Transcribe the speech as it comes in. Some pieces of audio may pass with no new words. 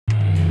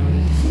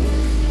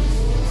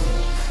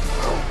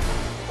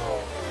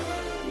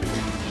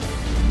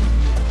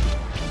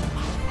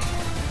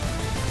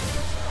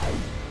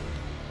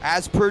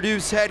as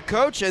Purdue's head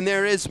coach, and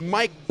there is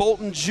Mike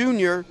Bolton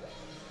Jr.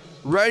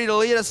 ready to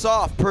lead us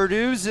off.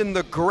 Purdue's in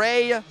the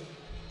gray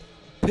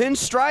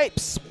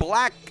pinstripes,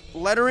 black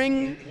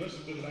lettering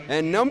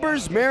and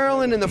numbers.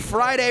 Maryland in the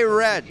Friday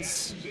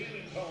Reds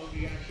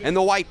and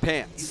the white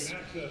pants.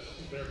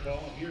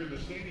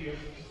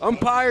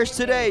 Umpires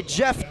today,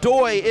 Jeff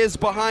Doy is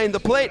behind the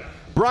plate.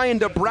 Brian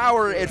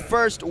DeBrouwer at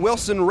first,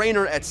 Wilson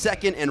Rayner at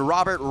second, and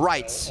Robert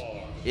Wrights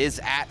is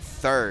at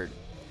third.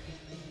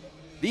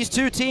 These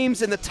two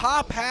teams in the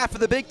top half of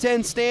the Big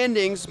Ten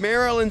standings.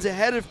 Maryland's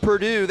ahead of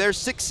Purdue. They're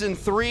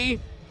 6-3.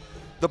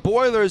 The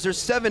Boilers are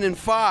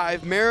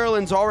 7-5.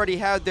 Maryland's already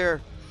had their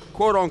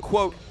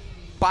quote-unquote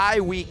bye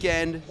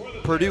weekend.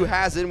 Purdue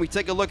hasn't. We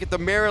take a look at the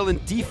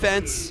Maryland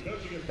defense.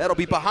 That'll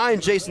be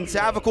behind Jason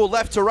Savicle,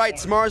 left to right,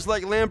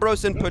 Smarsleg,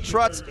 Lambros, and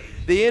Petrutz.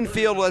 The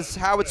infield was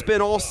how it's been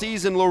all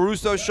season.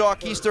 LaRusso, Shaw,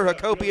 Keister,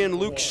 Hakopian,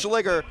 Luke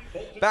Schliger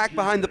back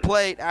behind the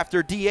plate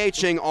after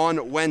DHing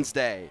on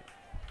Wednesday.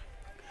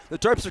 The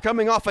Terps are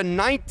coming off a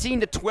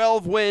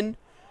 19-12 win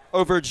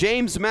over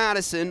James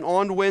Madison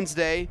on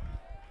Wednesday.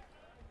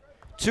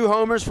 2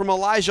 homers from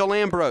Elijah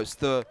Lambros,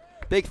 the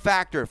big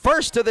factor.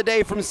 First of the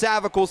day from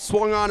Savicle,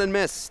 swung on and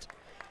missed.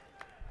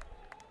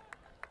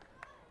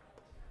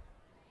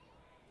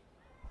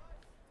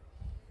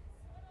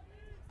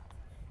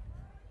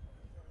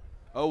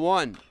 Oh,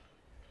 1.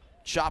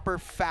 Chopper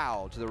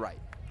foul to the right.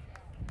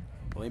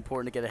 Really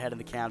important to get ahead of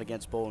the count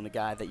against Bolton, a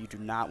guy that you do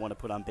not want to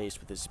put on base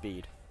with his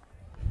speed.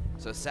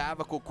 So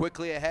Savicle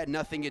quickly ahead,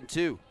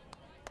 0-2.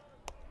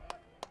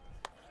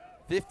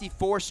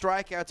 54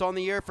 strikeouts on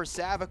the year for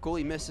Savicle.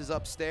 He misses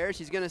upstairs.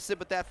 He's going to sit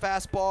with that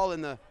fastball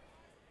in the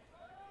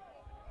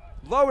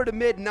lower to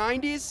mid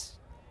 90s,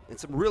 and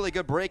some really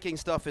good breaking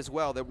stuff as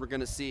well that we're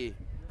going to see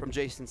from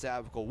Jason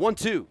Savicle.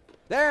 1-2.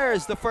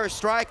 There's the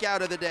first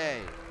strikeout of the day.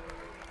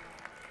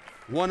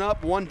 1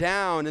 up, 1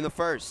 down in the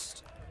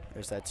first.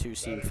 There's that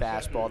 2-seam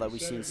fastball that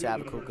we've seen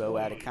Savicle go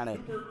at. It kind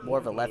of more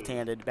of a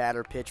left-handed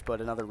batter pitch,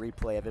 but another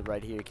replay of it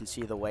right here. You can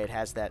see the way it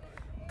has that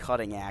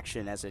cutting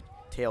action as it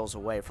tails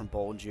away from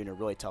Bolton Jr.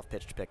 Really tough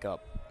pitch to pick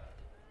up.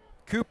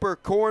 Cooper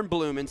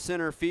Kornblum in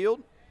center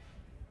field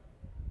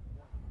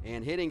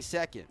and hitting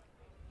second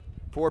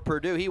for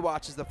Purdue. He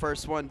watches the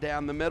first one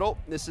down the middle.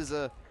 This is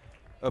a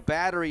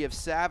battery of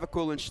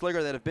Savicle and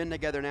Schliger that have been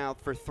together now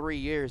for 3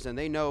 years, and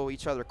they know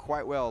each other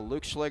quite well.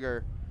 Luke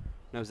Schliger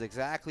knows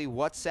exactly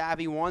what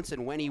Savvy wants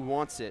and when he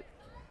wants it.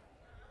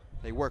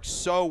 They work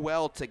so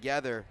well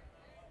together.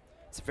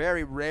 It's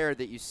very rare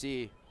that you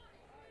see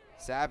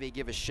Savvy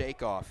give a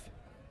shake off.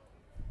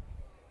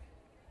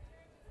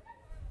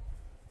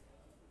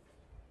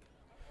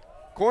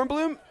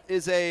 Kornblum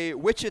is a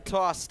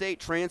Wichita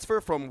State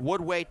transfer from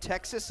Woodway,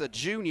 Texas, a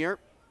junior.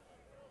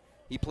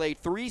 He played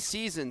 3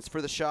 seasons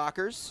for the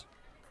Shockers.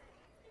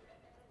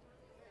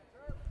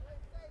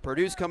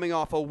 Purdue's coming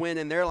off a win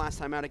in their last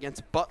time out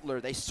against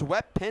Butler. They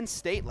swept Penn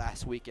State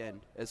last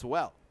weekend as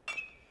well.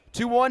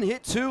 2-1,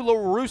 hit 2,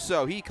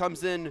 LaRusso. He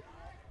comes in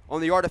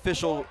on the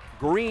artificial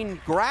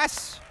green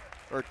grass,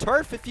 or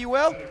turf, if you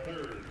will,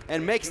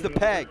 and makes the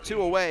peg.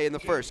 2 away in the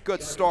first.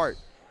 Good start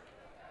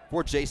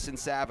for Jason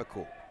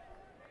Savicle.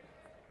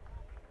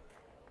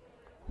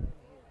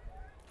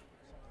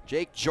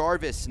 Jake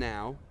Jarvis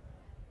now.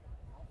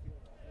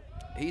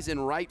 He's in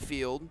right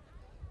field.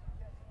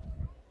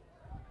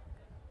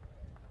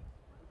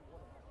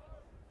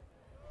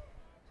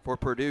 For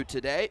Purdue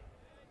today.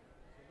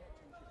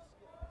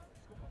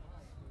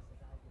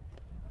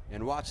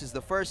 And watches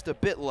the first a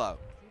bit low.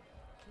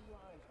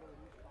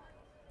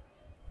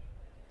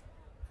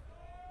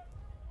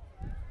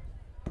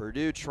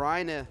 Purdue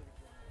trying to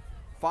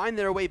find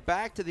their way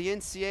back to the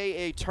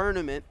NCAA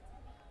tournament.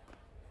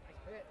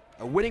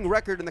 A winning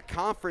record in the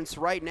conference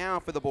right now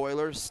for the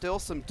Boilers. Still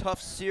some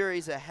tough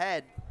series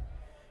ahead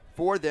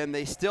for them.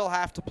 They still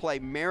have to play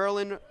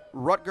Maryland,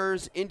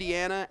 Rutgers,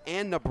 Indiana,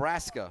 and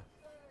Nebraska,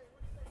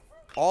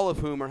 all of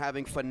whom are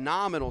having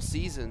phenomenal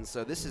seasons.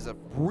 So this is a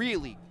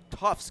really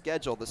tough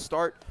schedule. The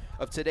start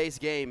of today's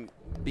game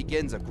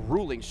begins a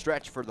grueling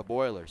stretch for the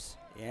Boilers.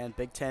 And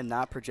Big Ten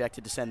not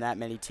projected to send that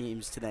many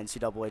teams to the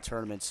NCAA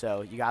tournament,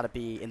 so you got to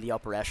be in the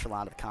upper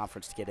echelon of the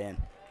conference to get in.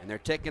 And they're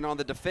taking on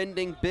the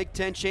defending Big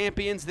Ten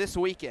champions this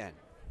weekend.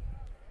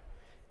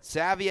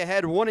 Savvy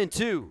ahead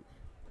 1-2.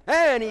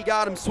 And he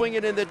got him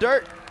swinging in the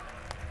dirt.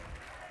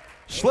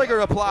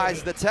 Schliger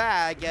applies the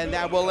tag, and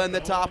that will end the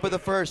top of the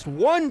first.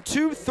 1,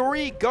 2,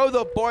 3, go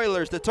the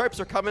Boilers. The Terps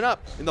are coming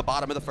up in the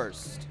bottom of the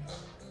first.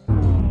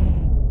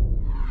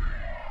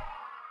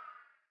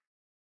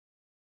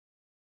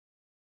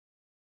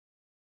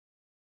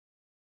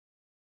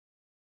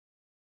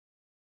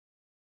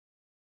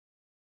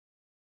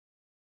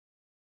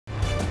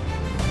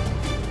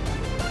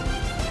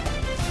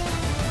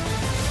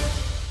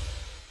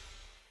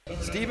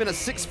 Steven, a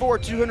 6'4",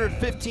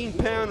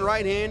 215-pound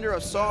right-hander, a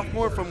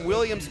sophomore from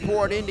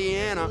Williamsport,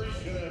 Indiana.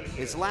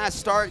 His last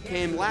start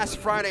came last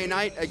Friday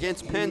night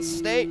against Penn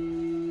State.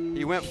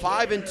 He went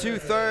 5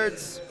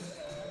 2/3,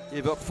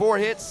 gave up 4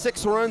 hits,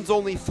 6 runs,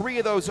 only 3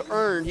 of those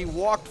earned. He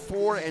walked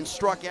 4 and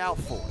struck out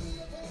 4.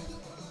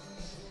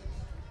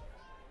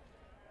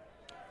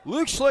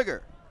 Luke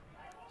Schliger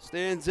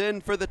stands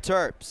in for the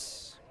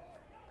Terps.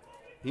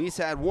 He's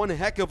had one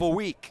heck of a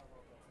week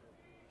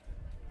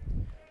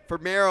for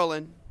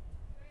Maryland.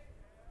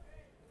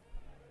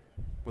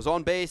 Was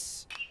on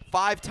base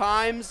 5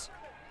 times.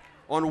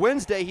 On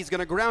Wednesday, he's going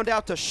to ground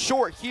out to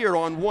short here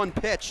on one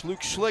pitch.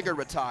 Luke Schliger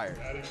retired.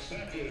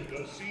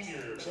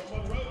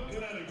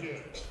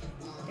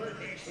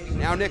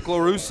 Now Nick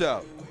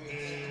LaRusso.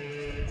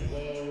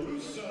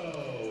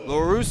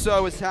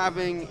 LaRusso is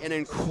having an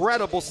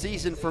incredible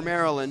season for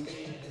Maryland.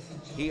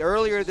 He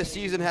earlier this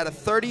season had a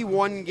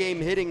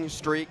 31-game hitting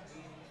streak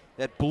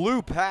that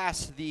blew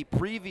past the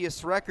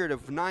previous record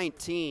of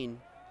 19.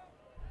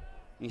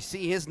 You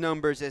see his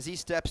numbers as he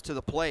steps to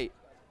the plate.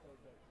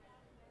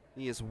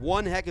 He is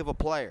one heck of a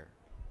player.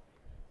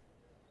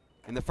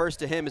 And the first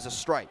to him is a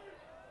strike.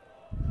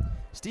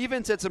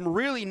 Stevens had some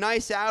really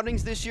nice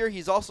outings this year.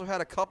 He's also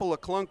had a couple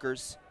of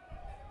clunkers.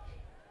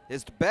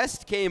 His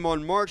best came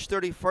on March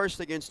 31st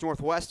against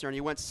Northwestern.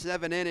 He went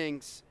 7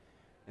 innings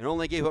and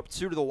only gave up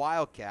 2 to the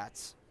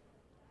Wildcats.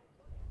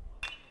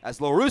 As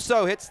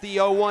LaRusso hits the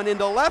 0-1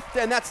 into left,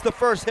 and that's the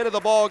first hit of the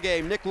ball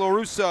game. Nick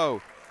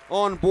LaRusso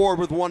on board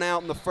with 1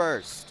 out in the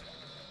first.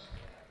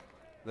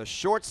 The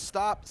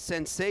shortstop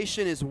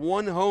sensation is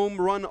 1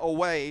 home run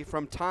away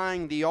from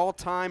tying the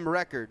all-time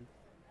record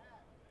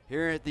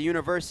here at the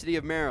University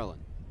of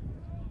Maryland.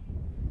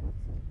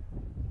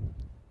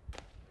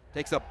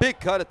 Takes a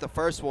big cut at the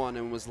first one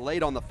and was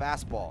late on the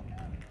fastball.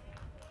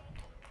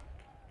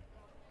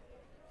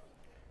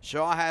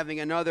 Shaw having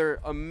another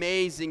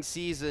amazing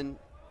season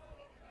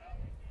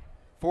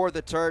for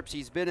the Terps.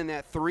 He's been in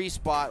that 3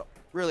 spot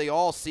really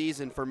all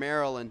season for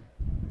Maryland.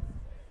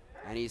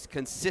 And he's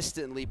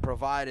consistently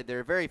provided. There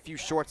are very few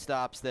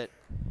shortstops that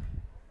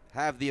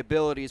have the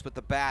abilities with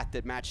the bat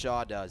that Matt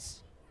Shaw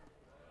does.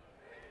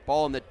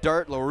 Ball in the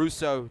dirt.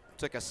 LaRusso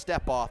took a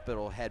step off, but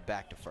it'll head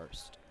back to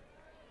first.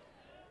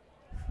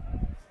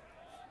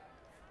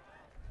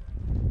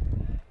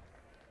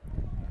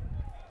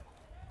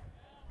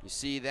 You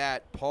see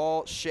that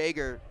Paul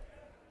Shager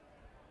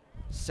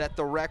set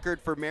the record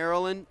for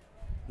Maryland.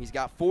 He's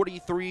got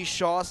 43.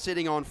 Shaw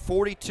sitting on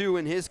 42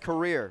 in his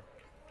career.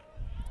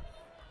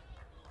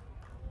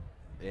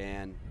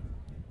 And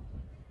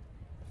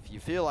if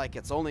you feel like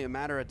it's only a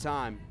matter of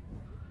time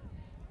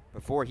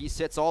before he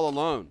sits all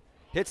alone.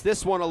 Hits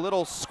this one a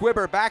little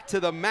squibber back to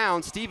the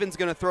mound. Stevens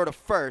going to throw to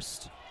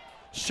first.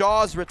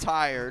 Shaw's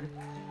retired.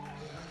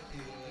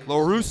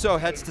 LaRusso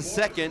heads to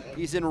second.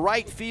 He's in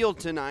right field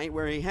tonight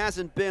where he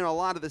hasn't been a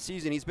lot of the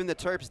season. He's been the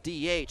Terps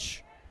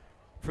DH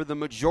for the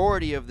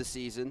majority of the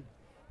season.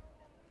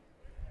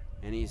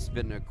 And he's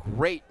been a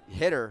great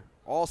hitter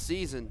all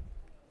season.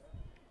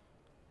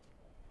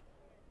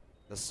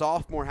 The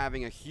sophomore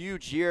having a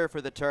huge year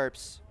for the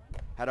Terps.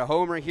 Had a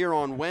homer here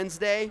on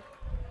Wednesday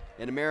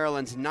in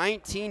Maryland's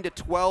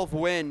 19-12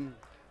 win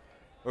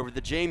over the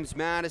James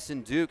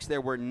Madison Dukes.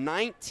 There were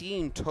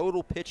 19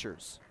 total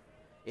pitchers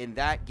in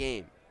that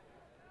game.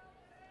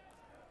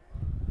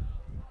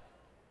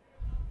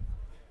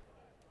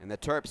 And the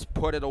Terps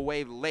put it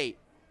away late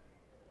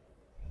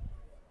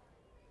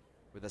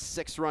with a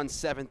 6-run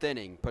 7th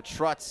inning.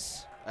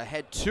 Patrutz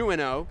ahead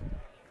 2-0.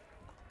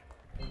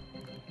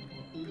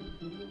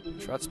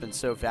 Trutt's been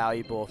so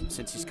valuable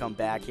since he's come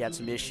back. He had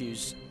some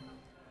issues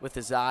with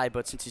his eye,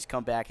 but since he's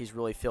come back, he's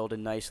really filled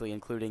in nicely,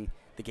 including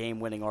the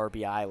game-winning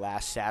RBI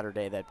last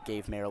Saturday that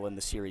gave Maryland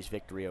the series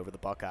victory over the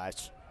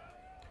Buckeyes.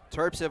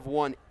 Terps have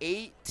won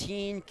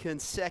 18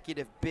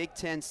 consecutive Big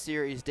Ten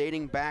series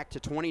dating back to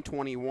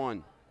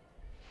 2021.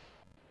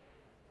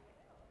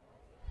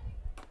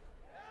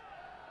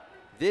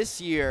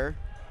 This year,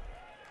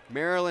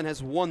 Maryland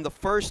has won the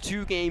first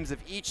 2 games of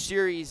each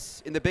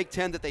series in the Big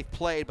Ten that they've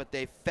played, but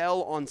they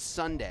fell on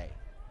Sunday.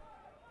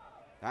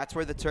 That's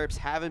where the Terps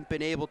haven't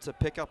been able to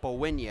pick up a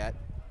win yet,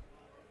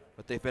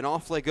 but they've been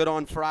awfully good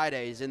on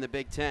Fridays in the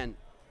Big Ten,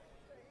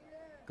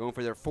 going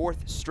for their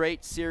 4th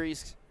straight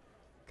series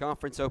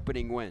conference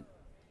opening win.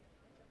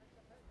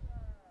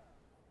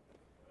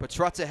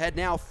 Patrutz ahead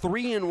now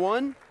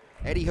 3-1.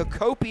 Eddie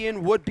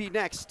Hakopian would be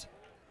next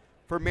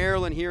for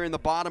Maryland here in the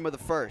bottom of the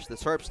first. The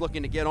Terps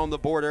looking to get on the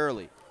board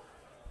early.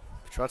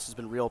 Trutz has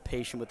been real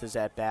patient with his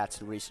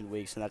at-bats in recent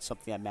weeks, and that's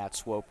something that Matt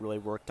Swope really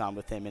worked on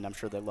with him, and I'm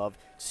sure they love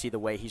to see the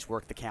way he's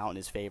worked the count in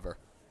his favor.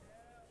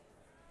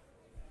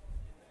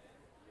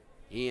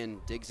 Ian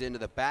digs into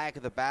the back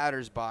of the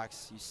batter's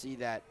box. You see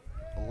that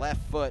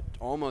left foot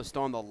almost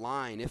on the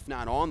line, if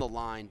not on the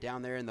line,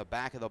 down there in the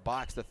back of the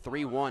box. The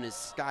 3-1 is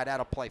skied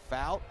out of play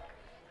foul,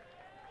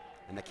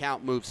 and the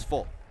count moves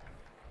full.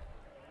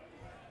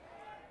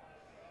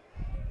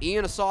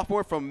 Ian, a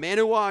sophomore from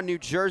Manawa, New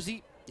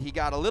Jersey. He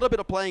got a little bit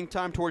of playing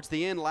time towards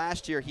the end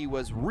last year. He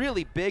was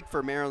really big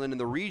for Maryland in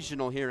the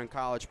regional here in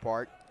College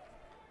Park.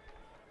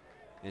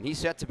 And he's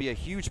set to be a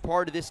huge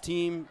part of this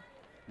team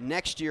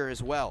next year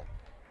as well.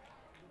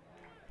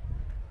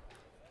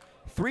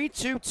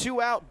 3-2,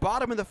 2 out,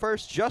 bottom of the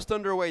first, just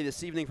underway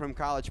this evening from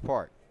College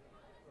Park.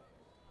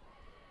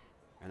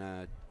 And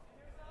a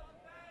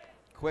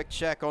Quick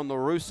check on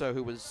LaRusso,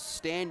 who was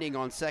standing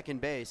on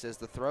second base as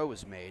the throw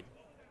was made.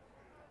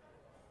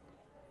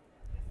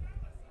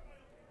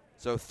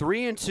 So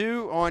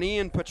 3-2 on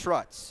Ian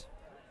Petrutz.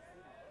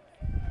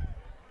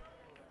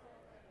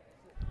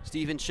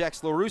 Steven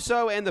checks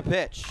LaRusso and the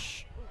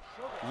pitch.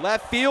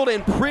 Left field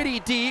and pretty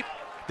deep.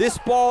 This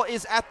ball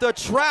is at the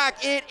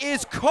track. It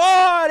is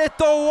caught at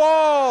the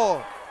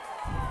wall.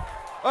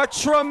 A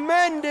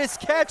tremendous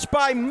catch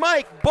by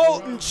Mike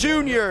Bolton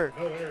Jr.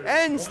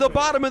 ends the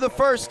bottom of the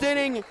first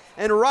inning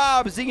and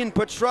robs Ian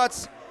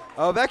Petrutz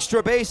of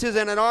extra bases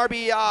and an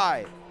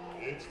RBI.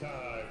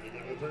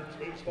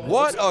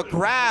 What a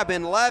grab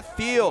in left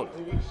field.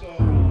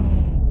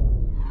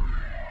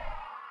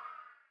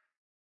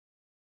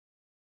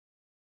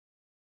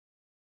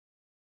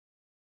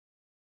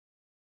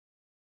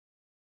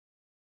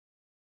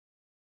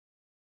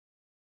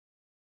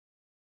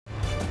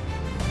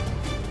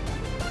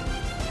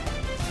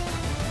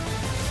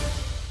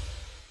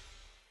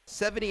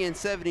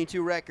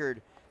 .70-72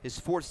 record, his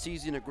fourth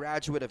season, a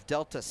graduate of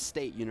Delta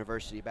State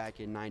University back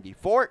in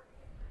 '94.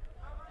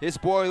 His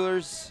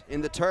Boilers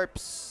in the Terps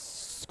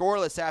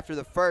scoreless after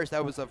the first.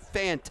 That was a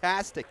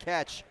fantastic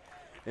catch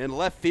in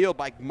left field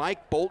by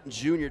Mike Bolton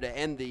Jr. to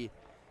end the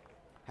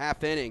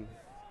half inning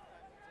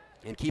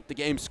and keep the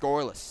game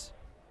scoreless.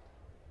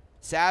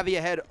 Savvy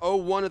ahead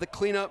 0-1 of the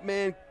cleanup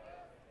man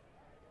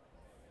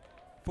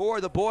for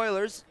the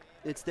Boilers.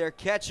 It's their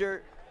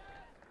catcher,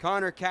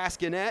 Connor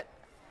Cascanet,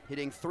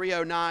 hitting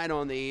 .309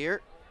 on the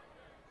year.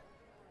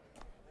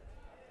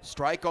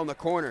 Strike on the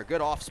corner.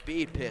 Good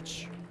off-speed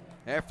pitch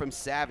there from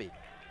Savvy.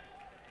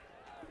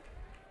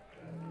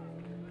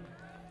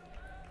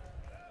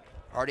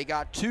 Already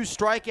got 2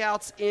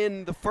 strikeouts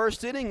in the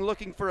first inning,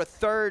 looking for a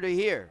third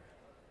here.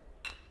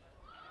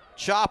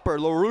 Chopper,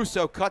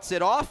 LaRusso cuts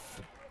it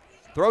off,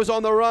 throws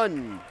on the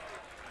run,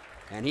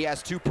 and he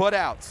has 2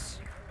 putouts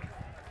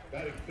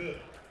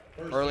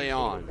early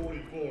on.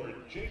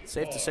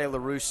 Safe to say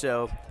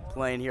LaRusso,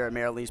 playing here at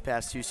Maryland these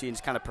past 2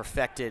 seasons, kind of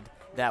perfected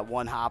that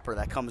one hopper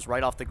that comes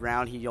right off the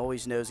ground. He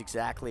always knows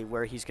exactly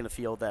where he's going to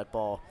field that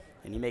ball,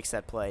 and he makes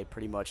that play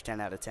pretty much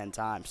 10 out of 10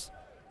 times.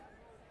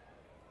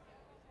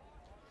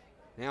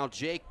 Now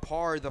Jake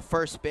Parr, the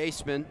first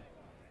baseman.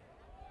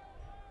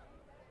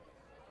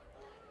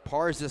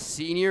 Parr's a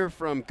senior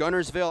from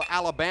Gunnersville,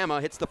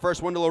 Alabama. Hits the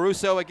first one to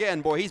LaRusso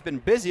again. Boy, he's been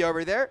busy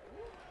over there.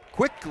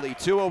 Quickly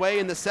 2 away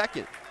in the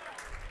second.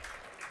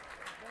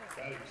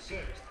 Batting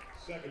sixth,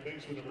 second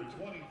baseman number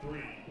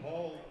 23,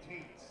 Paul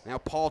Tates. Now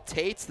Paul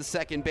Tates, the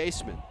second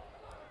baseman.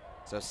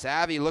 So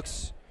Savvy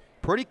looks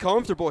pretty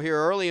comfortable here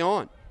early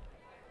on.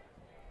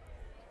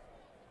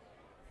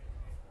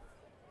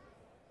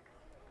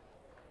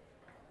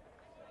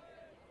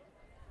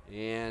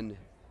 And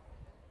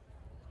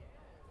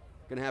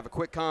gonna have a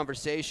quick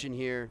conversation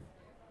here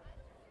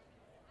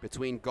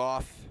between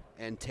Goff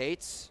and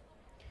Tates.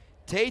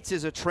 Tates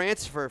is a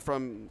transfer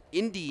from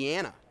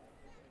Indiana.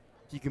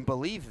 If you can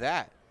believe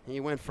that. He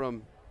went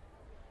from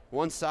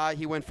one side,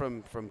 he went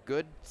from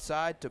good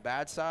side to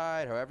bad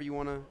side, however you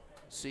want to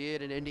see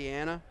it, in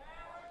Indiana.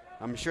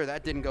 I'm sure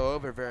that didn't go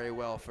over very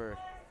well for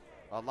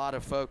a lot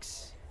of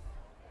folks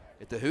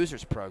at the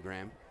Hoosiers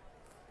program.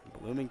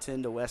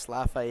 Bloomington to West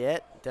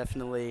Lafayette,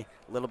 definitely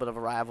a little bit of a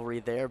rivalry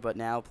there, but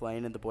now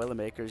playing in the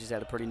Boilermakers, he's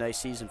had a pretty nice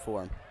season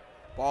for him.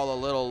 Ball a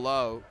little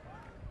low.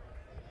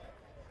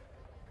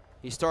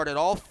 He started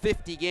all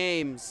 50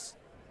 games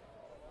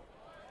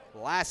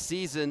last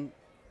season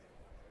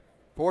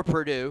for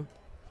Purdue.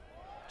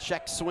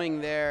 Check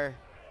swing there,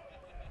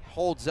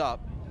 holds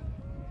up.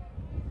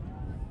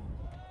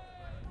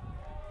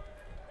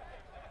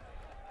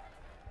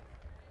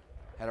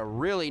 Had a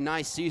really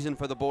nice season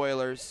for the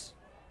Boilers.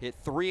 Hit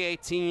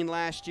 .318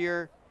 last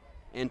year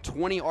and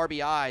 20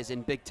 RBIs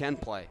in Big Ten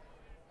play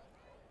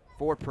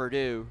for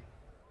Purdue.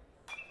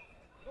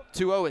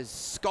 2-0 is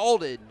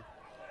scalded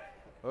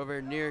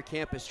over near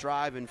Campus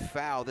Drive and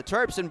foul. The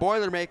Terps and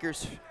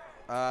Boilermakers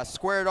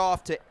squared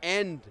off to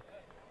end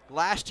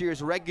last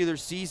year's regular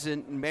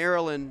season.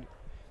 Maryland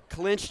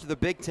clinched the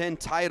Big Ten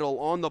title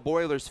on the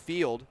Boilers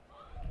field.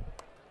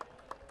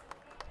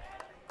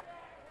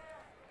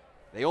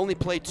 They only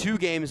played 2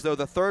 games, though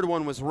the third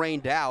one was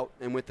rained out,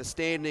 and with the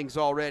standings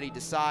already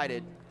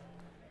decided,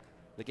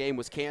 the game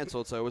was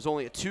canceled, so it was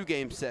only a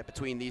 2-game set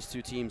between these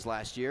 2 teams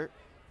last year.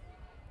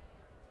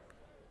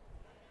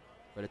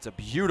 But it's a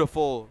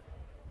beautiful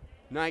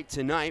night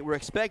tonight. We're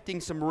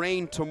expecting some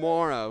rain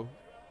tomorrow.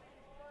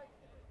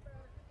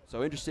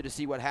 So interested to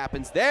see what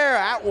happens there.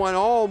 That one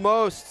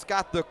almost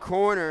got the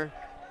corner.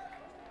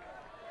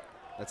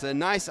 That's a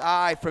nice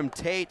eye from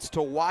Tates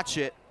to watch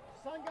it.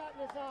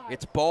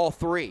 It's ball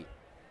 3.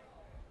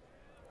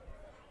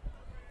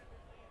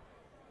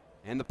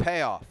 And the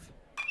payoff.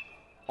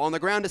 On the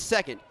ground to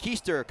second.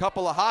 Keister, a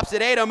couple of hops.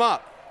 It ate him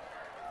up.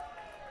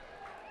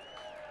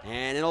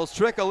 And it'll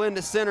trickle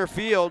into center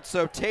field,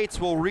 so Tates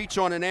will reach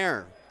on an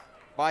error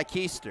by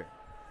Keister.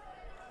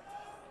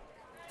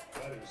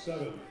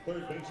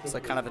 It's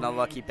like kind of an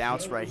unlucky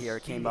bounce right here.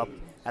 It came up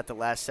at the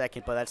last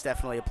second, but that's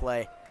definitely a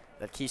play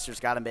that Keister's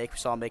got to make. We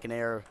saw him make an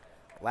error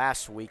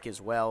last week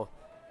as well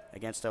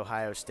against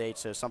Ohio State.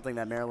 So something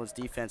that Maryland's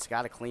defense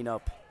got to clean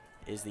up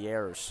is the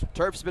errors.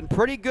 Terp's been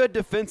pretty good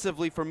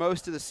defensively for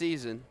most of the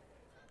season,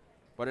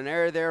 but an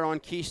error there on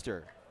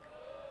Keister.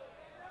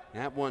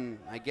 That one,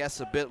 I guess,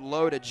 a bit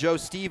low to Joe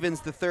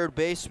Stevens, the third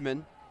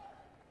baseman.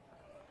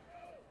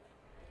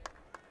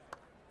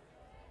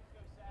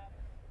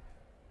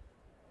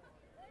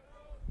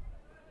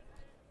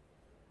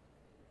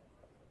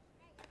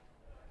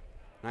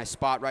 Nice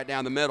spot right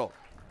down the middle.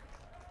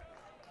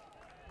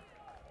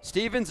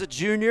 Stevens, a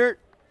junior.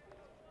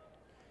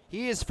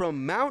 He is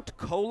from Mount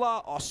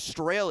Colah,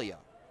 Australia.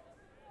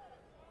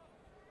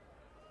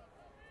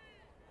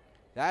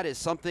 That is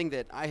something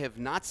that I have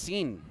not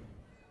seen.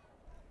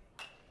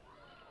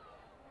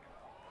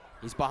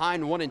 He's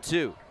behind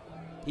 1-2.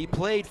 He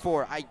played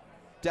for, I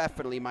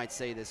definitely might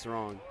say this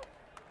wrong,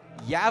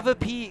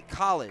 Yavapai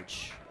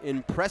College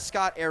in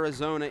Prescott,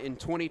 Arizona in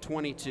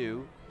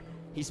 2022.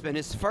 He spent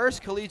his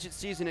first collegiate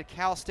season at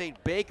Cal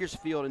State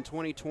Bakersfield in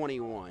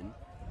 2021.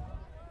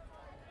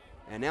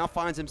 And now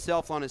finds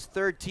himself on his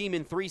third team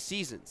in 3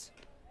 seasons.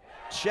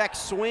 Check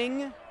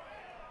swing.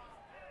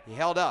 He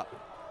held up.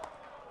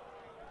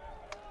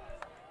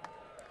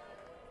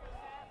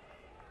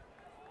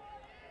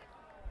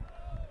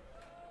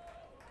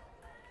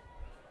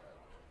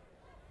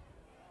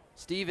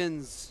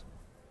 Stevens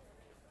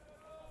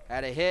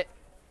had a hit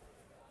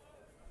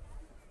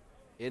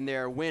in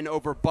their win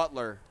over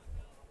Butler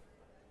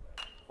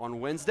on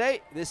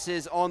Wednesday. This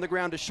is on the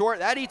ground to short.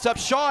 That eats up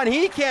Shaw, and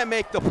he can't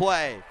make the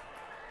play.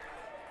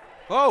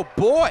 Oh,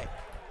 boy.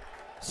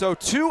 So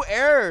 2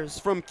 errors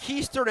from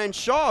Keister and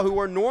Shaw, who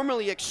are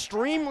normally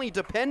extremely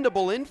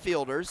dependable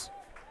infielders.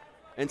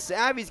 And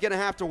Savvy's going to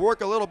have to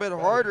work a little bit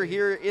harder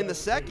here in the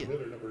second.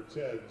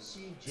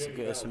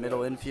 It's a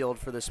middle infield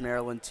for this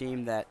Maryland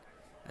team that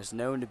is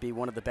known to be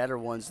one of the better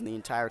ones in the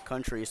entire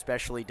country,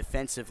 especially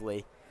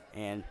defensively.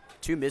 And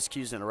 2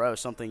 miscues in a row,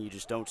 something you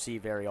just don't see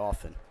very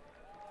often.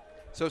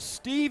 So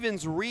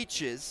Stevens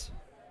reaches,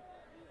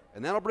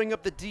 and that'll bring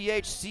up the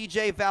DH,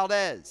 C.J.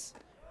 Valdez.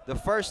 The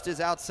first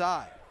is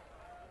outside.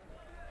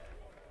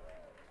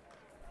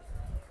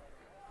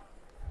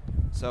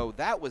 So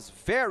that was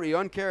very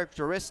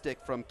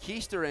uncharacteristic from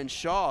Keister and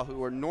Shaw,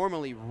 who are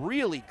normally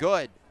really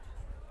good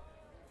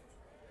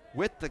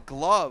with the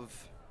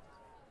glove.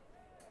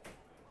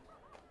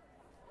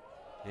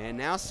 And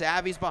now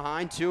Savvy's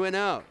behind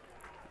 2-0.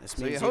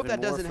 So you hope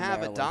that doesn't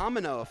have a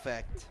domino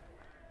effect.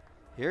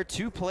 Here are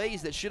 2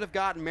 plays that should have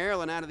gotten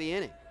Maryland out of the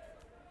inning.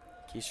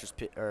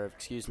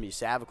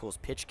 Savical's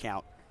pitch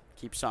count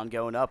keeps on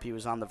going up. He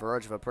was on the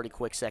verge of a pretty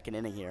quick second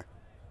inning here.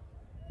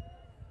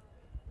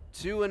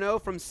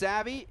 2-0 from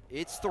Savvy.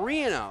 It's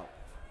 3-0.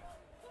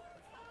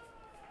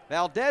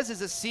 Valdez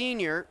is a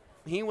senior.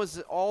 He was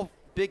all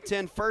Big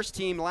Ten first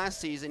team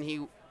last season.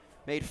 He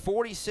made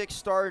 46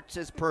 starts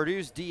as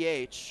Purdue's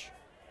DH.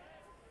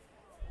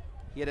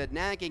 He had a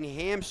nagging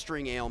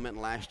hamstring ailment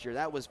last year.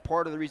 That was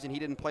part of the reason he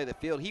didn't play the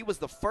field. He was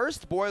the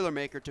first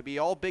Boilermaker to be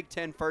all Big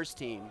Ten first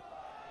team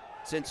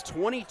since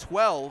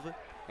 2012.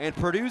 And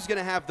Purdue's going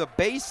to have the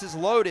bases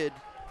loaded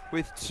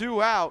with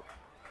 2 out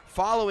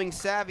following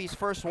Savvy's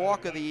first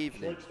walk of the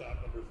evening.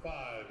 Shortstop number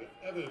 5,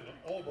 Evan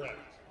Albrecht.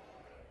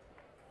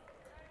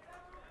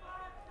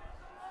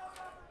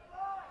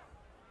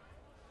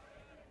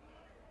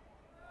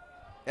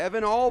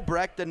 Evan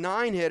Albrecht, the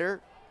 9-hitter,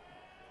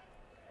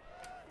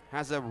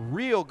 has a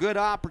real good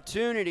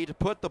opportunity to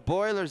put the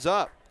Boilers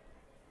up.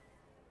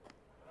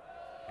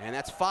 And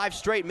that's 5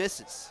 straight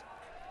misses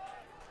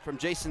from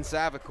Jason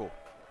Savical.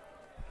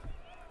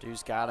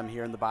 Purdue's got him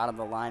here in the bottom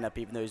of the lineup,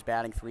 even though he's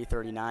batting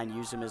 .339.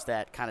 Use him as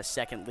that kind of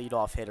second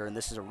leadoff hitter, and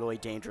this is a really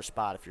dangerous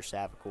spot if you're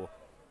Savical.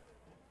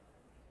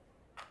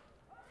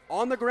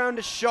 On the ground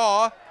to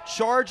Shaw,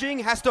 charging,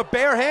 has to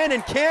barehand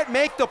and can't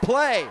make the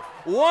play.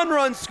 1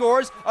 run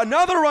scores,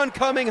 another run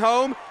coming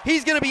home.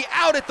 He's going to be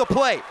out at the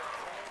plate.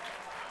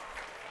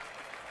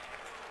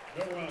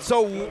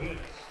 So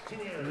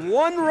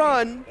 1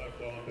 run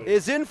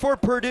is in for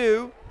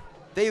Purdue.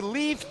 They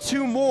leave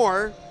 2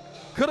 more.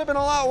 Could have been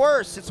a lot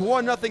worse. It's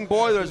 1-0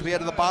 Boilers. We head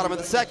to the bottom of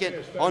the second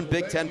on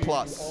Big Ten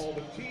Plus. All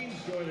the teams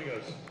joining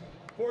us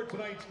for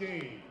tonight's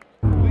game.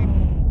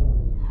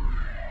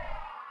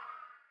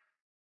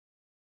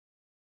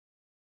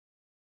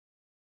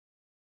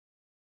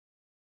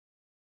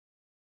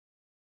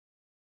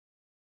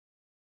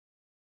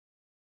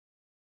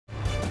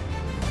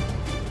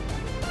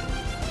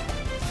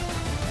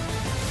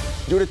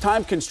 Due to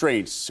time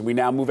constraints, we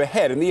now move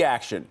ahead in the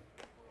action.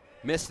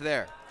 Missed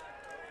there.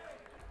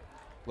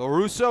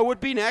 LaRusso would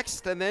be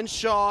next, and then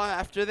Shaw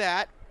after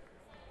that.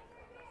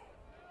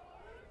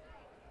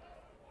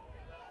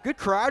 Good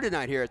crowd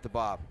tonight here at the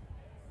Bob.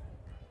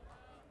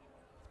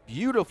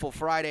 Beautiful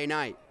Friday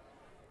night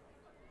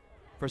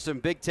for some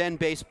Big Ten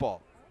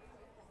baseball.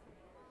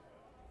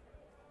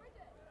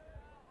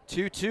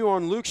 2-2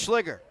 on Luke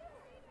Schliger.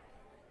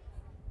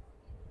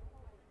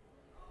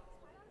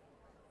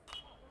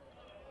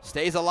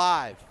 Stays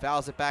alive,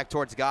 fouls it back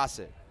towards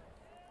Gossett.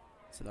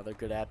 It's another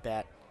good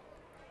at-bat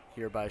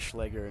here by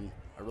Schliger, and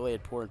a really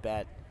important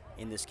bat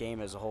in this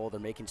game as a whole. They're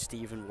making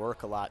Steven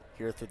work a lot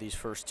here through these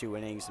first 2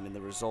 innings. I mean,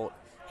 the result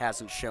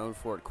hasn't shown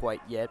for it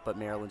quite yet, but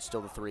Maryland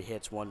still the 3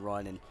 hits, 1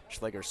 run, and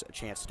Schliger's a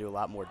chance to do a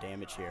lot more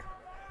damage here.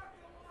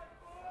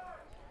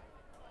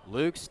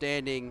 Luke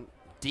standing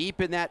deep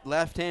in that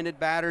left-handed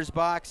batter's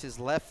box, his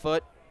left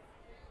foot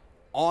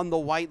on the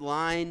white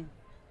line.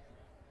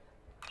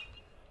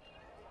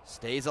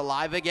 Stays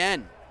alive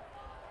again.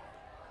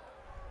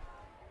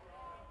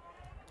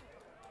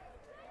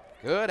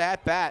 Good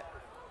at bat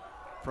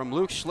from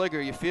Luke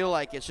Schliger. You feel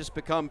like it's just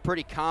become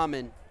pretty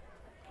common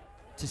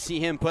to see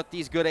him put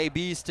these good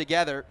ABs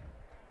together.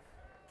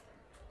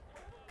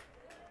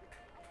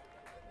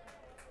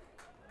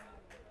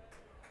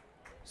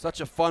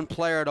 Such a fun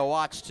player to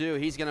watch, too.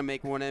 He's going to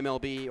make one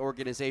MLB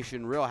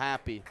organization real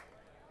happy.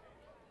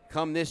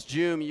 Come this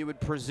June, you would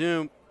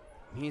presume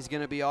he's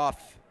going to be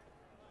off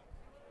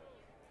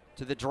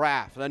to the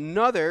draft.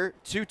 Another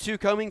 2-2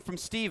 coming from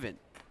Steven.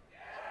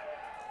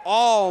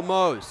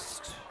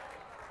 Almost.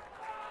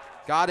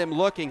 Got him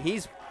looking.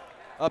 He's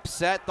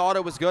upset, thought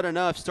it was good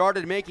enough.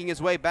 Started making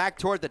his way back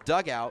toward the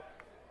dugout.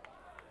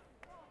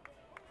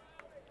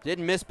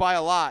 Didn't miss by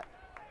a lot.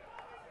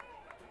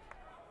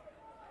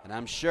 And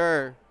I'm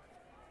sure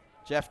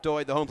Jeff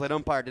Doyd, the home plate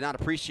umpire, did not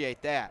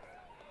appreciate that.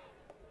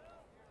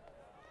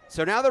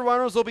 So now the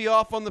runners will be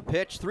off on the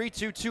pitch.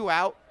 3-2, 2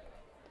 out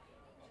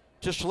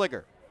to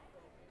Schliger.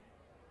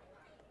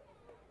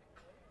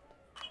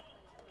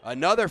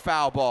 Another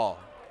foul ball.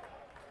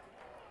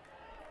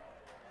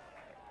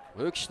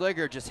 Luke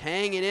Schliger just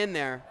hanging in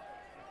there.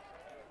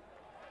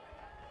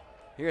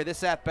 Here,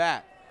 this at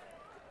bat.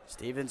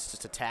 Stevens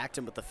just attacked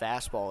him with the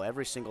fastball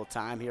every single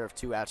time here of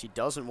 2 outs. He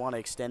doesn't want to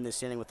extend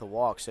this inning with a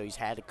walk, so he's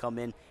had to come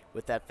in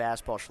with that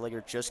fastball.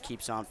 Schliger just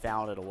keeps on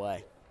fouling it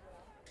away.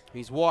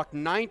 He's walked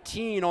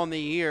 19 on the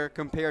year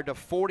compared to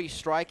 40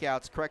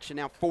 strikeouts. Correction,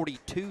 now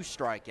 42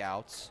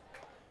 strikeouts.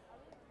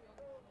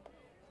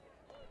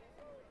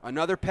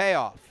 Another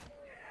payoff.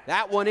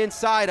 That one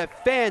inside, a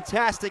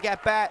fantastic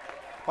at bat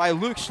by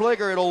Luke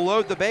Schliger. It'll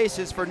load the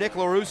bases for Nick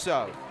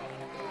LaRusso.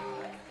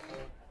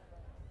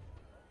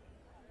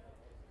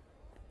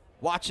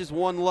 Watches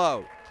one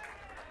low.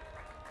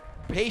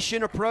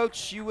 Patient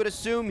approach, you would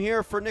assume,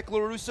 here for Nick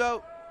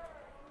LaRusso.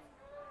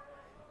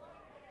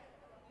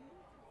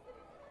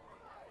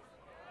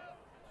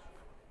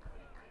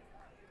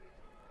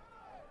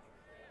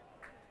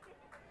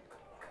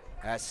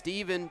 As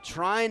Steven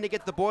trying to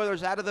get the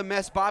Boilers out of the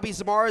mess. Bobby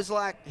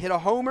Zmarzlak hit a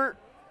homer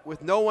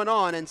with no one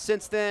on, and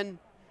since then,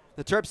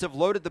 the Terps have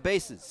loaded the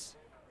bases.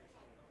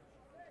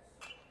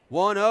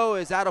 1-0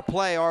 is out of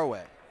play our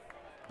way,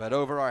 but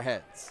over our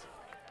heads.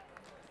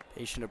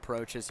 Patient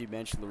approach, as you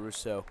mentioned,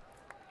 LaRusso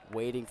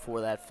waiting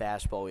for that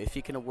fastball. If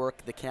he can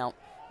work the count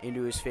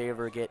into his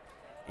favor, get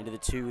into the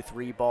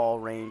 2-3 ball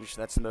range,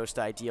 that's the most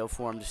ideal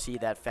for him to see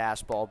that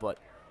fastball, but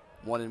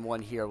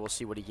 1-1 here, we'll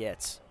see what he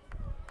gets.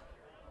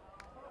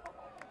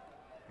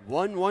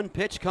 1-1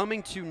 pitch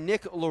coming to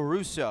Nick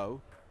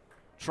LaRusso,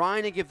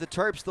 trying to give the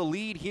Terps the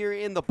lead here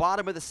in the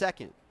bottom of the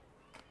second.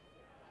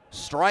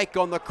 Strike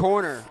on the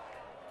corner.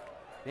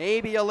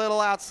 Maybe a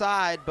little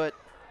outside, but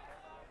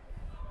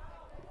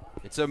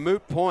it's a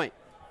moot point.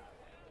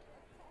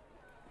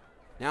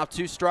 Now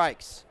 2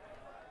 strikes.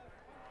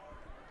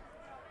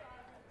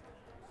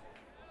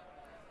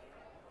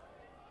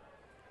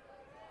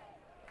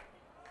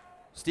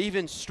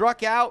 Stevens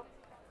struck out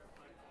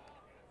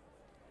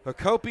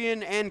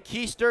Hakopian and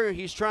Keister.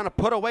 He's trying to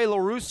put away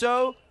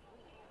LaRusso.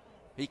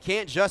 He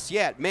can't just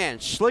yet. Man,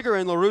 Schliger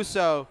and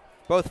LaRusso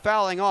both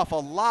fouling off a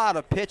lot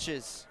of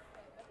pitches,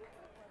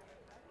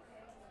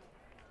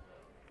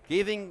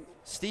 giving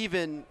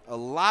Steven a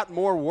lot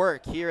more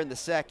work here in the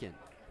second.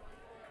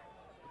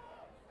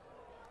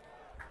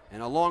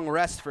 And a long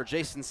rest for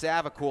Jason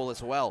Savacool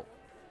as well.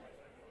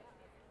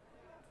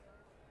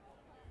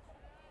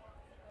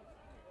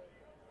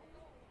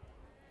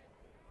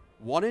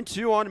 One and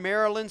 2 on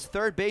Maryland's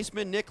third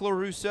baseman, Nick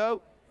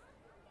LaRusso.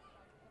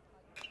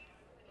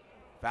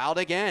 Fouled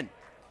again.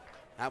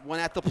 That one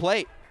at the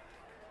plate.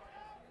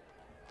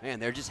 Man,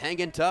 they're just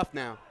hanging tough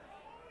now.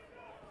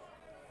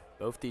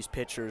 Both these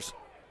pitchers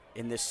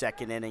in this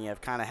second inning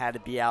have kind of had to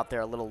be out there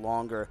a little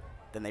longer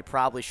than they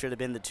probably should have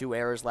been. The 2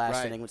 errors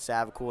last inning with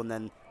Savacool, and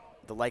then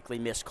the likely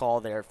missed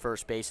call there at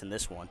first base in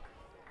this one.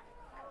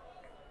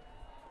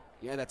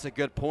 Yeah, that's a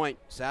good point.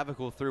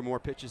 Savacool threw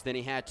more pitches than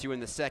he had to in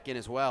the second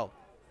as well.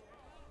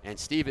 And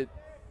Steven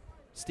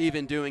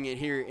doing it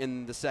here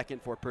in the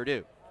second for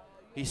Purdue.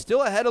 He's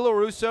still ahead of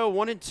LaRusso,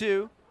 1 and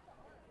 2.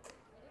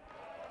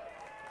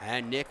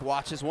 And Nick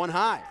watches one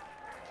high.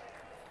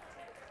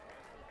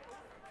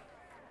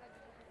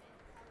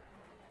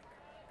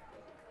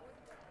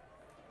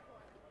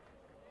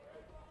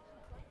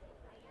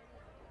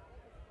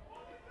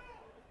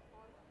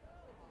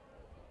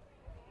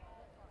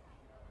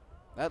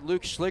 That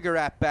Luke Schliger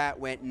at bat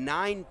went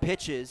 9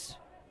 pitches.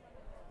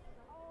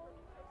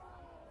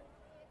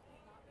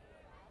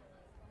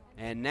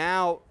 And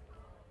now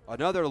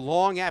another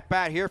long at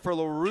bat here for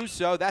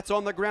LaRusso. That's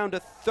on the ground to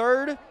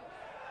third.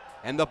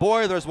 And the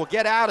Boilers will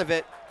get out of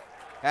it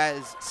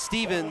as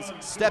Stevens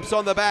steps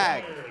on the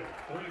bag.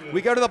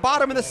 We go to the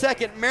bottom of the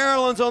second.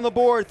 Maryland's on the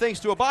board thanks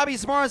to a Bobby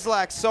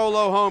Zmarzlak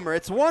solo homer.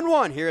 It's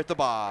 1-1 here at the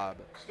Bob.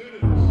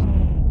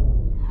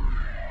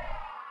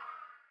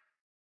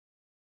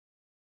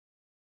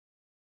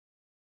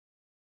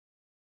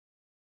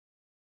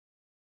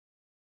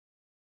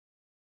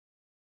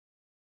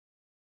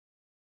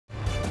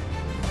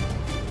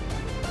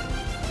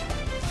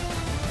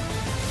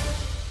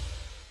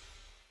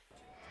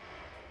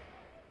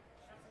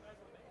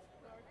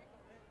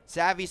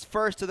 Savvy's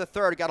first of the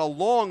third, got a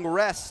long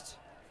rest.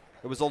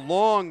 It was a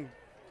long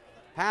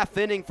half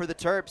inning for the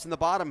Terps in the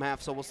bottom half,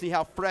 so we'll see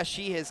how fresh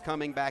he is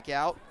coming back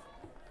out.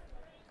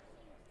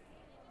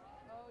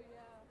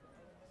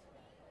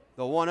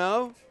 The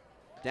 1-0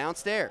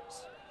 downstairs.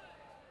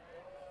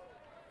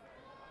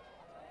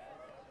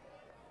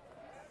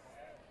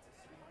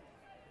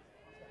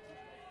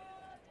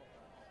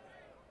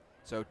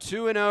 So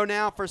 2-0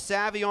 now for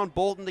Savvy on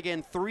Bolton.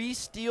 Again, 3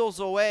 steals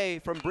away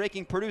from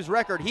breaking Purdue's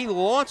record. He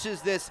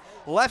launches this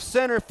left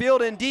center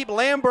field in deep.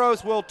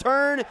 Lambros will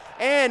turn,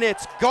 and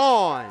it's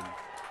gone.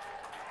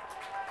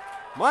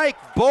 Mike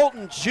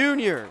Bolton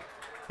Jr.,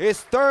 his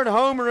 3rd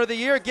homer of the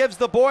year, gives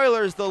the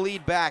Boilers the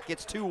lead back.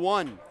 It's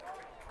 2-1.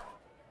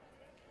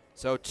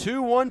 So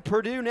 2-1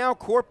 Purdue now.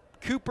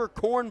 Cooper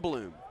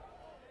Kornblum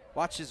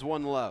watches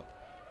one low.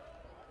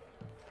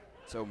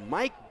 So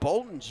Mike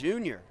Bolton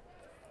Jr.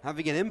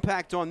 having an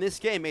impact on this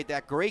game. Made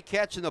that great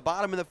catch in the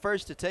bottom of the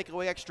first to take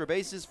away extra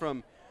bases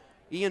from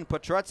Ian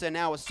Petruzza, and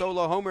now a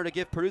solo homer to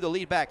give Purdue the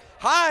lead back.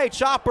 High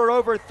chopper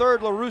over third.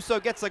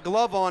 LaRusso gets a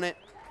glove on it,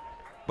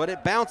 but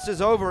it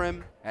bounces over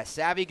him as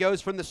Savvy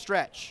goes from the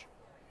stretch.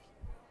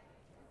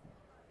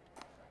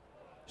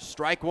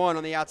 Strike one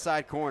on the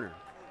outside corner.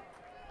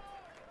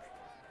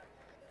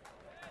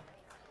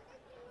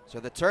 So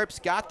the Terps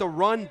got the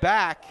run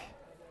back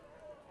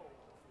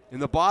in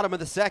the bottom of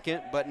the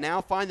second, but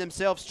now find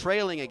themselves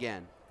trailing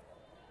again.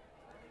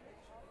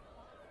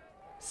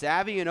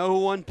 Savvy, an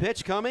 0-1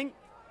 pitch coming.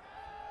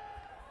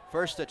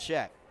 First a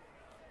check.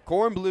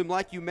 Kornblum,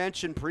 like you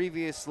mentioned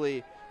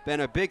previously,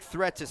 been a big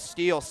threat to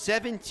steal.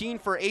 17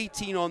 for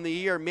 18 on the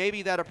year.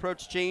 Maybe that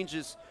approach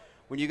changes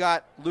when you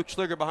got Luke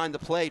Schliger behind the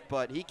plate,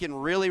 but he can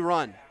really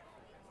run.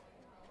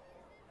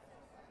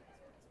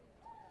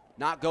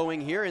 Not going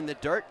here in the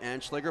dirt,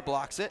 and Schliger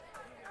blocks it.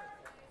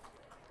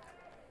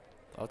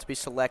 Well, to be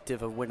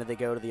selective of when do they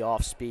go to the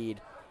off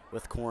speed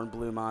with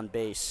Kornblum on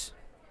base.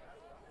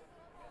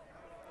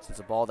 Since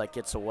a ball that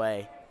gets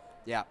away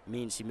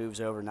means he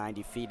moves over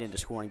 90 feet into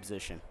scoring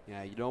position.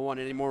 Yeah, you don't want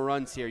any more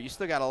runs here. You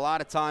still got a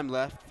lot of time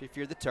left if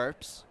you're the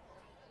Terps.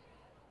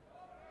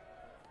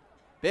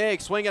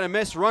 Big swing and a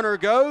miss. Runner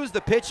goes.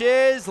 The pitch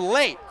is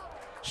late.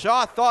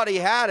 Shaw thought he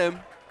had him.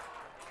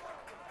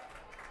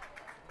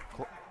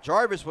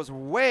 Jarvis was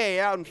way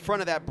out in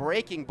front of that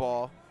breaking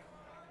ball.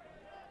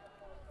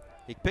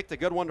 He picked a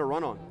good one to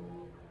run on.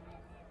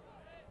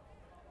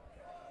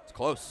 It's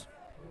close.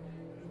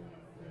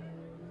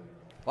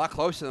 A lot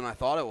closer than I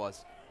thought it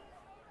was.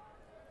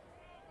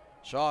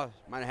 Shaw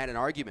might have had an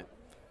argument.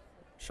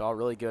 Shaw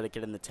really good at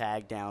getting the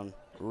tag down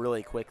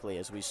really quickly,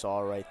 as we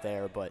saw right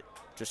there, but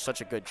just such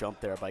a good jump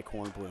there by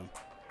Kornblum.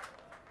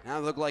 Now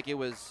it looked like it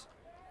was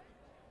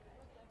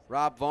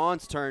Rob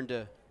Vaughn's turn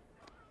to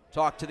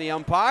talk to the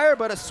umpire,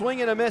 but a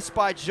swing and a miss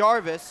by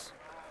Jarvis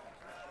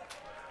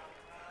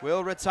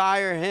will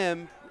retire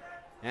him,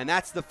 and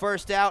that's the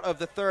first out of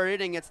the third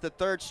inning. It's the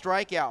 3rd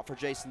strikeout for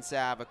Jason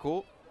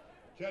Savacool.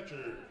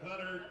 Catcher,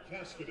 Connor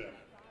Kaskanen.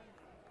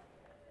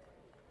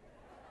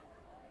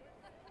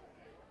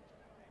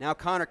 Now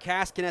Connor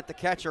Kaskanen, the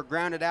catcher,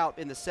 grounded out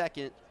in the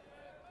second.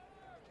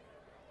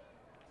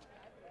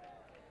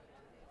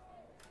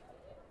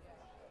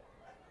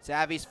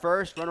 Savvy's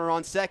first, runner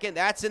on second.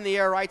 That's in the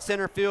air, right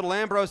center field.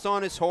 Lambros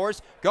on his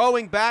horse,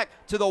 going back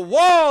to the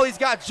wall. He's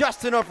got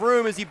just enough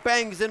room as he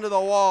bangs into the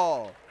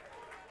wall.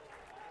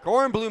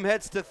 Kornblum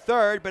heads to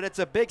third, but it's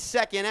a big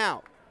second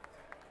out.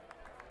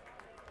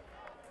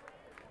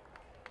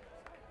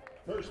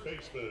 First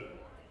baseman,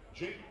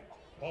 Jake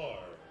Parr.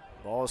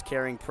 Ball is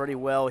carrying pretty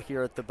well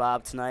here at the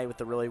Bob tonight with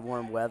the really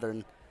warm weather,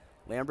 and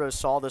Lambros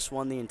saw this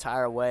one the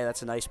entire way.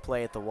 That's a nice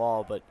play at the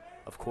wall, but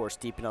of course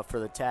deep enough for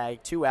the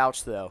tag. 2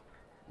 outs though,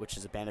 which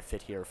is a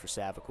benefit here for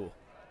Savacool.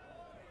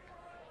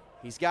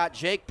 He's got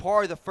Jake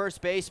Parr, the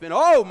first baseman.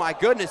 Oh my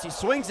goodness, he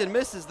swings and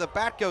misses. The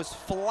bat goes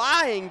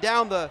flying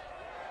down the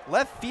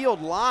left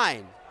field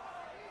line.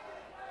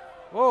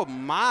 Oh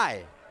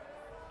my.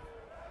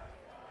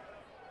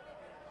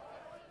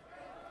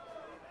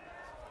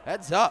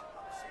 Heads up.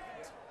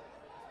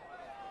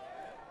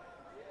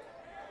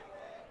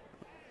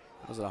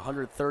 That was a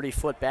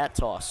 130-foot bat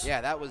toss.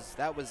 Yeah, that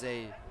was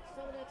a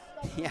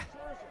yeah.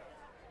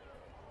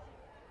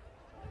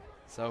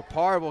 So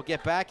Parr will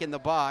get back in the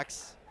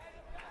box.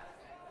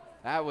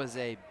 That was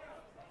a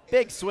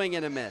big swing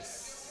and a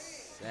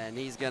miss, and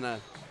he's gonna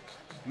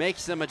make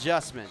some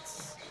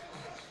adjustments.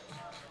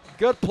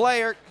 Good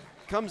player,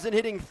 comes in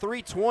hitting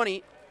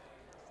 .320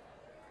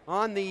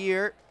 on the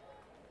year.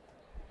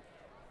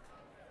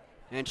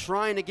 and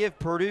trying to give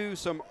Purdue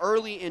some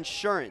early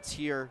insurance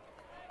here.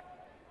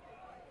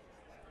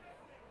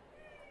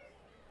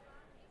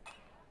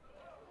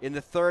 In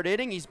the third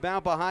inning, he's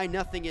bound behind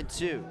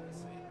 0-2.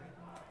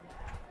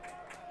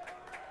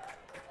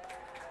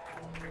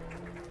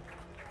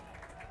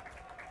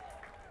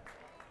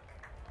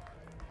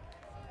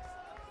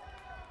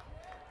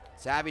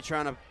 Savvy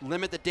trying to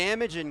limit the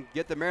damage and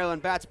get the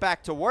Maryland bats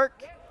back to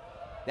work.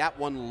 That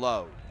one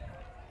low.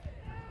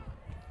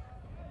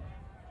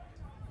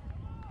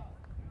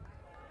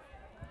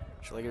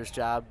 Schliger's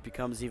job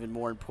becomes even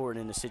more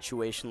important in a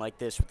situation like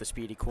this with the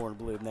speedy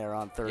Kornblum there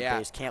on third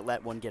base. Can't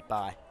let one get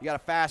by. You got a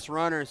fast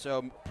runner,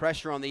 so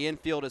pressure on the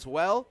infield as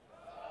well.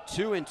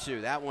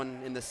 2-2. That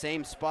one in the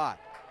same spot.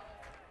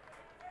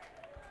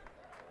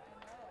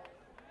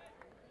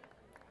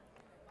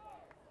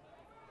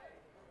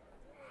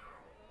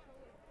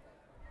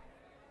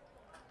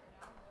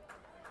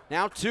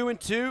 Now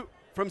 2-2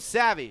 from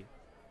Savvy.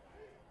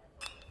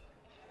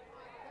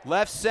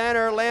 Left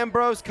center,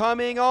 Lambros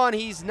coming on.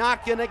 He's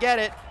not going to get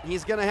it.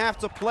 He's going to have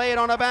to play it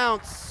on a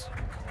bounce.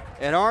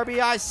 An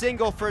RBI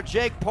single for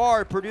Jake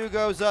Parr. Purdue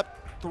goes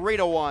up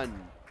 3-1.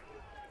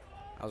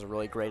 That was a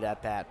really great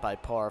at-bat by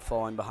Parr,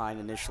 falling behind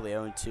initially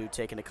 0-2,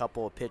 taking a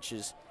couple of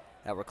pitches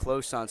that were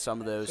close on some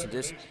of those, and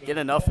just get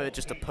enough of it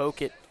just to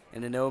poke it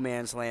into no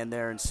man's land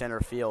there in center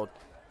field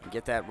and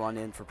get that run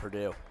in for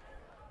Purdue.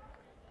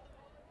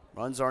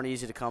 Runs aren't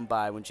easy to come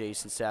by when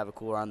Jason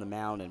Savicool are on the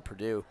mound, and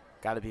Purdue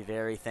got to be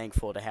very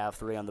thankful to have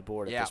 3 on the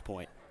board at this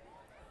point.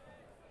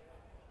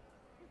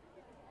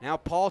 Now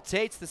Paul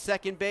Tate's the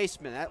second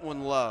baseman. That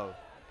one low.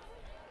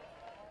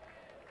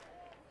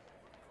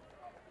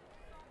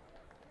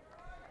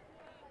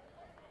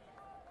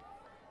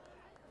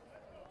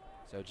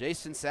 So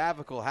Jason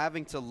Savicool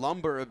having to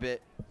lumber a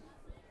bit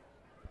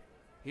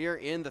here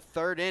in the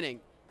third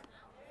inning.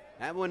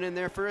 That one in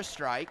there for a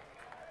strike.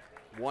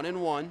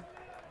 1-1.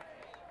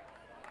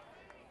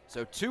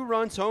 So 2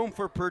 runs home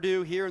for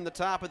Purdue here in the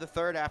top of the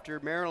third after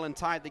Maryland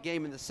tied the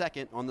game in the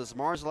second on the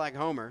Zmarzlak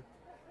homer.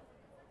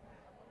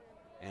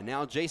 And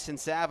now Jason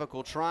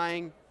Savicool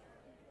trying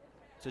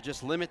to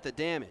just limit the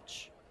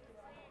damage.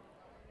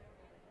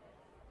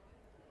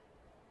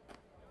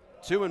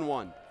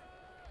 2-1.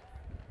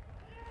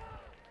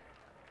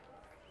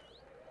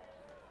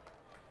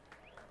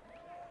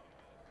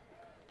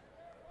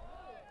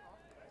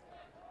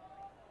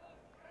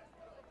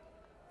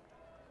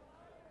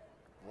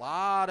 A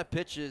lot of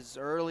pitches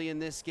early in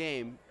this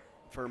game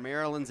for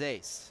Maryland's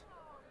ace.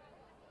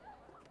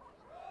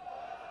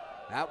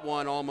 That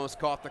one almost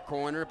caught the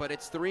corner, but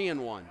it's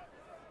 3-1.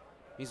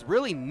 He's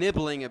really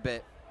nibbling a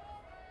bit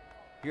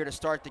here to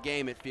start the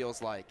game, it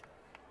feels like.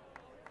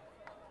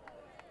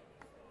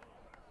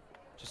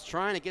 Just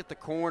trying to get the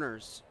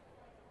corners,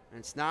 and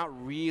it's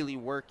not really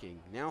working.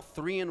 Now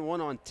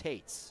 3-1 on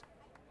Tates.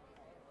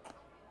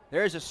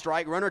 There's a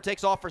strike. Runner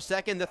takes off for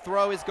second. The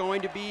throw is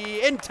going to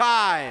be in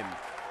time.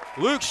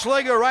 Luke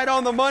Schliger right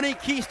on the money.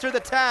 Keister the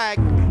tag.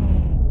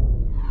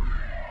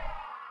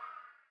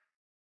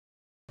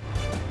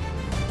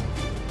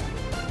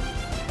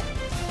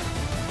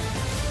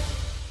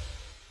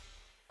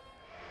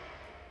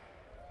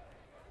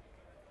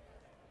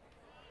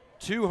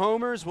 Two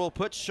homers will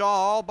put Shaw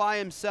all by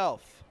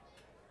himself.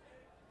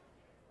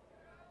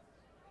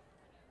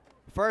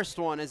 First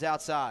one is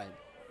outside.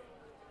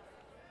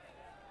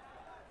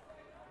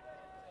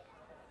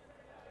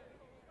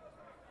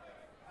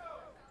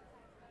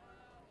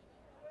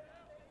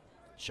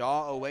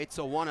 Shaw awaits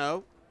a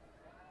 1-0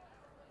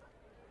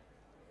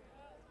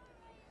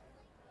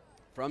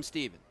 from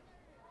Steven.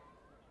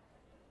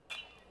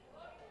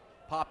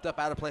 Popped up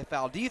out of play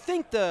foul. Do you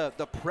think the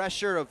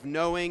pressure of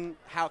knowing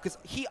how, because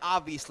he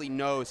obviously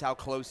knows how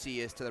close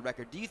he is to the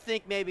record, do you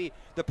think maybe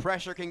the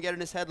pressure can get in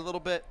his head a little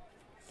bit?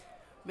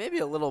 Maybe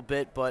a little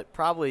bit, but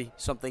probably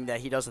something that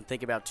he doesn't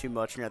think about too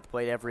much when you're at the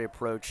plate. Every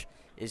approach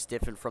is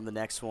different from the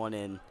next one,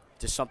 and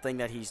just something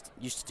that he's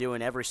used to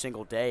doing every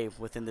single day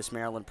within this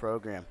Maryland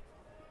program.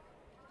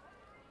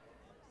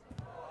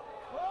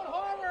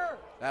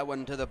 That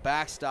one to the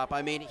backstop.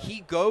 I mean,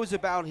 he goes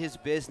about his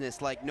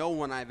business like no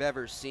one I've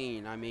ever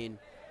seen. I mean,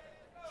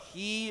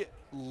 he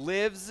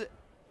lives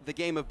the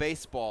game of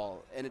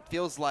baseball, and it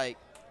feels like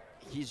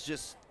he's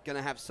just going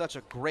to have such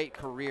a great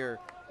career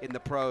in the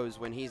pros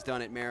when he's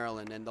done at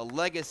Maryland. And the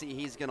legacy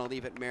he's going to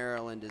leave at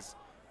Maryland is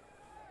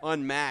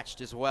unmatched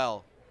as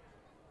well.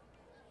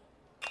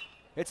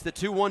 It's the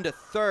 2-1 to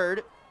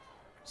third.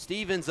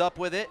 Stevens up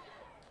with it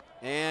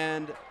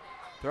and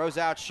throws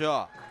out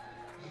Shaw.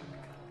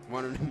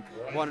 Wanted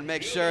to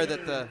make sure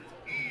that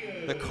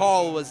the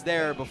call was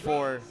there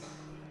before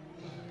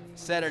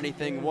said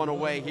anything. One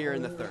away here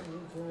in the third.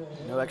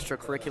 No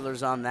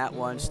extracurriculars on that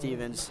one.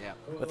 Stevens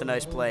with a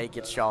nice play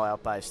gets Shaw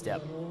out by a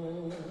step.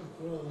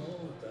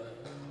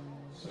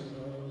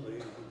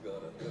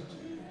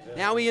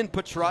 Now Ian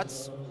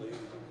Petrutz.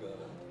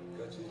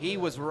 He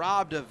was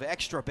robbed of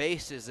extra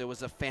bases. It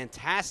was a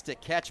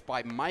fantastic catch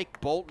by Mike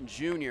Bolton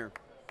Jr.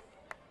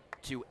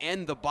 to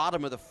end the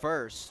bottom of the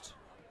first.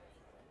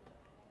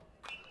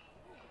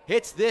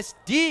 hits this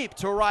deep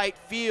to right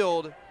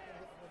field,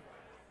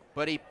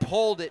 but he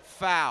pulled it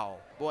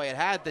foul. Boy, it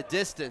had the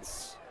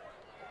distance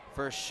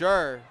for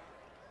sure.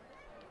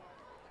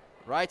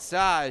 Right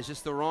side is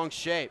just the wrong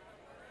shape.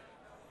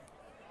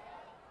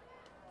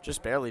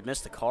 Just barely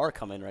missed the car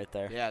coming right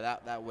there. Yeah,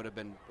 that would have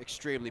been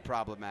extremely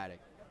problematic.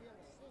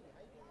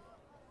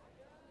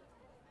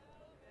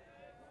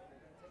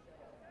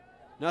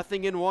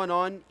 Nothing in one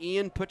on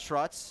Ian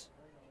Petrutz.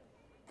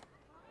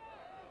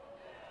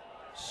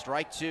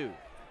 Strike two.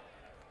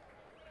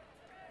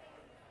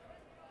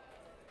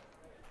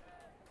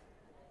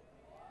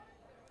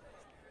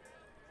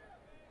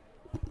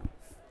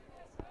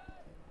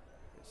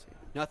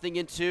 Nothing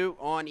in two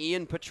on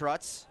Ian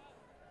Petrutz.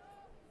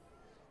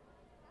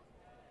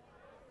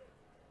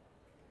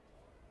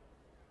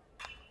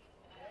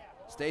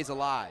 Stays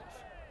alive.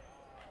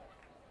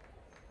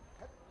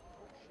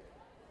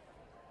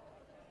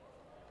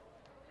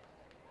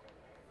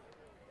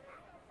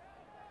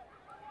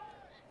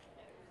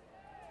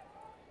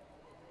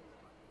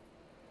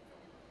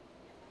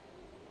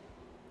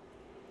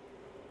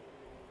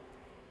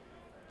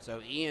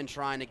 So Ian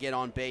trying to get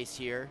on base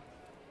here.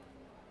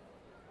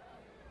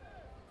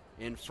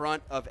 In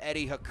front of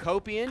Eddie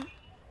Hakopian.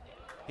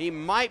 He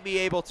might be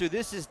able to.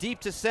 This is deep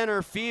to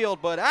center field,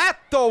 but at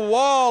the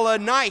wall, a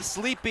nice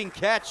leaping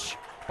catch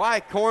by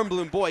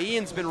Kornblum. Boy,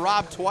 Ian's been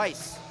robbed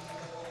twice.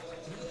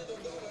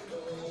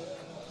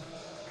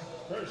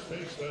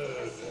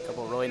 A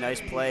couple of really nice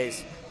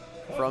plays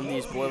from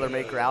these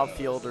Boilermaker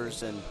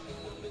outfielders and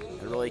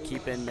really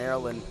keeping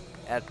Maryland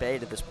at bay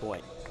to this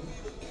point.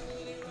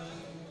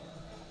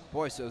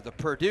 Boy, so the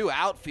Purdue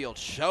outfield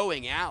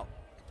showing out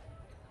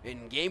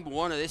in game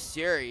one of this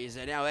series,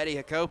 and now Eddie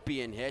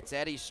Hakopian hits.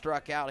 Eddie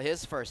struck out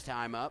his first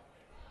time up.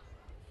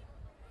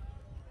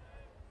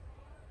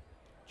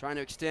 Trying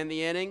to extend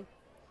the inning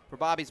for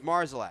Bobby's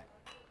Marzalak.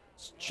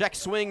 Check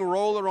swing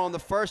roller on the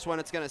first one.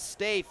 It's going to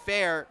stay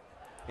fair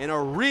in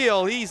a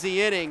real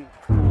easy inning.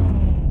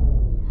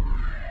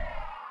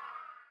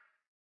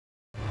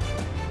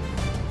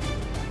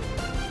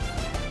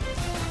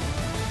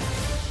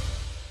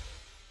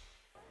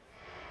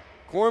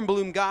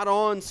 Kornblum got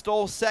on,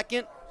 stole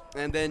second,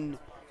 and then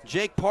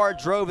Jake Parr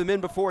drove him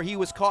in before he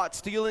was caught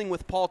stealing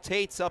with Paul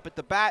Tates up at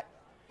the bat.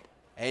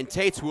 And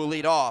Tates will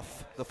lead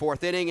off the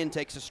fourth inning and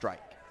takes a strike.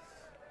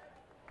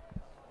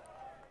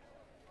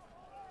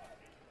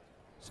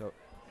 So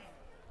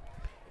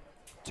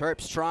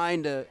Terps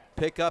trying to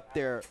pick up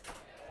their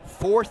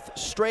fourth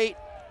straight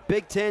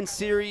Big Ten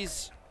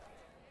Series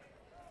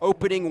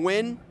opening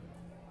win.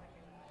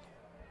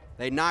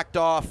 They knocked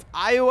off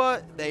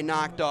Iowa, they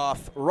knocked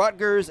off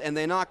Rutgers, and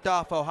they knocked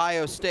off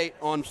Ohio State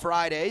on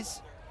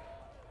Fridays.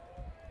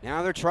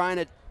 Now they're trying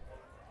to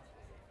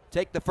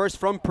take the first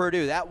from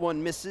Purdue. That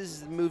one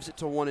misses, moves it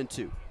to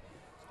 1-2.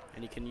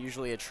 And you can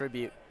usually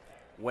attribute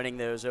winning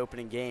those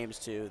opening games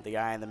to the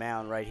guy on the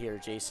mound right here,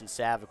 Jason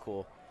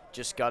Savicool,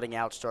 just gutting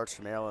out starts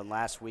for Maryland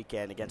last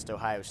weekend against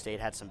Ohio State.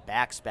 Had some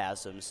back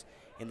spasms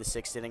in the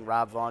sixth inning.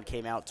 Rob Vaughn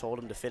came out, told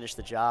him to finish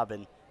the job,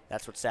 and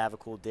that's what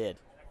Savicool did.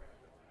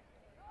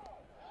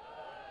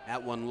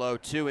 That one low,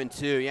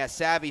 2-2. Yeah,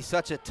 Savvy's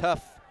such a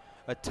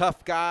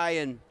tough guy,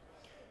 and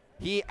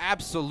he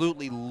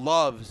absolutely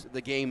loves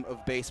the game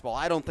of baseball.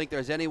 I don't think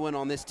there's anyone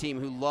on this team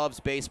who loves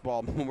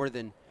baseball more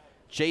than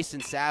Jason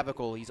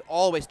Savicool. He's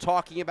always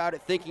talking about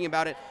it, thinking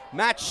about it.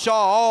 Matt Shaw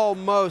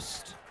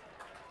almost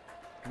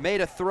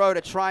made a throw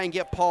to try and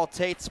get Paul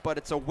Tates, but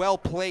it's a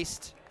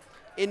well-placed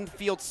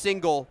infield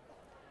single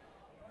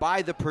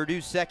by the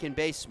Purdue second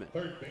baseman.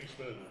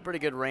 Pretty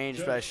good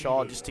range by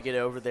Shaw just to get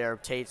over there.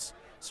 Tates,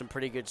 some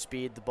pretty good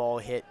speed. The ball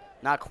hit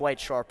not quite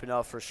sharp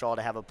enough for Shaw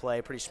to have a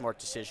play. Pretty smart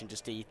decision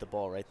just to eat the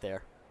ball right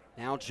there.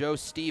 Now Joe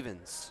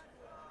Stevens.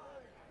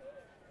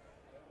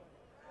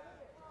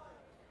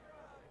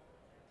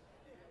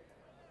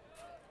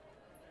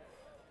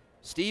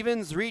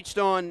 Stevens reached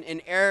on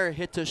an error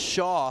hit to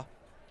Shaw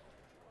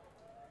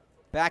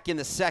back in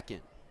the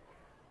second.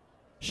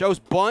 Shows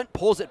bunt,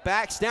 pulls it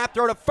back, snap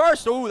throw to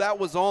first. Ooh, that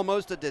was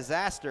almost a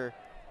disaster.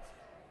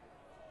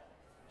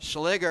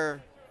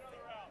 Schliger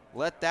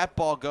let that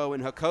ball go,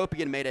 and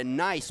Hakopian made a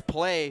nice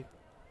play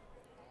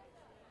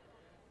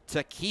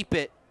to keep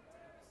it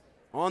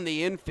on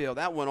the infield.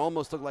 That one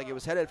almost looked like it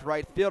was headed for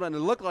right field, and it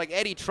looked like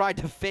Eddie tried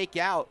to fake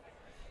out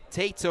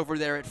Tates over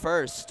there at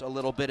first a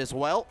little bit as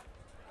well.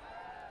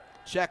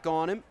 Check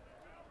on him.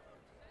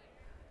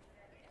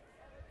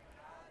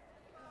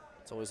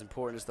 It's always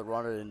important as the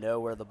runner to know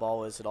where the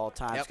ball is at all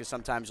times, because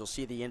sometimes you'll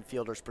see the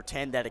infielders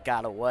pretend that it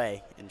got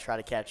away and try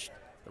to catch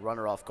the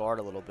runner off guard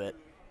a little bit.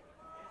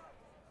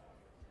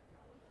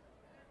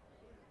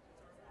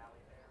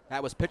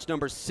 That was pitch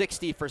number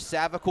 60 for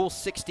Savicool.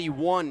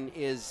 61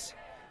 is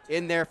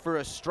in there for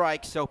a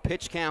strike, so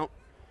pitch count,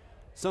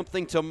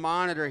 something to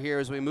monitor here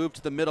as we move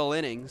to the middle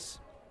innings.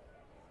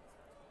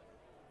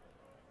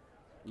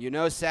 You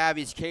know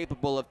Savvy's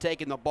capable of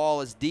taking the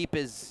ball as deep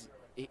as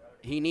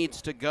he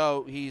needs to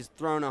go. He's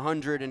thrown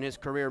 100 in his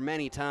career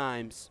many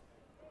times.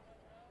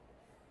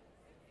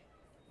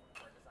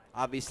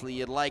 Obviously,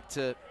 you'd like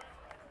to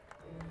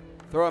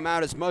throw them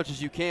out as much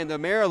as you can. The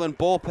Maryland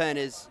bullpen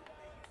is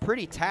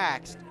pretty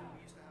taxed.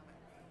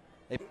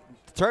 The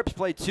Terps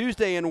played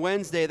Tuesday and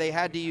Wednesday. They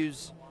had to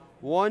use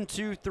 1,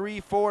 2, 3,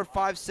 4,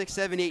 5, 6,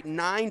 7, 8,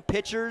 9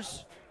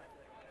 pitchers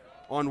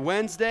on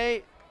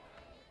Wednesday,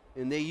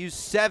 and they used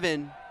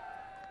 7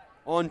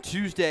 on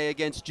Tuesday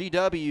against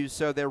GW,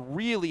 so they're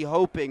really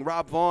hoping,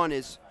 Rob Vaughn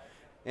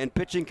and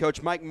pitching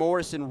coach Mike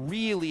Morrison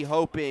really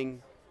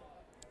hoping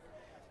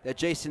that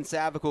Jason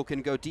Savicle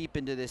can go deep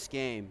into this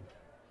game.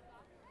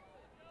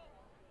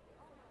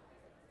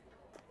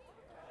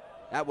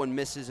 That one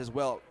misses as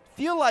well.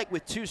 Feel like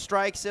with 2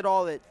 strikes at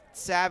all that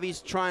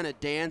Savvy's trying to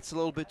dance a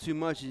little bit too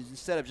much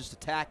instead of just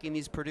attacking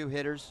these Purdue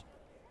hitters.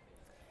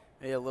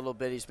 Yeah, a little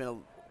bit. He's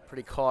been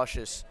pretty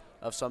cautious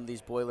of some of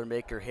these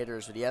Boilermaker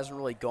hitters, but he hasn't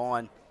really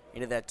gone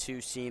into that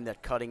 2-seam,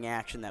 that cutting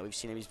action that we've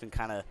seen him. He's been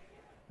kind of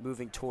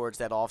moving towards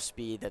that off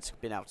speed that's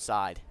been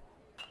outside.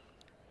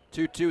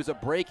 2-2 is a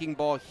breaking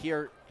ball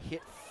here,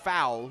 hit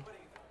foul.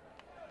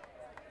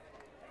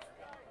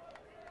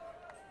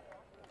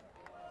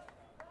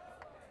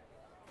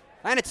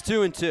 And it's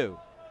 2-2. You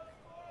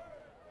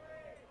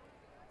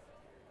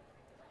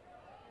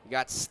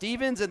got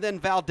Stevens and then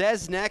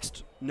Valdez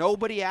next.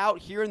 Nobody out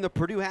here in the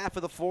Purdue half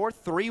of the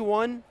 4th.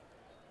 3-1.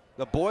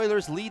 The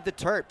Boilers lead the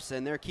Terps,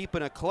 and they're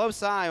keeping a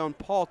close eye on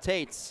Paul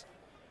Tates.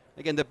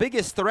 Again, the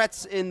biggest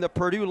threats in the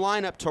Purdue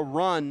lineup to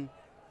run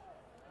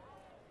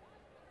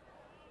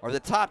are the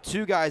top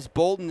 2 guys,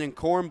 Bolton and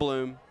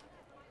Kornblum.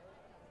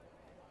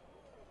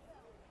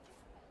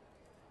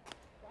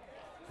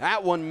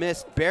 That one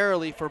missed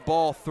barely for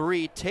ball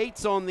 3.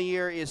 Tates on the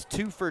year is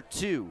 2 for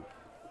 2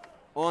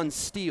 on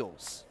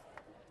steals.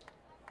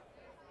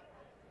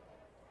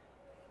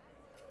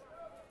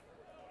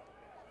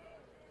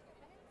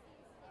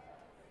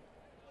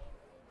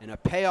 And a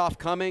payoff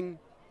coming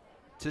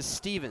to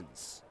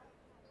Stevens.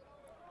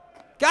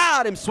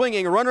 Got him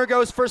swinging. Runner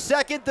goes for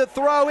second. The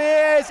throw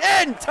is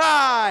in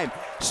time.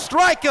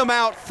 Strike him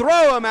out,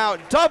 throw him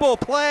out. Double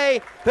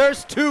play.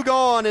 There's 2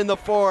 gone in the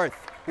 4th.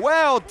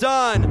 Well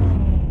done.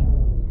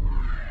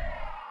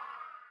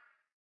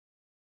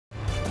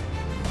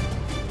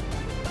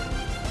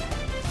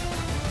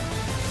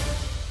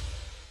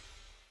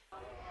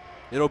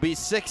 It'll be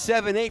 6,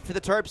 7, 8 for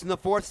the Terps in the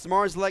 4th.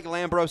 Smarsleg,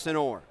 Lambros, and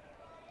Orr.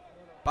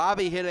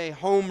 Bobby hit a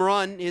home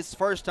run his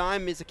first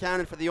time. He's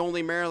accounted for the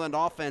only Maryland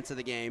offense of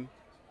the game.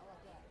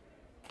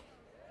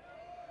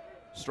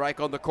 Strike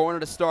on the corner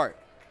to start.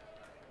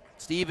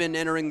 Steven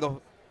entering the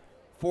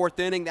 4th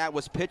inning. That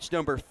was pitch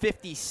number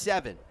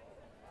 57.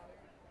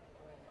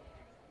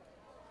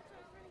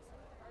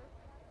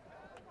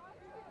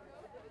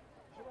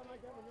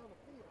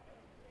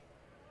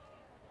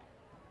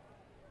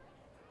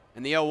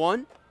 And the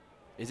 0-1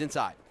 is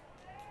inside.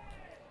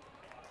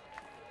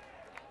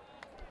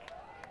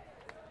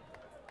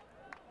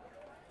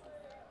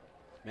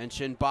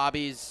 Mentioned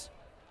Bobby's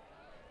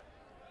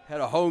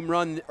had a home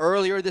run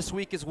earlier this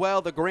week as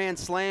well, the grand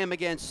slam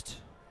against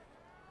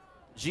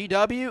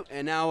GW,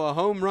 and now a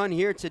home run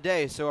here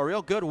today. So a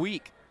real good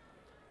week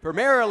for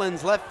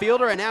Maryland's left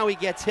fielder, and now he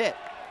gets hit.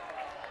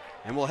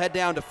 And we'll head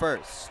down to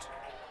first.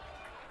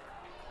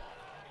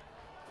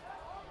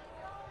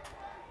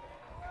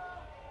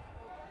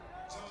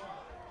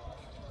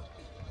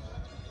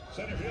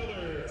 Center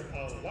fielder,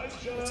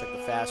 Elijah. Looks like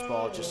the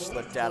fastball just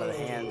slipped out of the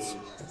hands.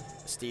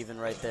 Steven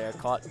right there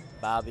caught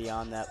Bobby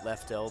on that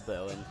left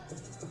elbow, and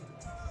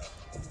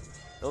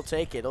he'll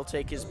take it. He'll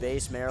take his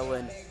base.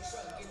 Maryland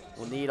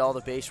will need all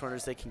the base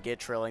runners they can get,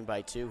 trailing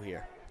by 2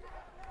 here.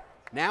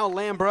 Now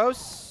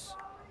Lambros,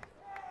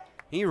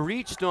 he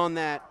reached on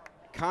that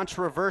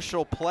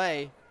controversial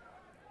play.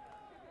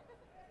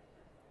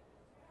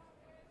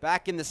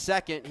 Back in the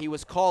 2nd, he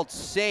was called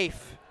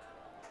safe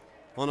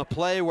on a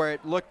play where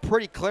it looked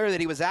pretty clear that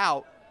he was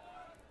out.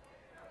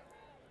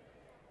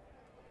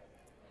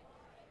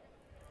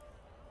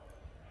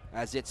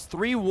 As it's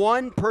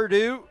 3-1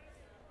 Purdue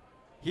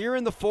here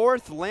in the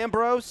 4th.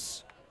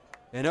 Lambros,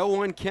 an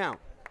 0-1 count.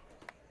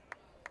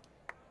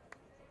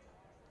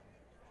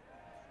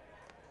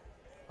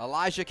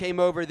 Elijah came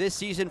over this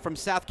season from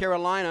South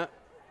Carolina.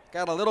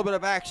 Got a little bit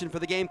of action for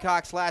the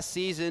Gamecocks last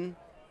season,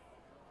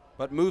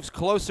 but moves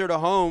closer to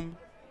home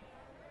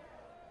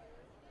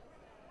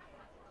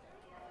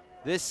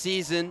this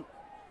season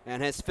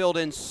and has filled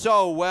in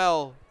so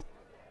well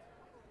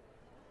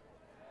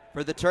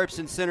for the Terps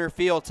in center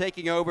field,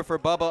 taking over for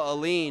Bubba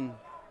Aline.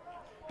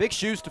 Big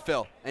shoes to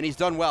fill, and he's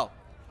done well.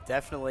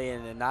 Definitely,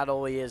 and not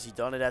only has he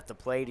done it at the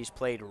plate, he's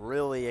played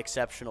really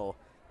exceptional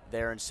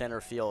there in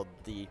center field.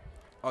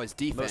 His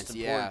defense, most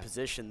important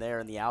position there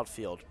in the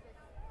outfield.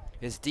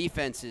 His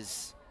defense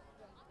is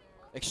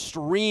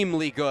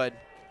extremely good.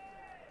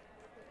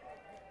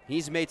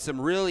 He's made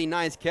some really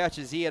nice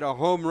catches. He had a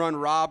home run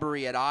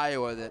robbery at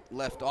Iowa that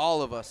left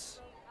all of us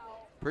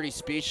pretty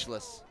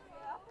speechless.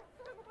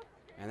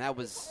 And that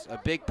was a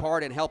big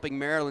part in helping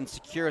Maryland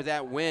secure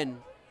that win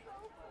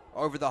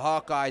over the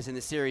Hawkeyes in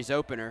the series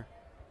opener.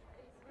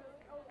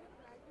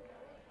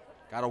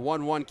 Got a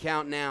 1-1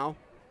 count now.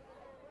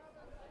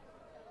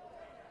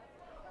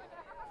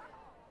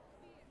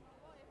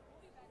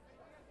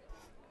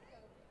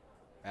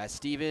 as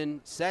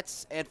Steven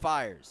sets and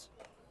fires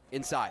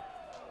inside.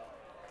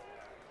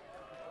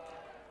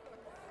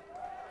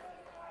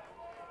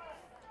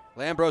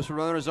 Lambros for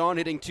runners on,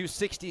 hitting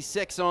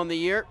 .266 on the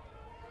year.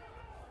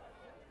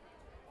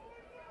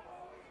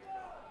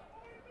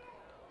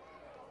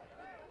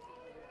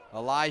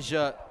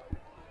 Elijah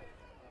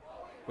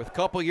with a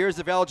couple years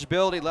of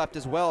eligibility left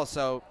as well,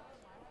 so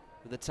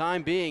for the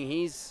time being,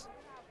 he's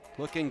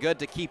looking good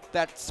to keep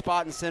that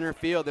spot in center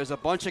field. There's a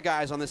bunch of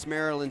guys on this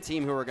Maryland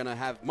team who are going to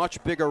have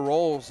much bigger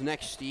roles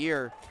next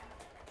year.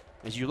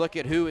 As you look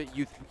at who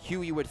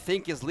you would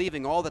think is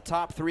leaving, all the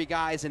top three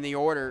guys in the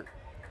order,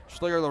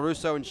 Schlinger,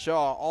 LaRusso, and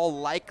Shaw, all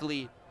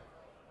likely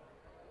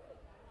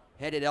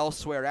headed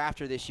elsewhere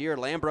after this year.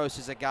 Lambros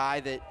is a guy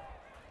that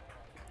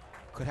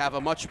could have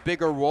a much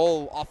bigger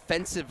role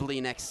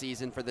offensively next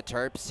season for the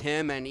Terps.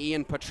 Him and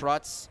Ian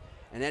Petrutz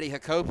and Eddie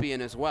Hakopian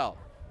as well.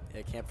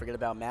 Yeah, can't forget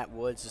about Matt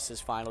Woods. This is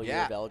his final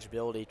year of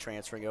eligibility,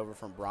 transferring over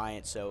from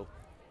Bryant, so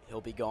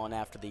he'll be gone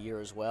after the year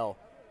as well.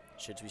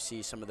 Should we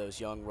see some of those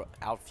young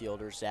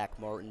outfielders, Zach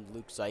Martin,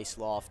 Luke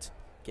Zeisloft,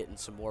 getting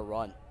some more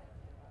run.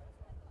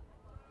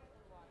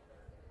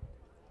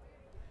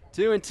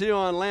 2-2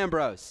 on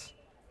Lambros.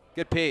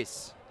 Good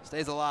piece.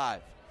 Stays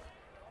alive.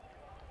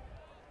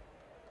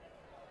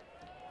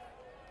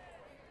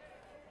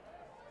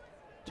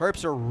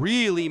 Terps are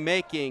really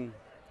making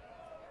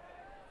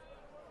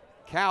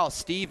Cal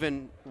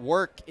Steven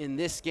work in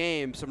this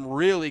game. Some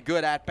really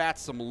good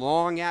at-bats, some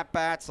long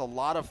at-bats, a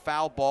lot of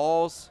foul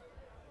balls.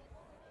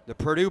 The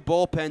Purdue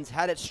bullpen's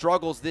had its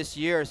struggles this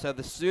year, so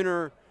the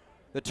sooner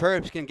the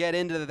Terps can get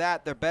into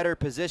that, the better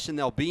position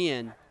they'll be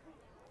in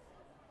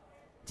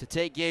to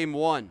take game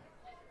one.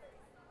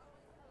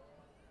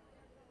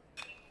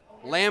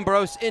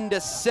 Lambros into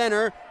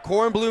center.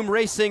 Kornblum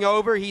racing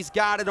over. He's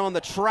got it on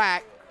the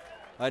track.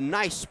 A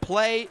nice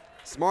play.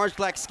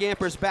 Smarsglak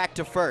scampers back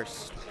to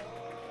first.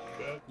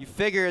 You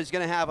figure he's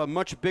going to have a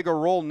much bigger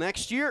role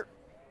next year.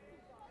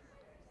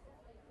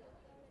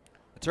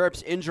 The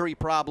Terps' injury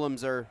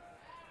problems are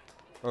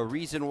a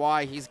reason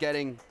why he's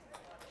getting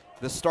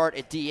the start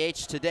at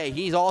DH today.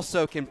 He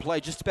also can play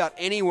just about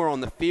anywhere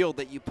on the field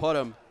that you put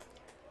him.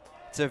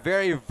 It's a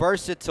very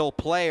versatile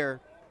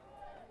player,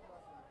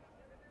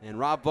 and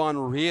Rob Vaughn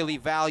really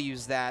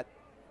values that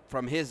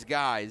from his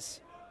guys.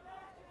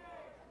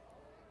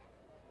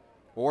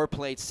 Orr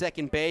played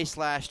second base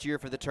last year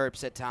for the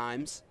Terps at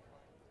times,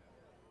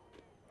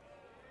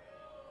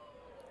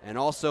 and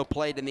also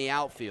played in the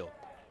outfield.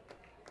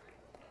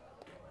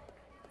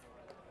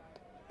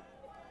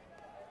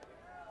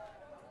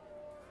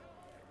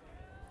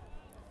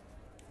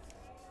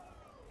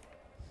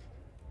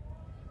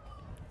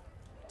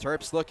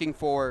 Terps looking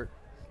for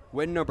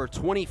win number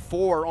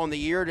 24 on the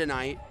year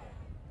tonight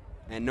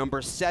and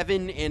number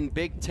 7 in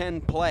Big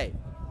Ten play.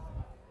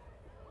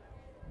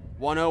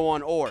 1-0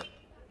 on Orr.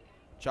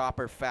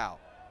 Chopper foul.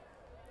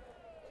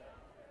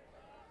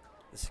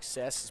 The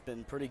success has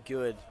been pretty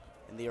good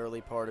in the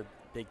early part of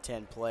Big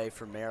Ten play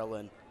for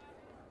Maryland.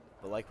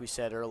 But like we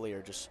said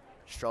earlier, just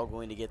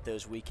struggling to get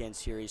those weekend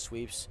series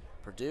sweeps.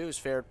 Purdue's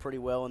fared pretty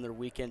well in their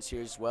weekend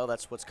series as well.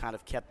 That's what's kind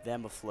of kept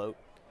them afloat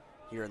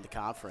here in the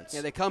conference. Yeah,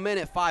 they come in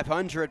at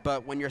 500,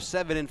 but when you're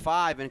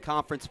 7-5 in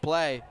conference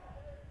play,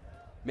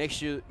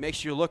 makes you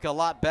look a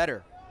lot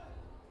better.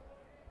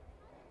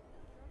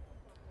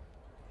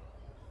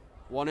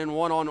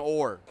 1-1 on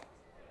Orr,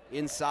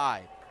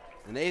 inside,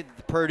 and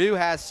Purdue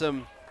has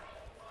some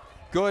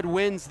good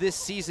wins this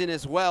season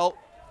as well.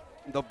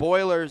 The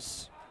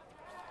Boilers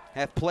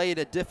have played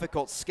a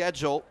difficult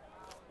schedule.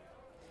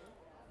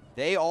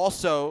 They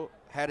also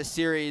had a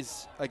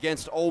series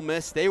against Ole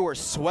Miss. They were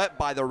swept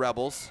by the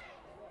Rebels.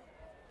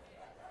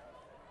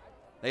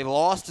 They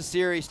lost a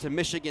series to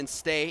Michigan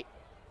State.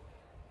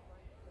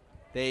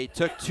 They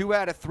took 2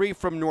 out of 3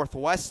 from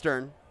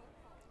Northwestern.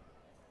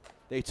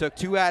 They took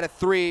 2 out of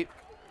 3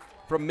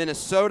 from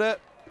Minnesota,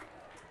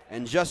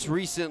 and just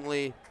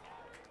recently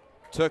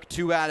took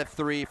 2 out of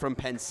 3 from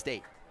Penn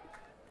State.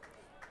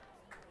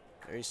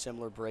 Very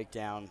similar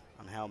breakdown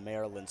on how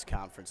Maryland's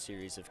conference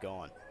series have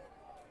gone.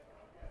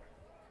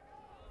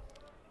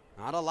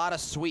 Not a lot of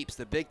sweeps.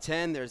 The Big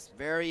Ten, there's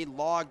very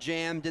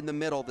log-jammed in the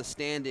middle, the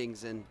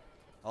standings, and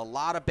a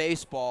lot of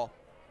baseball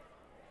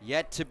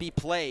yet to be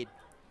played.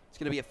 It's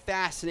going to be a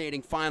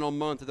fascinating final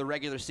month of the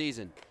regular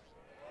season.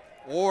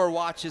 Orr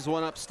watches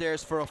one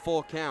upstairs for a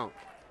full count.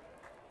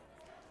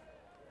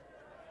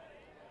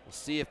 We'll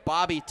see if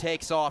Bobby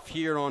takes off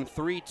here on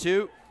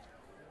 3-2.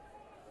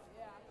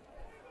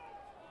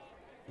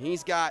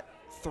 He's got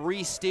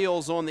 3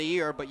 steals on the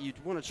year, but you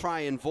want to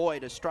try and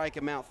avoid a strike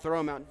him out, throw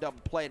him out, and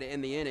double play to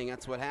end the inning.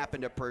 That's what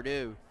happened to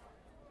Purdue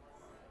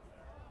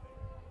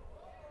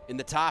in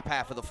the top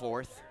half of the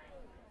 4th.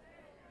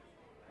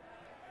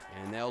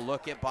 And they'll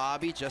look at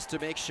Bobby just to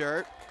make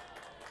sure.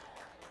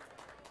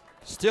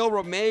 Still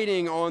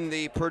remaining on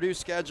the Purdue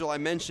schedule, I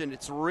mentioned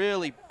it's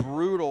really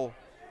brutal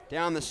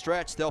down the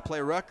stretch. They'll play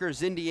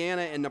Rutgers,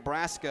 Indiana, and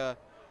Nebraska.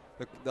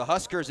 The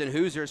Huskers and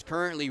Hoosiers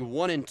currently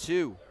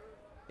 1-2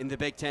 in the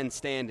Big Ten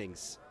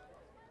standings.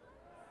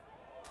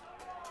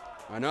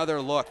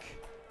 Another look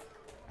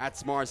at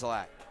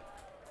Zmarzlak.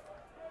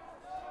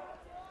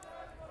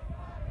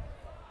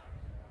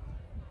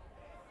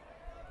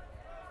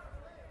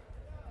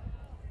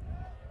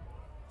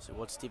 So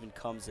what Steven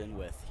comes in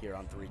with here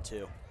on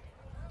 3-2.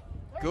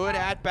 Good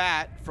at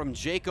bat from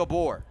Jacob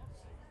Orr.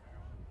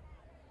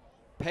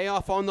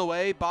 Payoff on the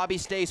way. Bobby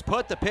stays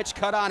put. The pitch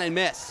cut on and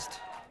missed.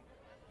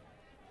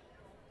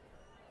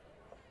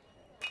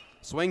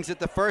 Swings at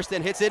the first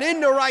and hits it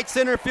into right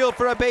center field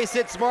for a base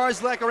hit.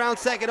 Zmarzlak around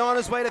second, on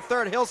his way to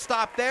third. He'll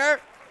stop there.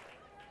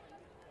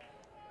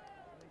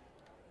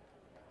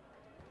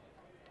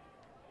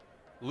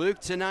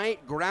 Luke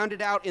tonight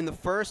grounded out in the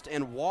first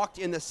and walked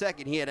in the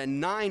second. He had a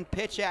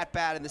 9-pitch at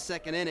bat in the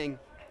second inning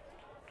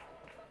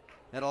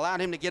that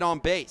allowed him to get on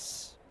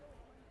base.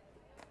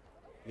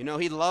 You know,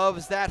 he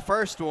loves that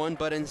first one,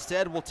 but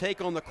instead will take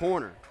on the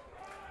corner.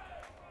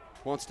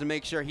 Wants to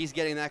make sure he's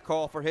getting that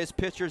call for his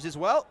pitchers as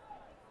well.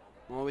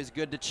 Always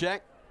good to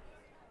check.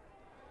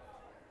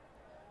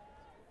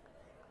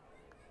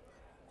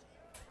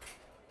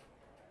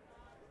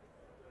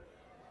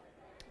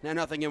 Now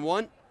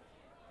 0-1.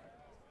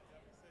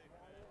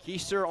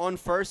 Keister on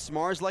first,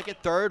 Zmarzlak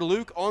at third,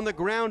 Luke on the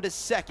ground to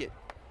second.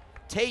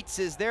 Tates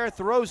is there,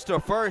 throws to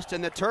first,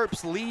 and the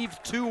Terps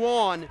leave 2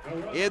 on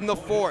in the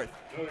fourth.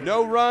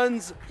 No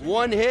runs,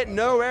 1 hit,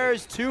 no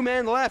errors, 2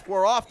 men left.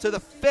 We're off to the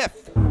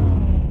 5th.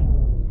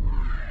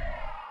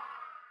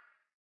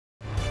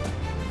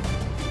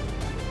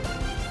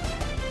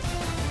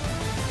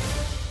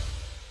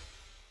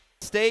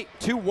 State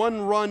 2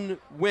 1-run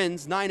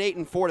wins, 9-8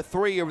 and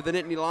 4-3 over the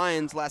Nittany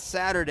Lions last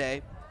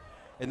Saturday.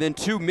 And then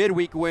 2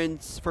 midweek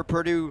wins for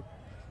Purdue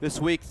this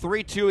week,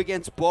 3-2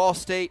 against Ball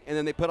State, and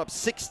then they put up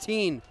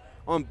 16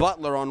 on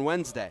Butler on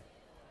Wednesday.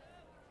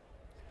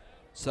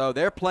 So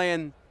they're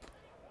playing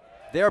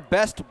their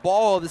best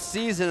ball of the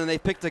season, and they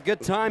picked a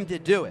good time to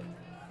do it.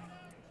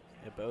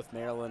 Yeah, both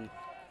Maryland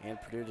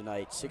and Purdue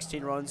tonight.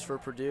 16 runs for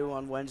Purdue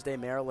on Wednesday,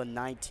 Maryland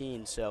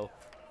 19. So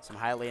some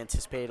highly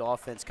anticipated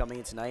offense coming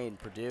in tonight, and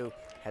Purdue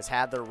has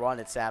had their run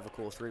at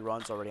Savacool, 3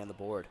 runs already on the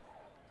board.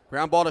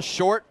 Ground ball to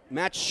short,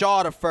 Matt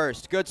Shaw to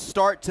first. Good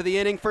start to the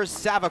inning for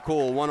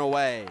Savacool, 1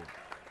 away.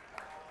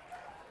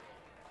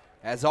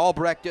 As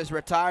Albrecht is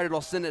retired,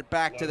 it'll send it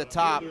back to the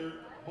top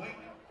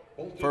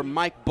for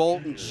Mike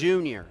Bolton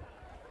Jr.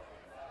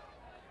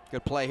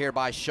 Good play here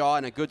by Shaw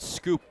and a good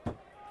scoop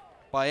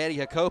by Eddie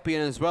Hakopian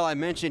as well. I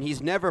mentioned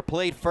he's never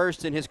played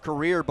first in his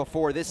career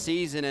before this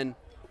season, and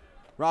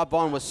Rob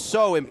Vaughn was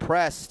so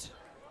impressed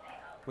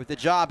with the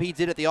job he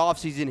did at the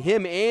offseason.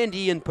 Him and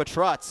Ian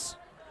Petrutz,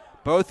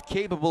 both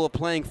capable of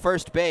playing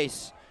first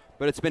base,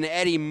 but it's been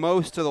Eddie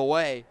most of the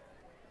way.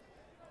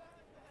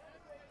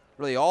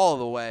 Really all of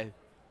the way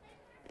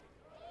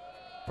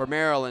for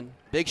Maryland.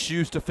 Big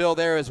shoes to fill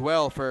there as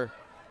well for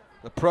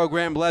the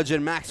program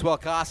legend Maxwell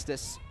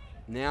Costas,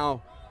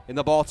 now in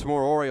the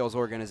Baltimore Orioles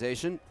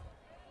organization.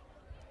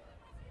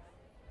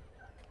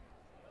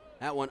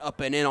 That one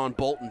up and in on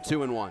Bolton,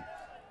 2-1.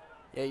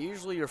 Yeah,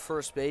 usually your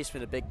first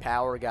baseman, a big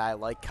power guy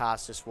like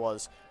Costas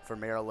was for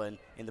Maryland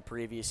in the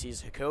previous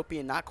season.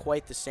 Hakopian, not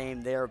quite the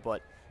same there,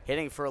 but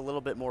hitting for a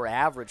little bit more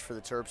average for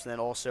the Terps, and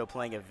then also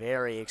playing a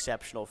very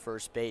exceptional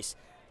first base.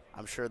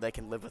 I'm sure they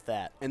can live with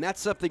that. And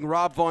that's something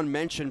Rob Vaughn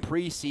mentioned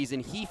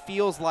preseason. He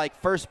feels like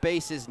first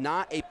base is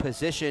not a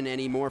position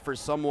anymore for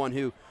someone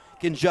who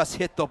can just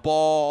hit the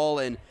ball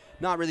and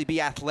not really be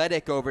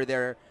athletic over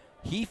there.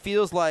 He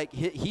feels like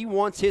he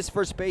wants his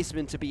first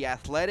baseman to be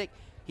athletic.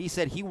 He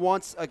said he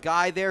wants a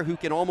guy there who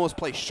can almost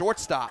play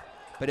shortstop,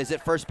 but is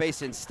at first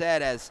base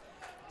instead, as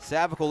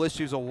Savacool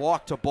issues a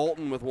walk to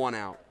Bolton with 1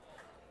 out.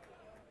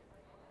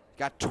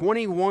 Got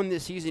 21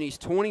 this season. He's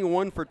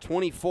 21 for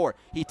 24.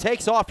 He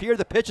takes off here.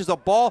 The pitch is a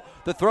ball.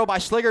 The throw by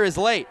Schliger is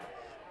late.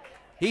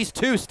 He's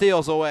 2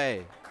 steals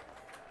away.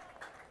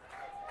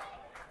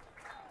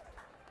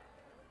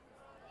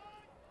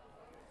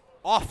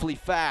 Awfully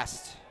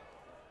fast.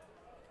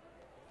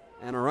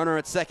 And a runner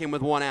at second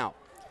with 1 out.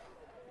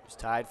 He's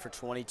tied for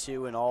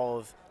 22 in all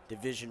of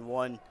Division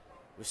I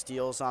with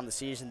steals on the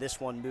season. This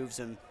one moves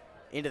him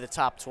into the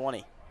top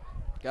 20.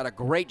 Got a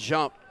great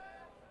jump.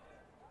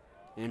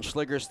 And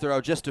Schliger's throw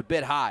just a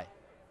bit high.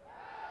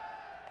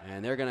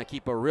 And they're going to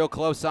keep a real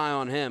close eye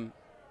on him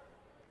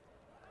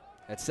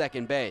at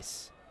second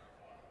base.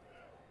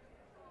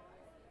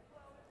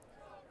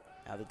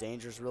 Now the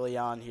danger's really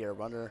on here.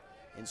 Runner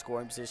in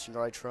scoring position,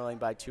 already trailing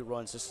by 2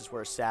 runs. This is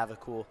where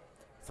Savacool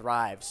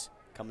thrives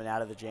coming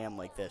out of the jam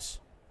like this.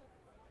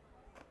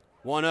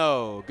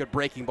 1-0. Good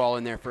breaking ball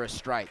in there for a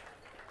strike.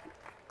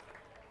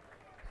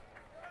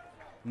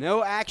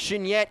 No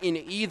action yet in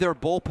either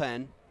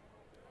bullpen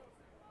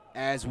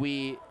as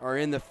we are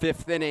in the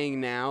 5th inning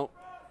now.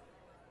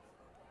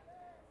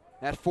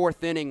 That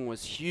 4th inning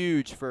was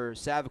huge for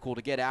Savacool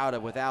to get out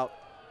of without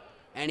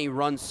any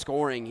runs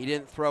scoring. He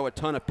didn't throw a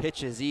ton of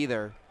pitches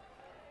either.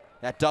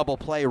 That double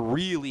play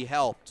really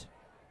helped.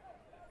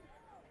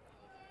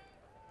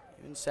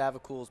 Even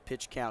Savacool's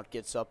pitch count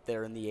gets up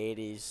there in the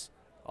 80s.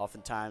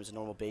 Oftentimes, a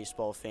normal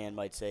baseball fan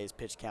might say his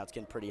pitch count's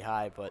getting pretty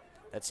high, but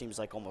that seems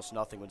like almost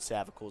nothing when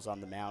Savikul's on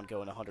the mound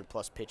going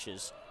 100-plus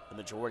pitches the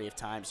majority of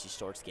times he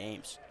starts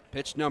games.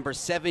 Pitch number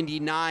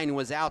 79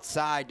 was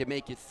outside to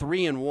make it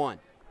 3-1.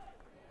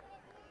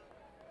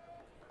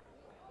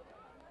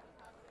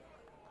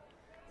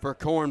 For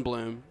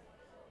Kornblum,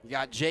 you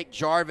got Jake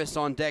Jarvis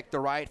on deck, the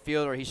right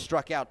fielder. He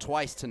struck out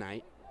twice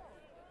tonight.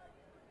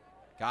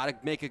 Got to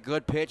make a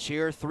good pitch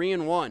here,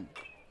 3-1.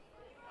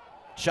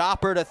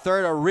 Chopper to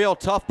third, a real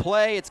tough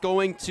play. It's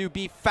going to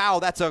be foul.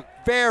 That's a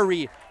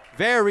very,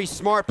 very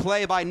smart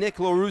play by Nick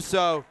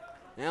LaRusso.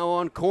 Now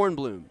on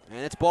Kornblum, and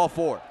it's ball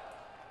 4.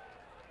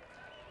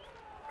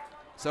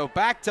 So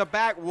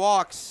back-to-back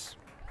walks,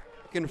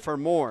 looking for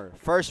more.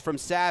 First from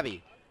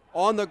Savvy.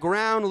 On the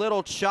ground,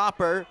 little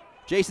chopper.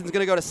 Jason's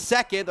going to go to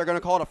second. They're going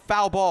to call it a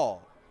foul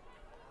ball.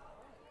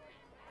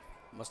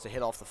 Must have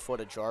hit off the foot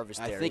of Jarvis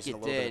there. I think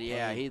it did,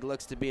 yeah. He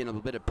looks to be in a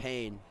bit of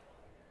pain.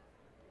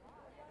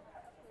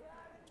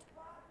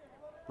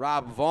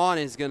 Rob Vaughn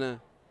is going to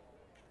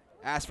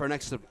ask for an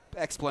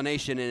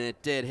explanation, and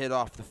it did hit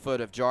off the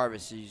foot of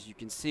Jarvis, as you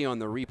can see on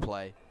the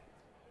replay.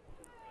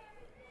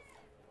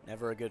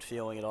 Never a good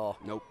feeling at all.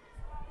 Nope.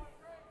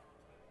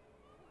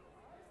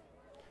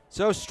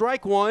 So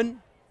strike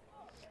 1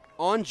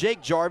 on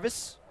Jake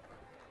Jarvis.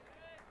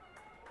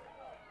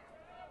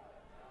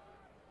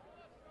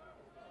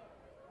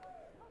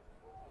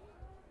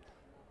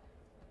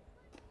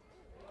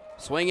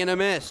 Swing and a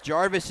miss.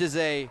 Jarvis is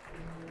a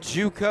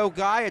JUCO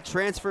guy, a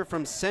transfer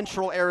from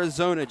Central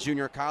Arizona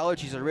Junior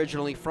College. He's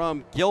originally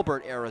from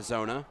Gilbert,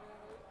 Arizona.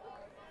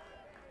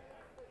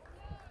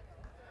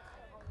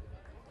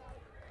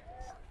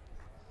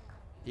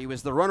 He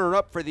was the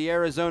runner-up for the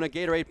Arizona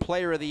Gatorade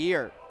Player of the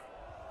Year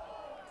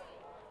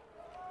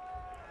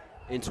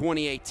in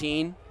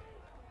 2018.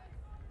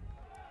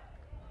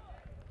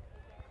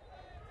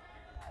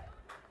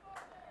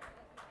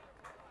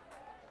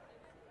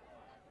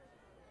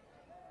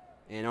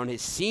 And on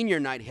his senior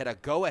night, hit a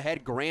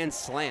go-ahead grand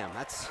slam.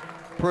 That's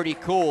pretty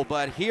cool.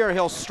 But here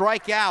he'll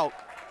strike out.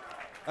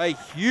 A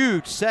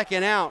huge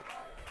second out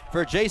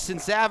for Jason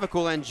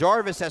Savikul, and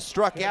Jarvis has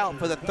struck out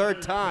for the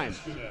 3rd time.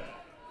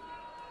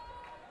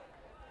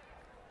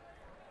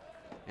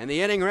 And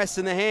the inning rests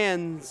in the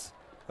hands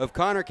of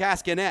Connor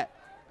Cascanet.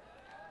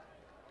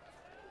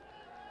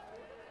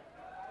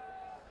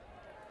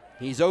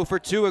 He's 0 for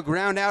 2, a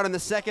ground out in the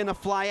second, a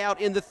fly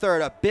out in the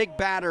third. A big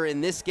batter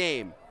in this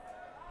game.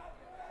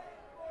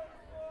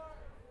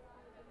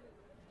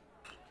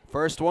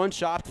 First one,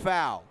 chopped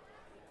foul.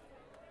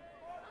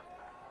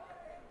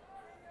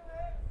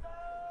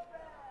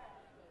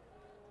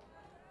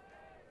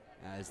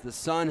 As the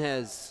sun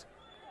has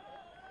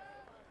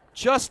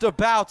just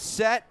about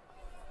set,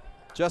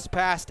 just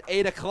past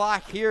 8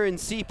 o'clock here in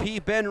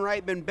CP. Ben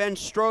Reitman, Ben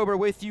Strober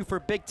with you for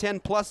Big Ten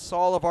Plus,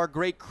 all of our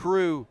great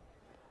crew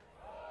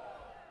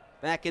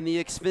back in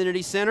the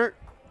Xfinity Center.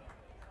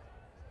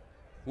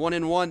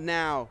 1-1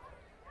 now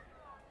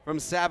from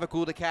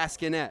Savikul to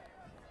Cascanet.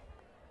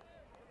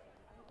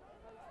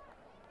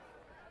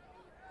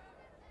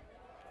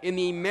 In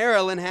the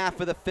Maryland half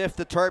of the 5th,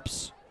 the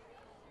Terps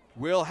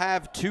will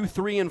have 2,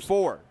 3, and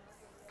 4.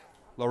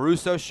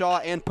 LaRusso, Shaw,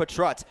 and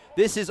Petrutz.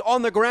 This is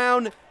on the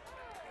ground.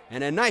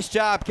 And a nice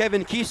job,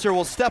 Kevin Kieser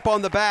will step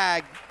on the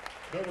bag.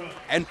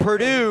 And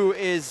Purdue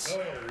is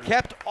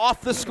kept off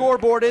the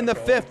scoreboard in the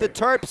 5th. The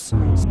Terps.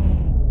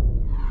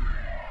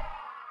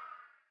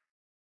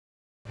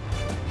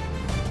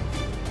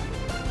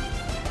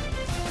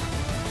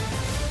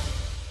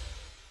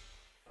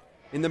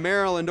 In the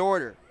Maryland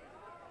order.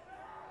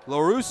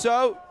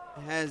 LaRusso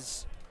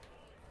has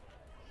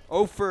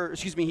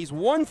he's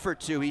 1 for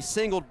 2. He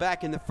singled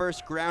back in the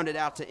first, grounded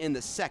out to end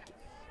the second.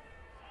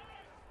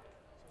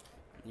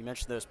 You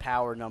mentioned those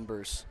power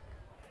numbers,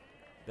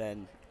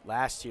 Ben.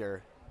 Last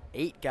year,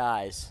 8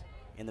 guys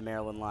in the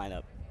Maryland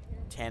lineup,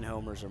 10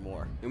 homers or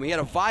more. And we had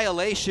a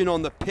violation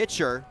on the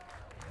pitcher,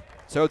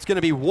 so it's going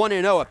to be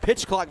 1-0, a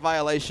pitch clock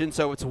violation,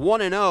 so it's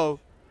 1-0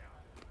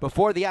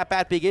 before the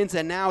at-bat begins,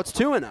 and now it's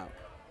 2-0.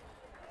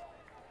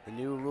 The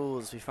new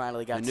rules, we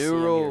finally got the to see new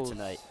them rules here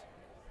tonight.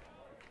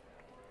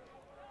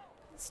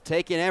 It's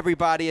taken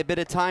everybody a bit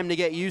of time to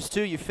get used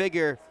to. You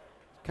figure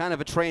kind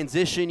of a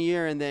transition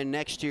year, and then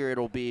next year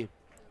it'll be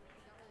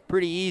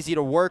pretty easy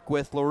to work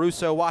with.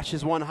 LaRusso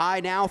watches one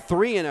high now,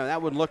 3-0.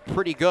 That would look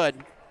pretty good.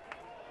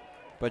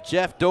 But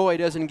Jeff Doy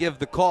doesn't give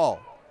the call.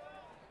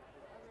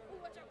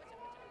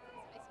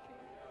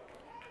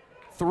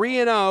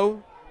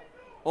 3-0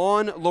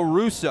 on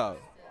LaRusso.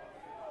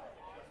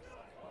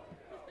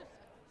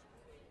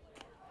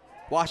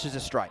 Washes a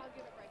strike.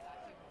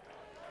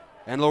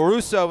 And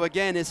LaRusso,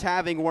 again, is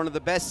having one of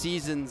the best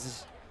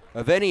seasons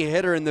of any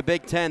hitter in the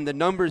Big Ten. The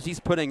numbers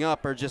he's putting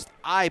up are just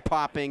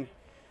eye-popping.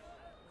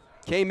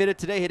 Came in it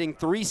today hitting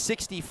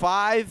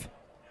 .365,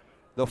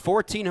 the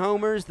 14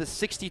 homers, the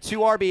 62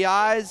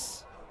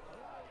 RBIs,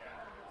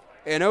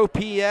 an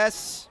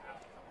OPS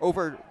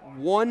over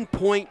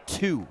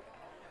 1.2.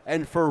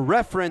 And for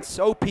reference,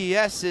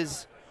 OPS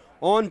is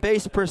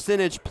on-base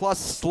percentage plus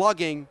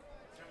slugging.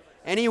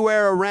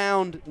 Anywhere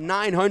around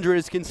 900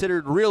 is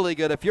considered really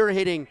good. If you're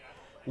hitting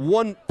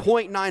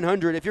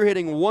 1.900, if you're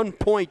hitting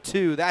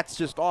 1.2, that's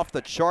just off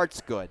the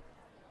charts good.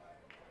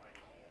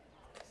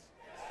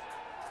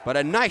 But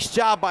a nice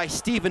job by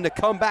Steven to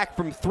come back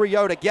from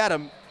 3-0 to get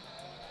him.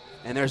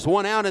 And there's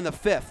one out in the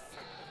 5th.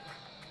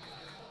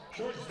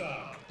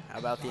 How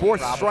about the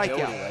fourth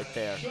improbability strikeout right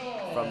there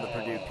from the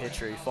Purdue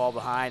pitcher? He fall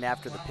behind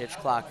after the pitch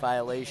clock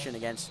violation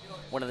against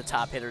one of the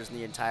top hitters in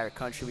the entire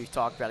country. We've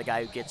talked about a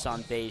guy who gets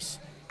on base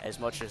as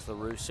much as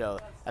LaRusso.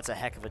 That's a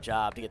heck of a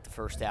job to get the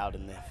first out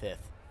in the 5th.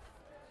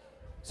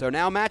 So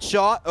now Matt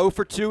Shaw, 0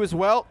 for 2 as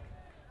well.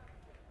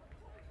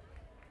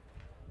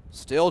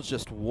 Still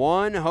just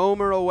one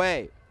homer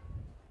away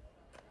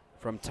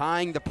from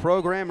tying the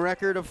program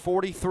record of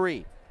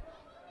 43.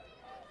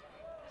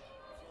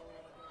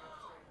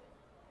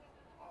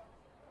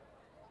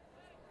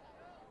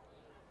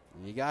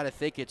 You got to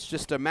think it's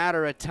just a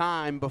matter of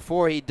time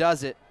before he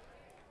does it.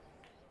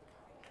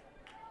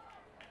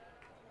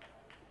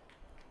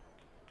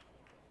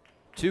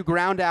 Two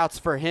ground outs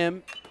for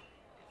him.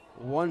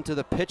 One to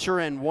the pitcher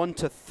and one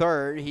to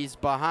third. He's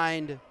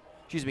behind,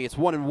 excuse me, it's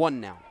 1-1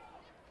 now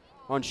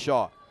on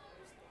Shaw.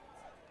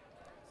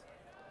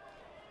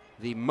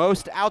 The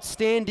most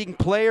outstanding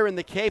player in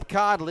the Cape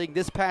Cod League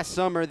this past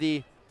summer,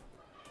 the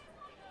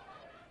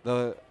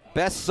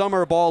best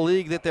summer ball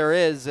league that there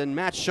is, and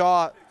Matt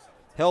Shaw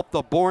helped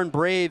the Bourne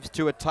Braves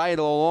to a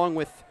title along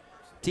with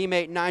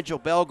teammate Nigel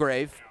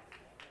Belgrave.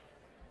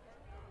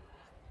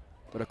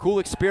 But a cool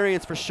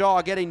experience for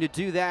Shaw getting to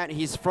do that.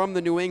 He's from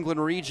the New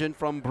England region,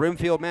 from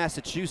Brimfield,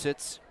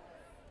 Massachusetts.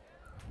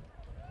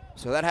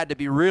 So that had to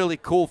be really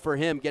cool for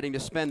him, getting to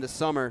spend the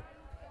summer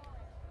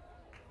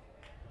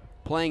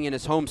playing in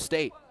his home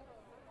state.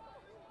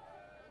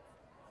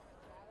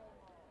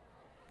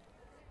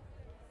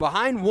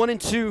 Behind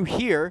 1-2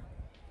 here.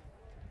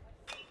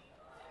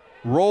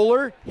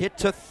 Roller, hit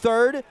to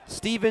third.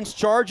 Stevens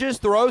charges,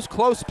 throws,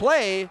 close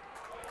play,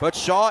 but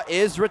Shaw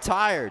is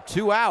retired.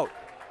 2 out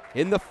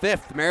in the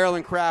 5th.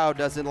 Maryland crowd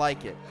doesn't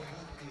like it.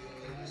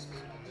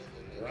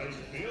 Right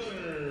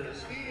fielder,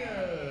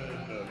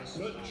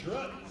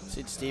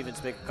 Seen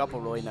Stevens make a couple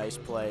really nice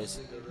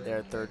plays there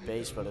at third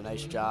base, but a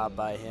nice job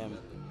by him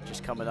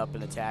just coming up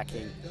and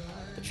attacking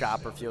the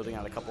chopper, fielding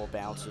on a couple of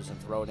bounces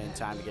and throwing in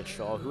time to get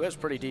Shaw, who has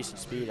pretty decent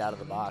speed out of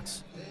the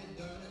box.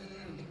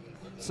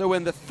 So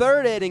in the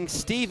 3rd inning,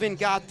 Steven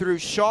got through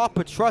Shaw,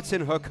 Petrutz,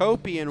 and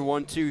Hakopi in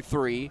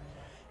 1-2-3.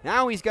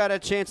 Now he's got a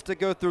chance to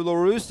go through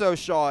LaRusso,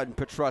 Shaw, and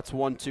Petrutz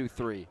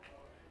 1-2-3.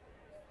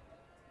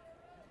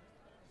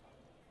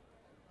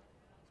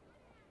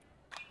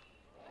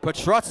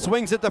 Petrutz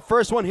swings at the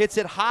first one, hits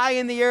it high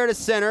in the air to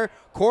center.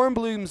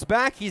 Kornblum's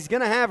back. He's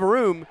going to have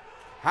room.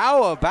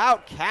 How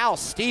about Cal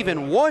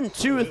Steven?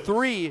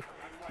 1-2-3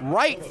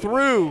 right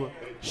through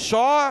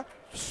Shaw,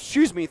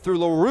 through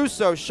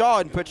LaRusso, Shaw,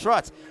 and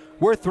Petrutz.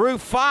 We're through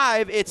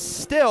 5. It's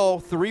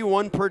still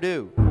 3-1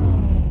 Purdue.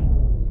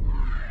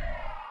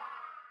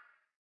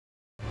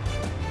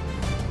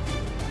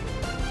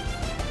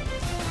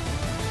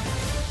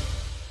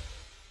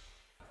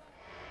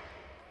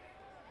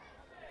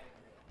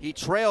 He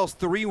trails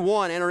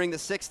 3-1 entering the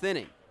 6th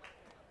inning.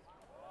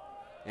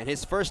 And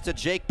his first to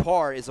Jake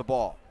Parr is a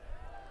ball.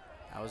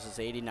 That was his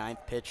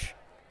 89th pitch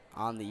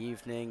on the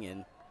evening,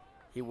 and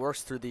he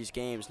works through these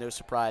games. No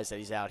surprise that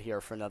he's out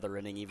here for another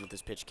inning, even with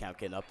his pitch count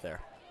getting up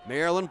there.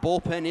 Maryland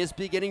bullpen is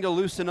beginning to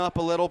loosen up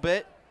a little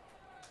bit.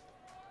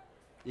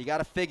 You got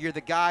to figure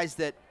the guys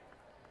that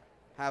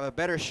have a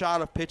better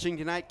shot of pitching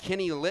tonight.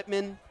 Kenny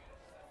Littman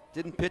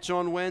didn't pitch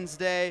on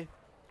Wednesday.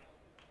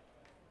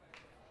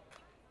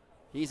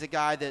 He's a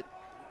guy that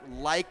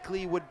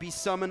likely would be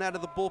summoned out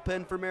of the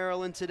bullpen for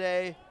Maryland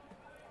today.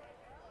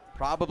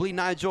 Probably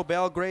Nigel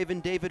Belgrave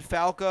and David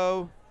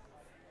Falco.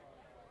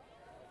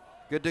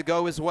 Good to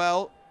go as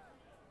well.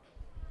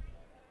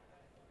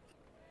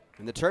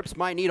 And the Terps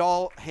might need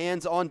all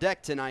hands on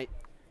deck tonight.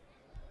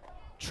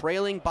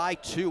 Trailing by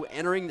 2,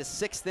 entering the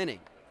 6th inning.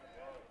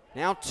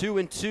 Now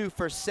 2-2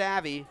 for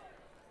Savvy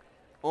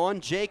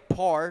on Jake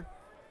Parr,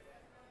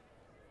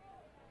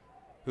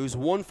 who's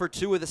 1 for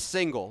 2 with a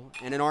single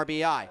and an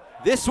RBI.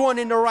 This one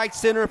into right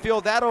center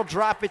field. That'll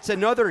drop. It's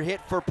another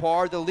hit for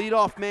Parr, the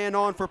leadoff man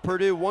on for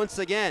Purdue once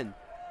again.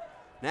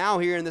 Now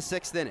here in the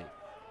 6th inning.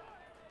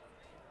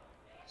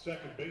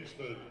 Second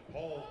baseman,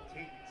 Paul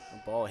Tate.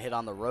 Ball hit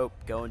on the rope,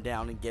 going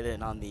down and get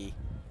it on the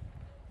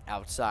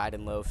outside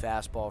and low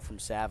fastball from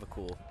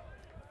Savicool.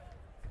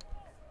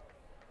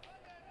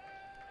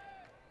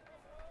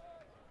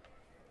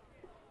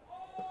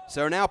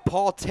 So now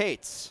Paul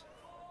Tates.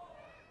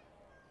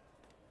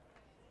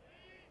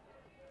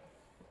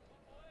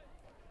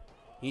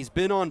 He's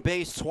been on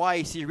base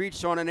twice. He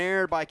reached on an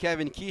error by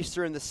Kevin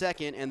Keister in the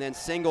 2nd and then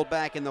singled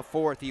back in the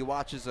 4th. He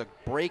watches a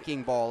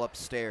breaking ball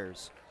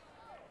upstairs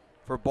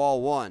for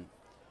ball 1.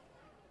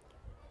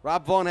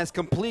 Rob Vaughn has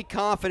complete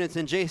confidence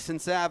in Jason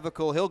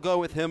Savicool. He'll go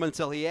with him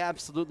until he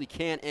absolutely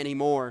can't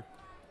anymore.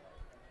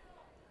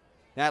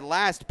 That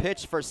last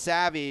pitch for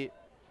Savvy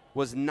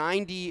was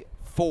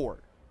 94.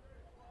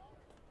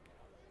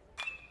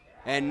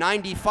 And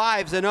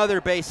 95's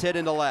another base hit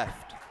into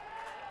left.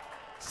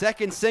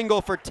 Second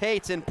single for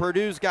Tates, and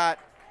Purdue's got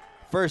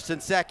first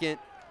and second.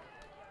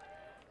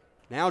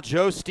 Now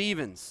Joe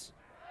Stevens.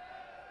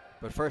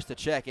 But first to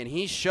check, and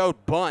he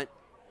showed bunt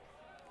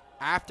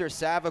after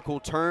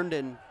Savicle turned,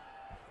 and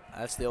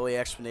that's the only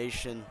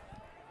explanation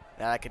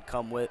that I could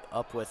come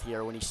up with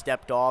here. When he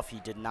stepped off, he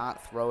did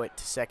not throw it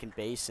to second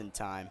base in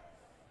time.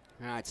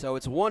 All right, so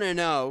it's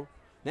 1-0.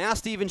 Now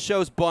Stevens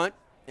shows bunt,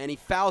 and he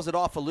fouls it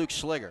off of Luke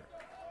Schliger.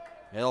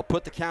 It'll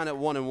put the count at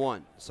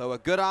 1-1. So a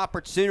good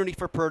opportunity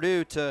for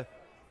Purdue to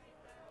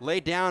lay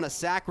down a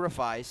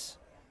sacrifice.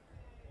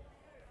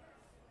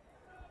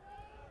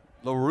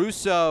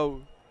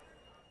 LaRusso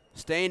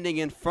standing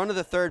in front of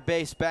the third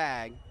base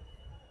bag.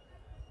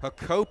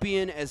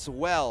 Hakopian as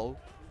well,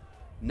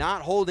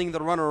 not holding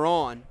the runner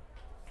on.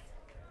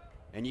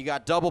 And you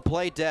got double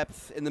play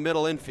depth in the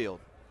middle infield.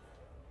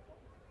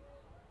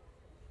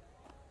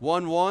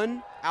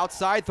 1-1,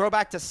 outside, throw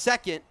back to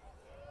second.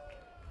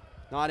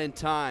 Not in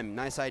time.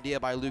 Nice idea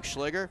by Luke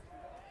Schliger.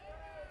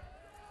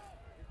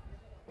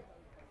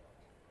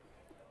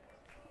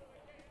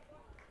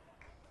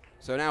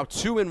 So now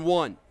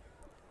 2-1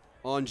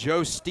 on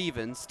Joe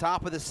Stevens.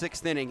 Top of the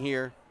sixth inning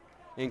here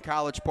in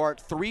College Park.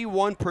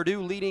 3-1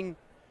 Purdue leading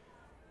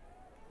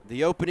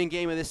the opening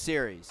game of this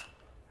series.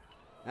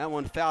 That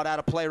one fouled out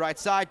of play right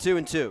side,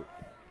 2-2.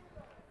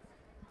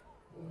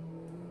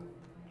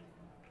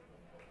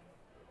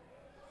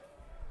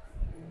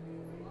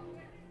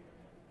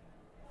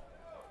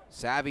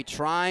 Savvy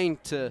trying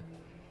to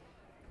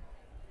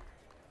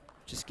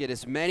just get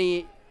as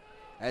many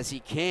as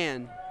he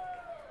can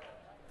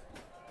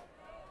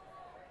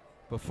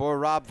before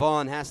Rob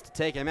Vaughn has to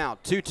take him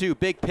out. 2-2,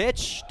 big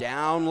pitch,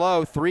 down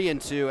low,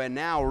 3-2, and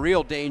now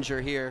real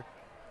danger here.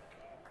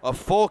 A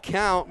full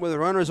count with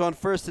runners on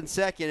first and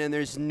second, and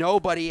there's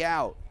nobody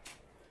out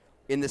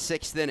in the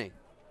sixth inning.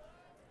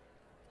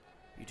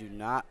 You do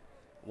not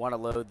want to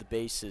load the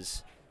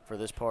bases for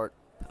this part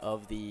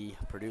of the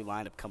Purdue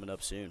lineup coming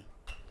up soon.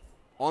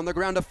 On the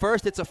ground to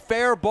first, it's a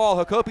fair ball.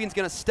 Hakopian's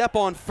going to step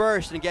on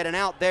first and get an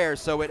out there,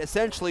 so it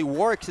essentially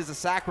works as a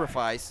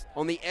sacrifice.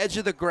 On the edge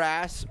of the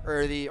grass,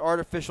 or the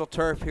artificial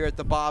turf here at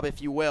the Bob,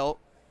 if you will,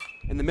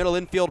 in the middle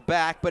infield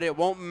back, but it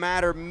won't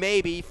matter,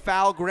 maybe.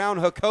 Foul ground,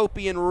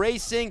 Hakopian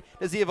racing.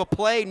 Does he have a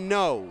play?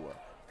 No.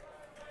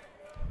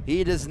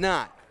 He does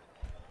not.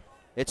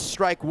 It's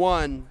strike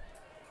one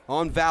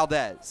on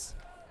Valdez.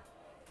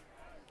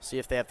 See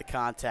if they have the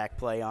contact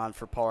play on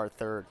for par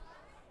third.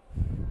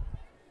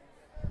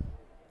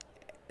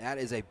 That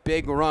is a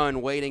big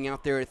run waiting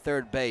out there at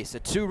third base.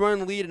 A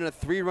 2-run lead and a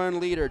 3-run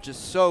lead are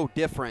just so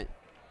different.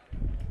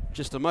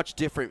 Just a much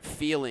different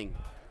feeling.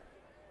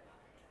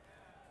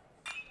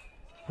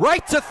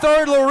 Right to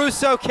third,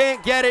 LaRusso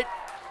can't get it.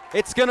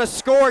 It's going to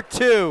score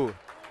 2.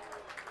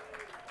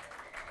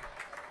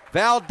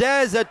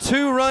 Valdez, a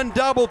 2-run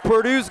double.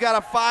 Purdue's got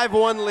a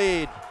 5-1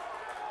 lead.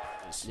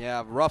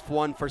 Yeah, rough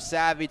one for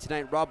Savvy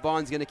tonight. Rob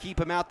Vaughn's going to keep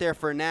him out there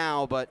for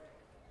now, but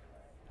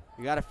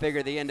you got to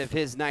figure the end of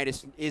his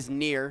night is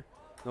near.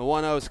 The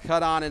 1-0's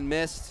cut on and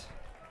missed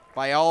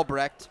by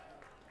Albrecht.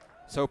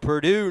 So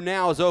Purdue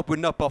now has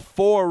opened up a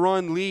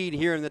 4-run lead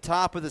here in the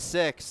top of the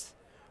sixth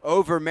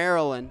over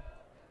Maryland.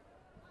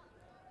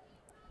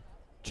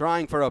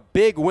 Trying for a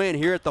big win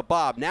here at the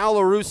Bob. Now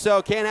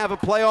LaRusso can't have a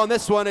play on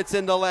this one. It's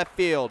into left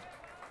field.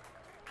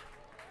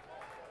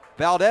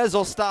 Valdez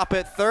will stop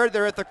at third.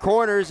 They're at the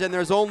corners, and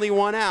there's only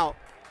one out.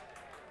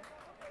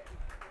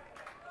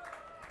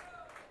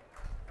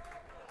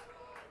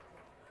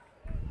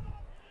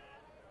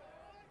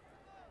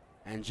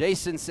 And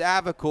Jason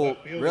Savicle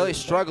really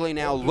struggling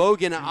now.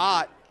 Logan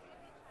Ott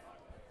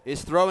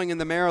is throwing in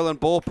the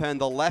Maryland bullpen,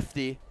 the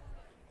lefty,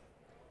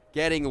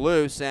 getting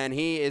loose, and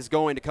he is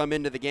going to come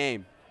into the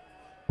game.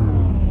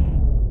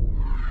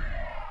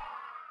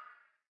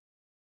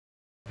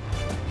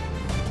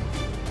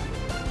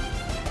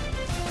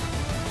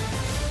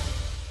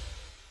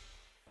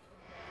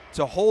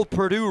 To hold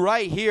Purdue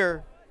right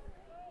here.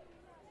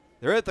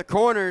 They're at the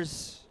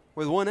corners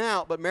with one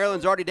out, but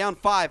Maryland's already down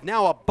 5.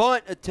 Now a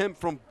bunt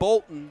attempt from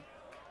Bolton.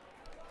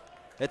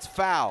 It's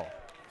foul.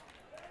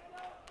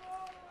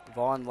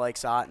 Vaughn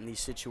likes Ott in these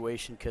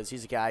situations because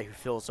he's a guy who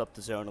fills up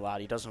the zone a lot.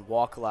 He doesn't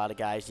walk a lot of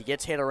guys. He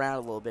gets hit around a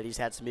little bit. He's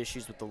had some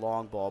issues with the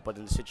long ball, but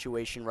in the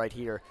situation right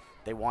here,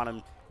 they want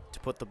him to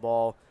put the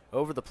ball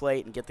over the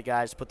plate and get the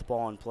guys to put the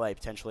ball in play,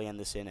 potentially end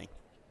this inning.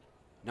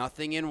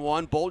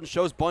 0-1. Bolton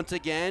shows bunt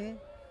again.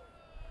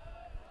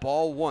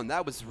 Ball 1.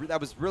 That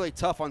was really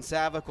tough on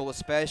Savicle,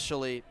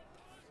 especially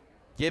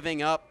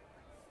giving up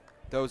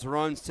those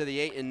runs to the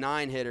 8 and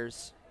 9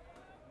 hitters.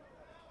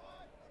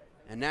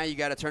 And now you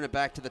got to turn it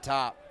back to the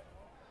top.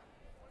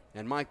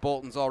 And Mike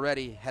Bolton's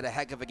already had a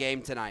heck of a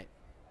game tonight.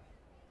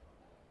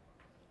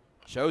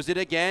 Shows it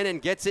again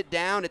and gets it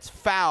down. It's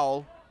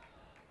foul.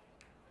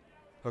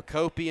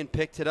 Hakopian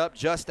picked it up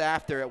just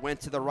after it went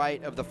to the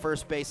right of the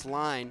first base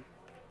line.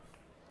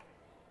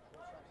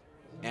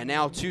 And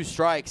now 2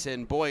 strikes,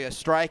 and boy, a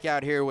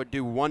strikeout here would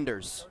do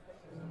wonders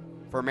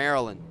for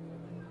Maryland.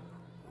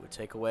 Would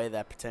take away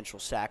that potential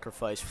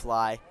sacrifice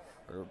fly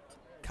or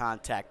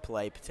contact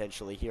play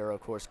potentially here.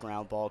 Of course,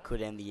 ground ball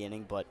could end the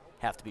inning, but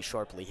have to be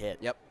sharply hit.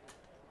 Yep.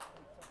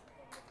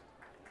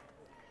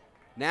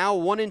 Now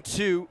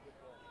 1-2.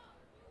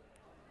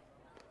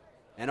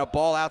 And a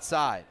ball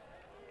outside.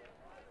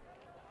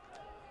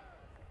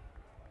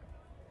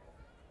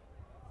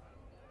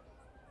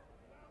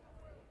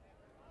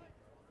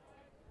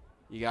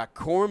 You got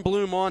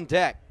Kornblum on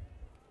deck.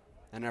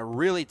 And a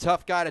really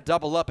tough guy to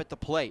double up at the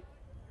plate.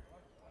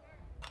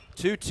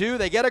 2-2,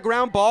 they get a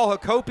ground ball.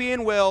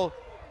 Hakopian will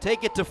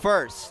take it to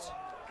first.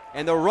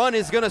 And the run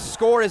is going to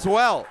score as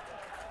well.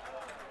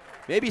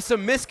 Maybe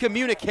some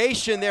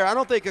miscommunication there. I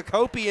don't think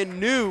Hakopian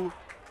knew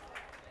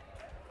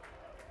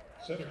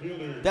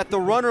that the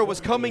runner was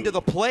coming to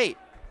the plate.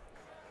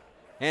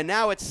 And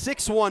now it's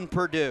 6-1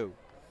 Purdue.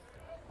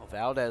 Well,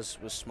 Valdez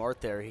was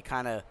smart there. He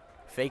kind of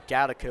faked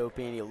out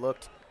Hakopian. He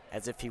looked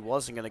as if he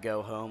wasn't going to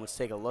go home. Let's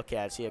take a look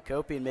at it. See,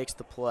 Hakopian makes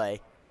the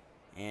play,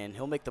 and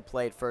he'll make the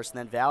play at first, and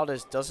then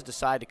Valdez doesn't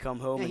decide to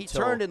come home he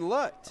until turned and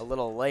looked a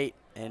little late,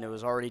 and it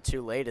was already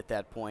too late at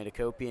that point.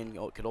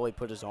 Hakopian could only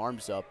put his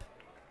arms up.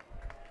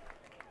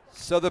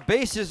 So the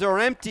bases are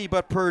empty,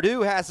 but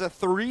Purdue has a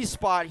 3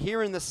 spot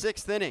here in the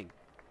 6th inning.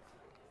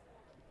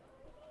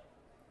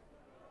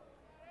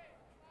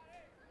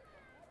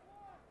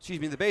 Excuse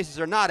me, the bases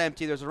are not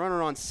empty. There's a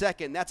runner on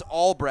second. That's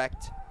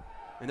Albrecht,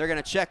 and they're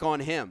going to check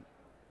on him.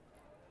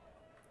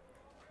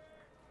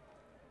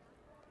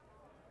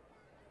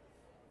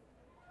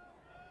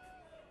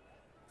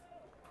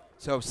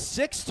 So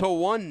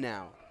 6-1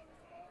 now.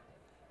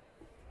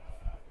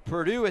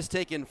 Purdue has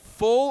taken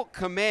full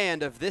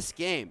command of this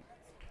game,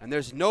 and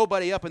there's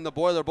nobody up in the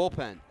Boiler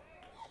bullpen.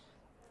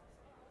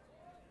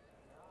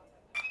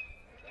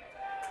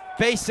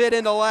 Base hit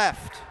into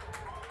left.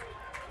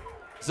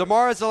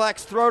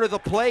 Zamarzalek's throw to the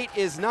plate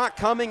is not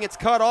coming. It's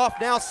cut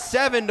off now.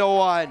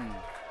 7-1.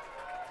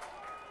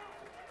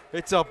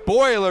 It's a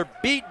Boiler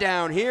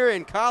beatdown here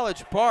in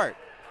College Park.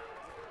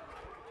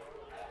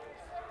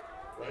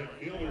 Right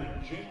fielder,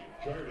 Jake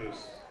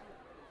Jarvis.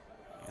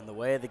 And the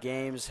way the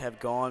games have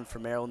gone for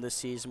Maryland this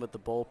season with the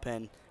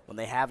bullpen, when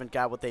they haven't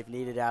got what they've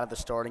needed out of the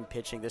starting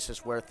pitching, this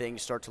is where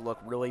things start to look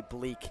really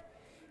bleak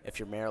if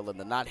you're Maryland.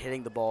 They're not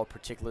hitting the ball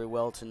particularly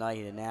well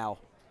tonight, and now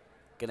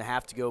going to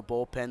have to go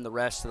bullpen the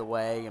rest of the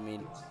way. I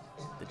mean,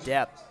 the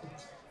depth,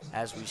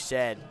 as we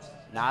said,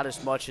 not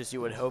as much as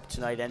you would hope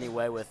tonight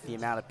anyway with the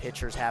amount of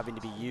pitchers having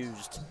to be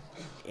used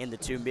in the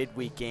 2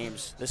 midweek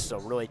games. This is a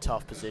really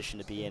tough position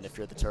to be in if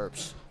you're the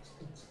Terps.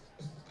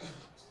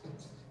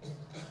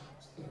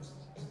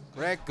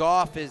 Greg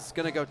Goff is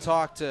going to go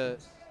talk to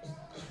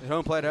the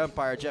home plate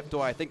umpire, Jeff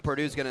Doy. I think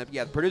Purdue's going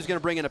to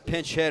bring in a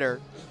pinch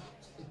hitter.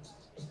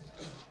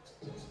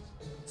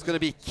 It's going to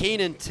be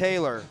Keenan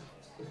Taylor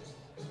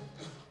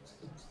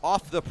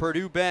off the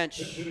Purdue bench.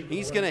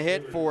 He's going to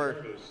hit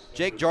for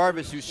Jake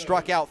Jarvis, who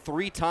struck out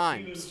 3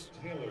 times.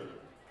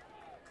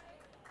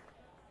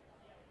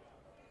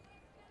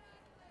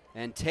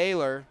 And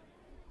Taylor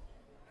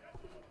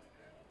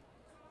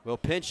will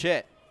pinch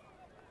hit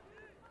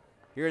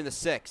here in the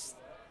 6th.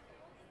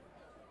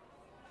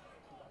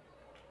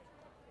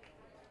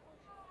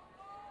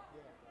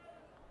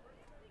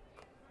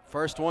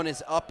 First one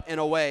is up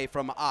and away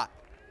from Ott.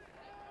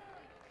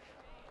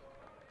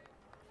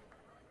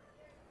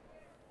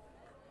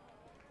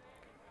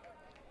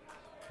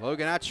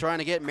 Logan Ott trying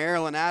to get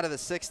Maryland out of the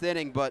 6th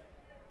inning, but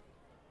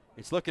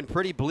it's looking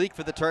pretty bleak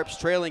for the Terps,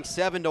 trailing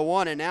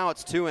 7-1, and now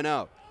it's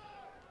 2-0.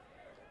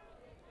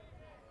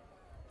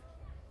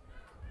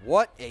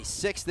 What a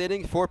 6th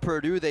inning for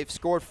Purdue. They've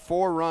scored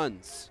 4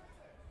 runs.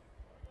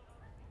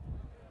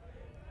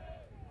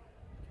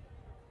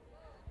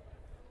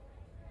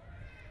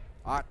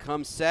 Ott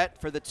comes set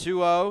for the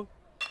 2-0.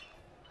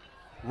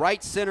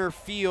 Right center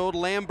field.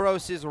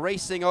 Lambros is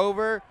racing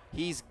over.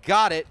 He's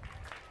got it.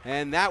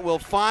 And that will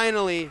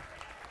finally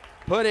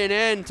put an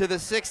end to the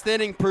 6th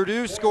inning.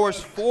 Purdue scores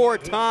 4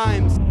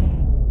 times.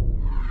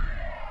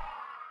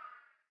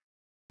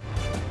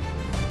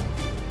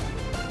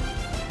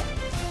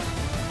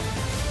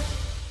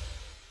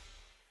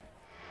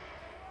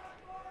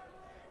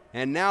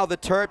 And now the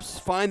Terps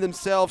find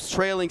themselves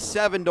trailing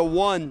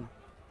 7-1.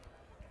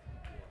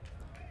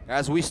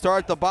 As we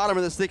start the bottom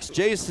of the 6th,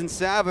 Jason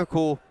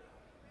Savicle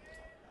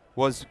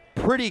was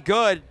pretty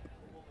good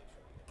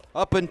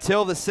up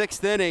until the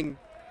 6th inning.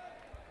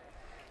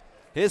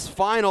 His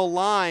final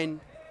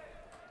line,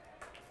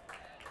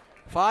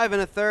 5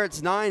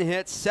 1/3, 9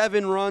 hits,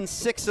 7 runs,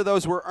 6 of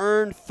those were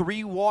earned,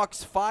 3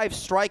 walks, 5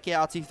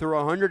 strikeouts. He threw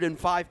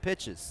 105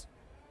 pitches.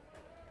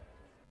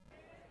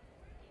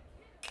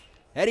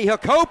 Eddie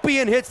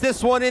Hakopian hits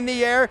this one in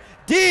the air,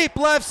 deep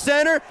left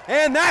center,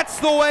 and that's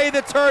the way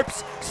the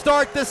Terps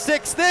start the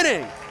 6th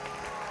inning.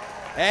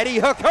 Eddie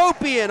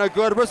Hakopian, a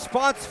good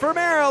response for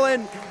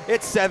Maryland.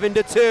 It's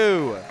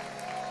 7-2.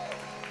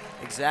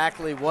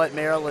 Exactly what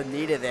Maryland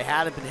needed. They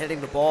hadn't been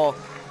hitting the ball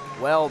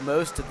well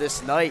most of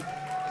this night,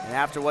 and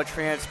after what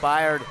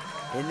transpired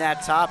in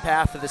that top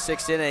half of the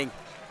 6th inning,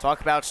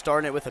 Talk about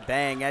starting it with a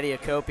bang. Eddie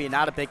Hakopian,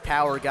 not a big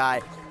power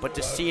guy, but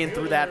just seeing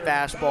through that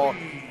fastball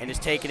and is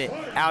taking it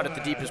out at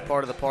the deepest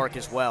part of the park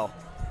as well.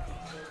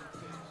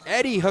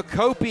 Eddie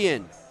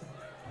Hakopian,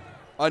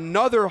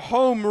 another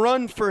home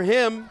run for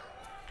him.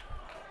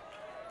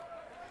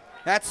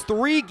 That's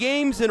 3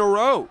 games in a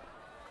row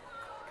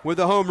with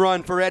a home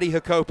run for Eddie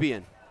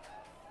Hakopian.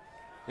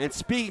 And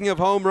speaking of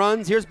home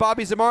runs, here's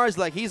Bobby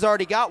Zamarzlak. He's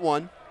already got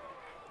one,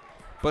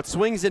 but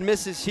swings and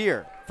misses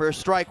here for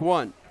strike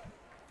 1.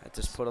 That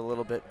just put a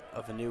little bit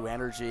of a new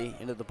energy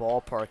into the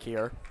ballpark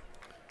here.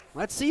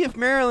 Let's see if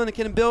Maryland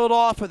can build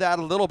off of that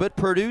a little bit.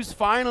 Purdue's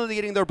finally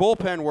getting their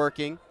bullpen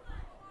working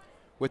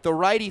with the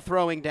righty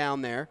throwing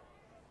down there.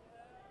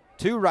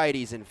 2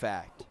 righties, in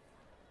fact.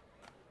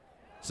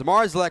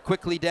 Zamarzlak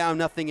quickly down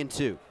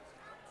 0-2.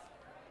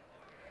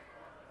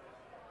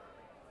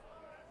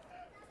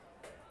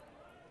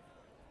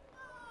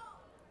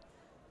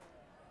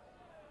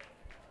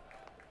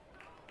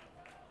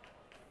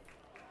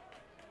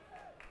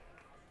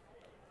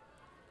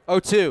 Oh,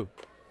 2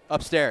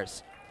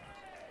 upstairs.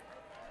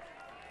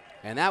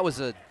 And that was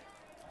a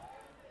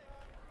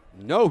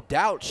no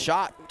doubt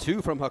shot,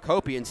 2 from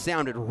Hakopian.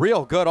 Sounded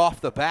real good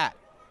off the bat.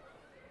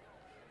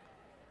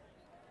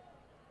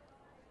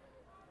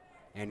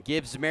 And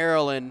gives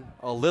Maryland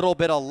a little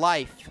bit of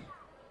life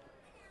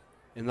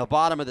in the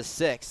bottom of the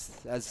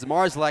 6th as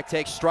Zamarzlak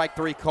takes strike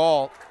 3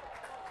 call.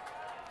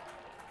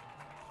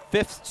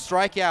 5th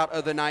strikeout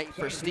of the night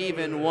for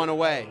Steven, 1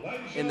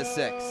 away in the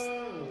 6th.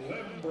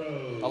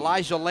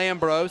 Elijah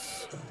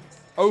Lambros,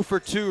 0 for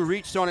 2,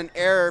 reached on an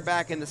error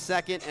back in the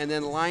 2nd and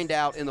then lined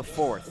out in the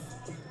 4th.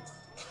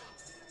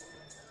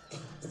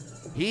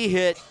 He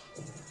hit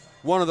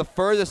one of the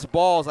furthest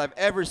balls I've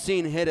ever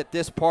seen hit at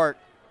this park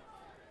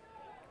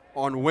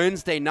on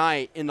Wednesday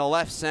night in the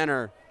left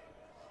center.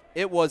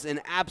 It was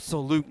an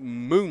absolute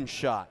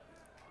moonshot.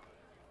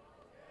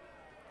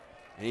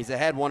 And he's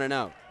ahead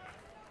 1-0.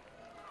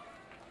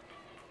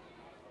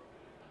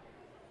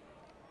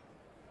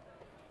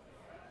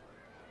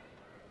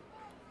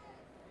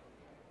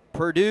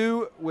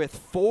 Purdue with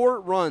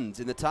 4 runs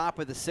in the top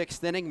of the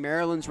 6th inning.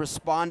 Maryland's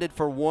responded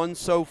for 1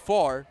 so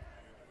far.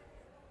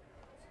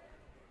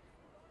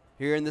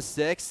 Here in the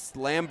 6th,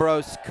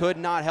 Lambros could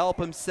not help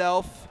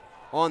himself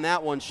on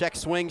that one. Check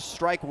swing,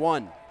 strike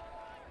 1.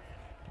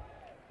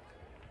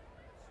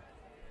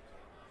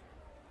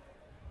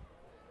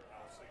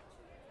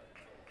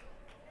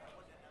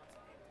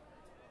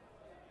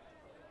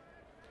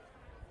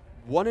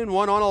 One and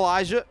one on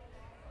Elijah.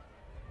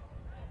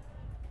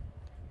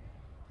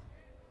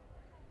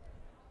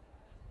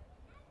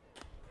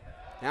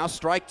 Now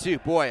strike 2.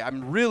 Boy,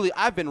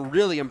 I've been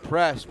really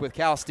impressed with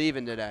Cal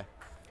Steven today.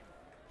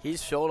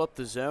 He's filled up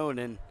the zone,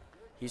 and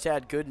he's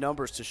had good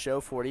numbers to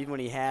show for it. Even when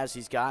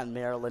he's gotten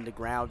Maryland to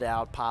ground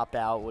out, pop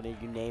out, whatever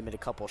you name it, a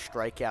couple of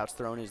strikeouts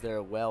thrown his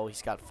there well.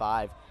 He's got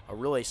 5. A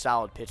really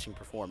solid pitching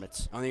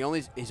performance.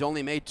 He's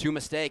only made 2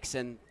 mistakes,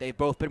 and they've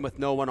both been with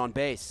no one on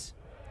base.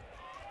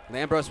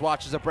 Lambros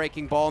watches a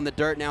breaking ball in the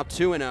dirt, now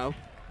 2-0.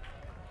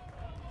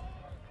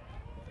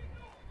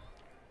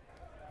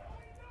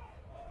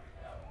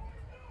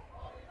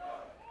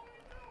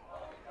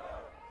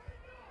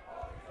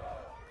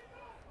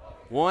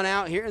 One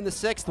out here in the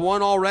 6th,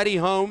 1 already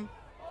home.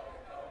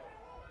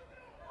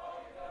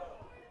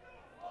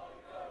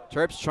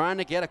 Terps trying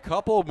to get a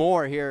couple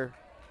more here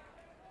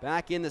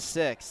back in the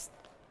 6th.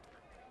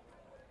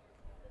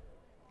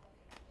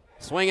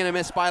 Swing and a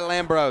miss by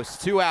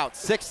Lambros. 2 out,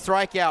 6th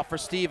strikeout for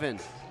Steven.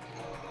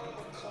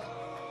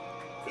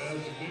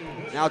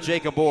 Now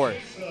Jacob Orr.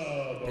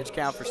 Pitch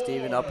count for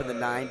Steven up in the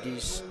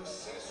 90s.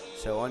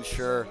 So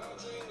unsure,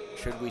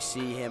 should we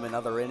see him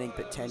another inning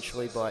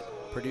potentially, but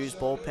Purdue's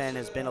bullpen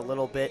has been a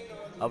little bit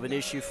of an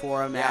issue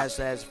for him,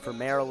 as for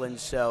Maryland.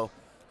 So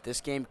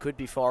this game could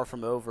be far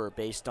from over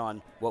based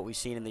on what we've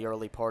seen in the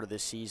early part of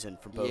this season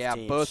from both teams.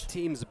 Yeah, both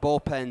teams'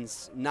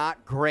 bullpens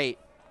not great.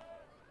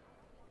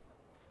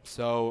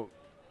 So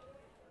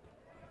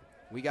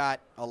we got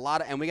a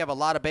lot of, and we have a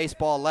lot of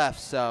baseball left.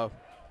 So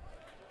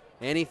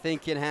anything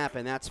can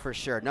happen, that's for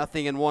sure.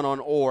 0-1 on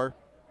Orr.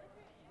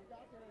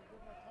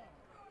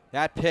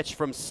 That pitch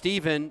from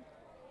Steven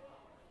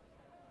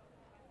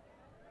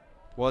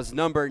was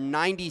number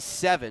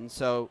 97,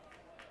 so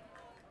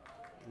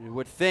you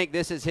would think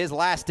this is his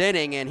last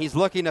inning, and he's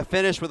looking to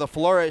finish with a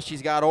flourish.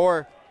 He's got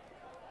Orr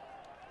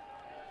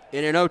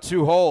in an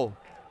 0-2 hole.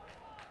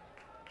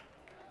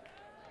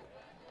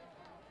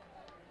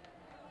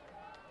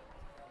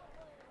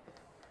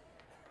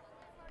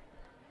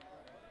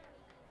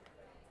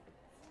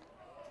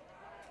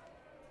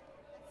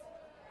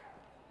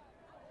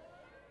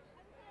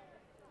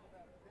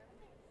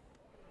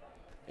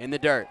 In the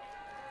dirt.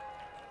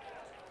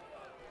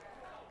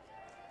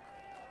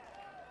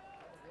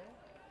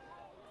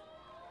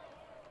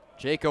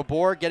 Jacob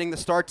Orr getting the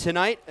start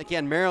tonight.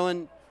 Again,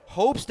 Maryland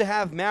hopes to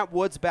have Matt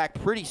Woods back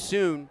pretty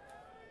soon.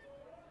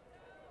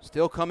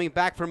 Still coming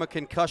back from a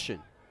concussion.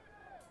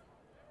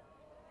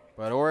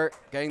 But Orr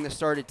getting the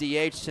start at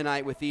DH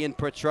tonight with Ian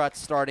Petrutz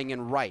starting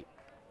in right.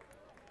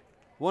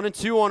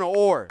 1-2 on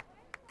Orr.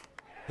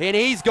 And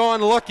he's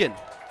gone looking.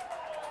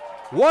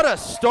 What a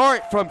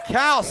start from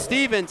Cal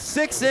Stevens.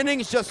 6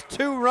 innings, just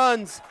 2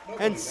 runs,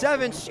 and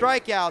 7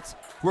 strikeouts.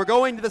 We're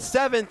going to the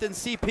 7th in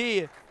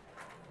CP.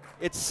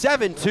 It's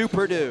 7-2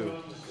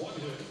 Purdue.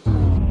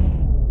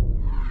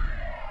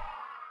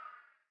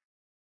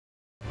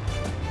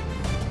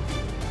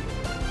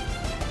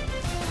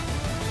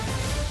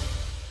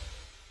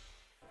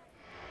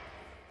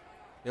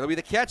 It'll be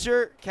the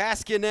catcher,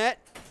 Cascanet,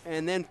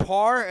 and then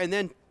Parr, and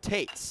then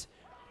Tates.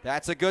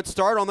 That's a good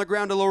start on the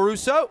ground to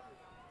LaRusso.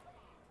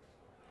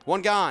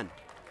 1 gone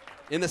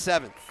in the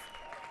 7th.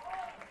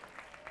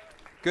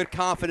 Good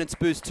confidence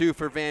boost, too,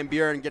 for Van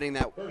Buren getting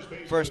that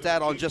first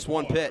out on just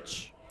 1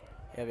 pitch.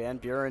 Yeah, Van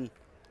Buren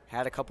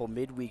had a couple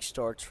midweek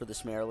starts for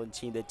this Maryland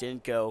team that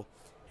didn't go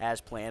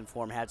as planned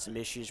for him. Had some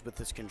issues with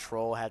his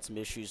control, had some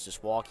issues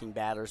just walking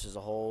batters as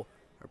a whole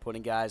or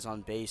putting guys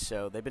on base.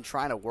 So they've been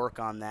trying to work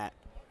on that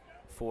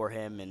for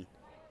him, and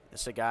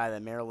it's a guy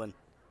that Maryland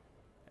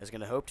is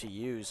going to hope to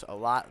use a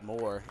lot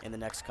more in the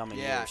next coming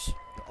years.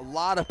 A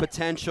lot of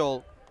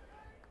potential.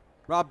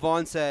 Rob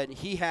Vaughn said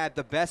he had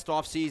the best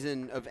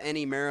offseason of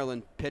any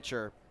Maryland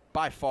pitcher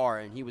by far,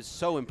 and he was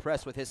so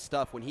impressed with his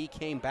stuff when he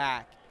came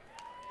back.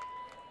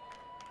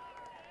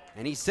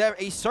 And he said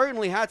he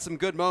certainly had some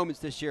good moments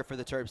this year for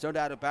the Terps, no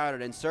doubt about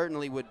it, and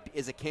certainly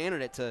is a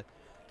candidate to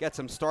get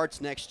some starts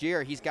next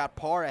year. He's got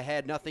Parr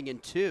ahead,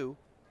 0-2.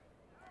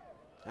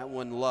 That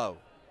one low.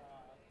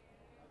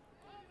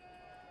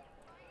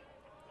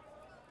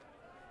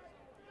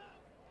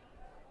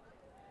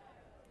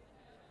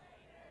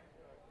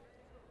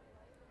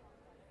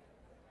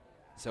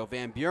 So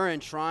Van Buren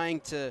trying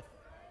to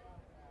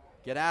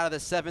get out of the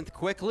 7th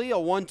quickly. A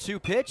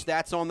 1-2 pitch.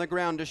 That's on the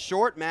ground to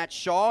short. Matt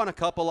Shaw and a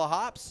couple of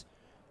hops.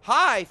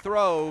 High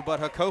throw, but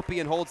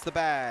Hakopian holds the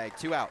bag.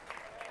 2 out.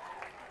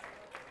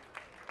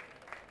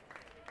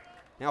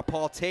 Now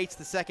Paul Tates,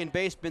 the second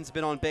baseman's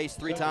been on base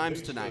 3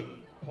 times tonight.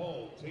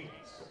 Paul Tates.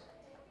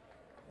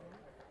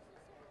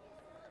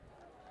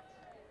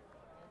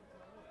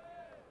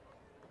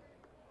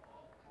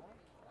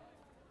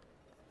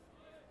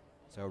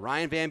 So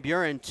Ryan Van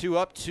Buren, 2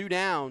 up, 2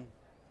 down.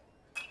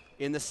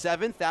 In the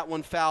 7th, that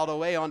one fouled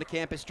away onto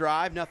Campus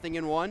Drive,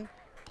 0-1.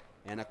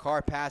 And a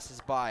car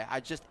passes by.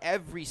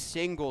 Every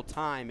single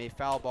time a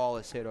foul ball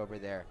is hit over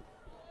there,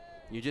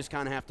 you just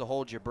kind of have to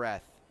hold your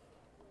breath.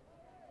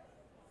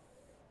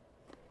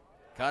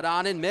 Cut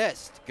on and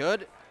missed.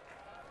 Good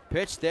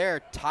pitch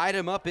there. Tied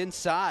him up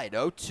inside.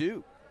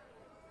 0-2.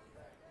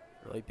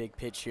 Really big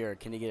pitch here.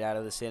 Can he get out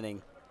of this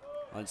inning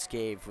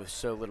unscathed with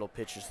so little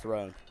pitches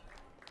thrown?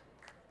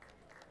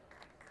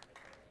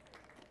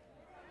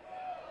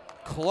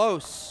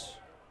 Close,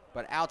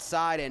 but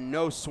outside and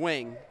no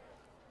swing.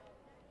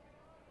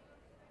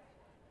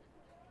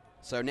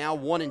 So now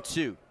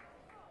 1-2.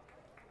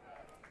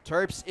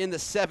 Terps in the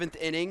 7th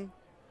inning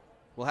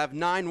will have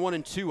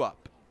 9-1-2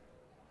 up.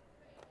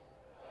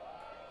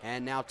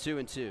 And now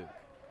 2-2.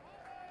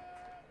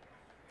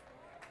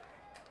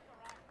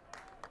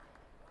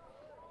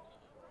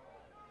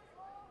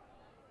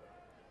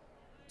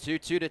 Two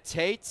to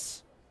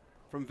Tates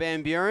from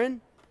Van Buren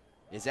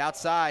is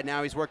outside.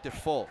 Now he's worked it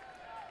full.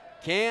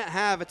 Can't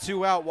have a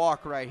 2-out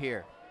walk right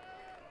here.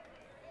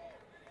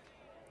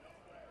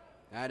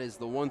 That is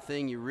the one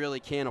thing you really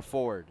can't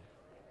afford.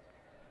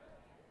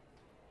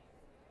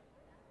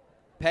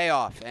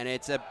 Payoff, and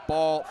it's a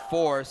ball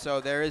 4, so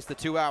there is the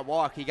 2-out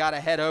walk. He got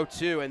ahead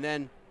 0-2 and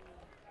then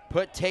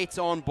put Tates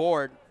on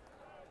board.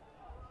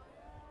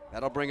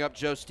 That'll bring up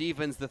Joe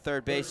Stevens, the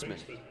third baseman.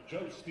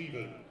 Joe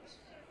Stevens.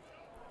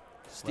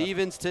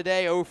 Stevens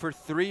today 0 for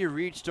 3,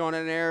 reached on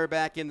an error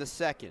back in the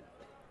 2nd.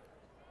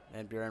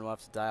 Van Buren will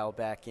have to dial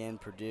back in.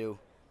 Purdue,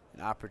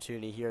 an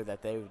opportunity here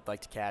that they would like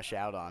to cash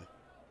out on.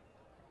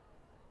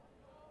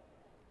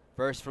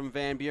 First from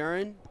Van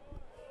Buren.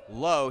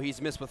 Low, he's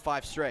missed with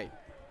 5 straight.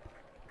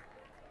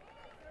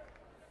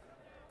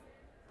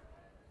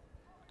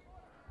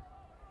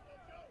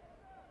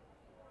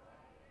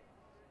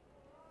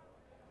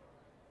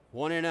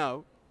 One and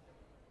 0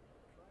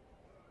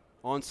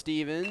 on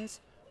Stevens.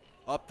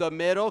 Up the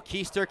middle,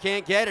 Keister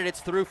can't get it.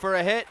 It's through for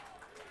a hit.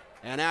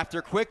 And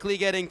after quickly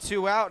getting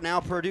 2 out, now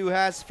Purdue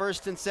has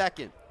 1st and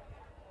 2nd.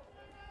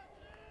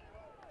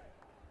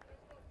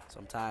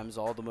 Sometimes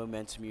all the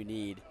momentum you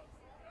need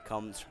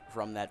comes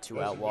from that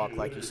 2-out walk.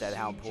 Like you said,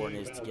 how important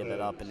it is to give it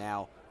up. And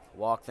now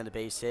walk, then a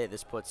base hit.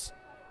 This puts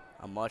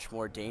a much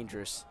more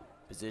dangerous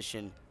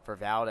position for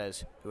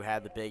Valdez, who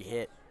had the big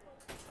hit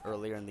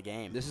earlier in the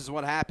game. This is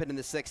what happened in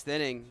the 6th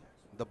inning.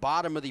 The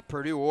bottom of the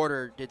Purdue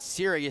order did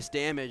serious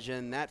damage,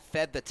 and that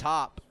fed the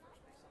top.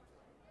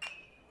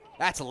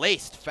 That's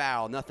laced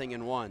foul,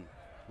 0-1.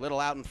 Little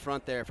out in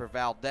front there for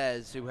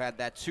Valdez, who had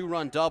that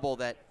 2-run double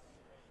that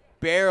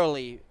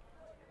barely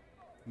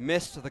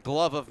missed the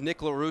glove of Nick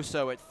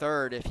LaRusso at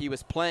third. If he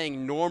was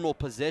playing normal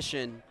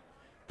position,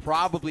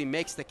 probably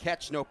makes the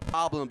catch no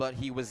problem, but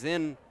he was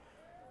in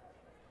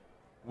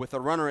with a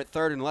runner at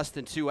third and less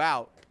than 2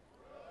 out.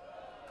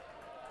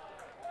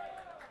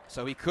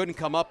 So he couldn't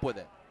come up with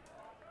it.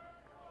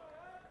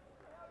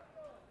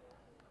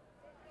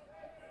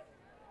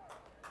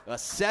 A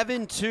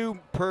 7-2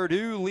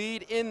 Purdue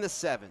lead in the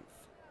 7th.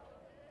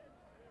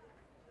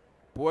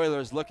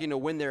 Boilers looking to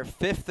win their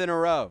 5th in a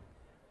row.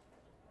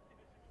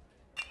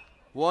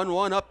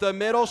 1-1 up the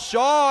middle.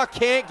 Shaw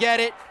can't get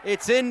it.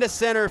 It's into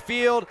center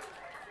field.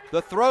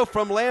 The throw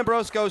from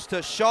Lambros goes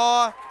to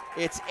Shaw.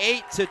 It's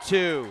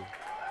 8-2.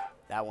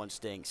 That one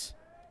stings.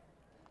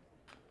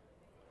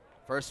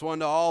 First one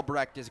to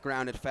Albrecht is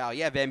grounded foul.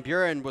 Yeah, Van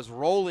Buren was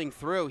rolling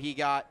through. He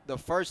got the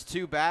first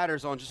 2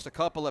 batters on just a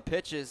couple of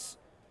pitches,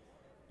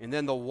 and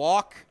then the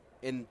walk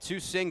and 2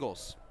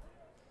 singles.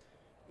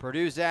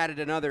 Purdue's added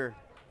another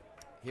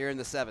here in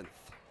the 7th.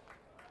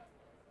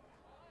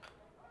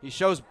 He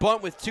shows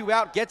bunt with 2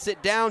 out, gets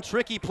it down.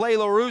 Tricky play,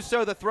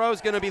 LaRusso. The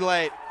throw's going to be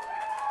late.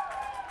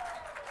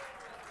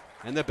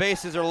 And the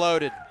bases are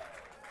loaded.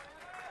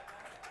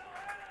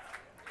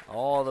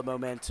 All the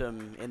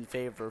momentum in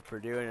favor of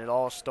Purdue, and it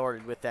all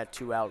started with that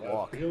 2-out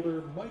walk.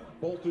 Fielder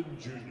Mike Bolton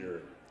Jr.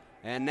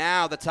 And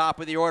now the top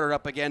of the order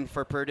up again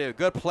for Purdue.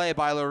 Good play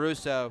by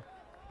LaRusso.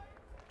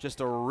 Just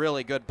a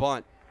really good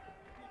bunt.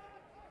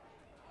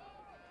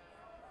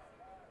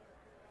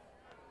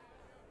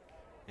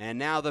 And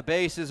now the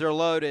bases are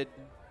loaded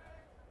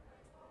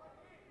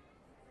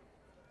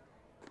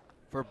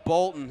for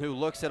Bolton, who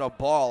looks at a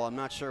ball. I'm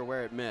not sure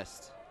where it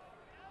missed.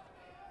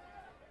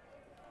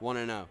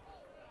 1-0.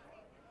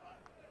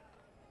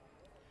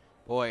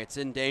 Boy, it's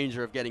in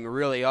danger of getting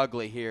really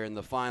ugly here in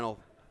the final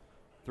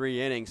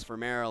 3 innings for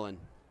Maryland.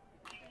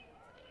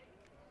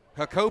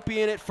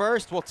 Hakopian at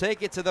first will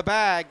take it to the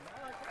bag,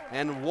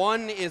 and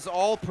 1 is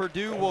all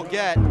Purdue will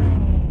get.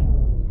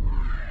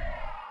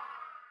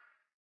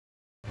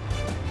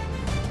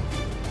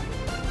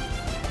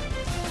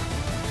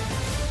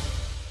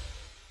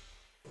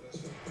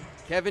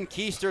 Kevin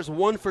Keister's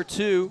 1 for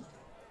 2.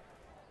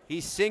 He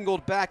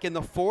singled back in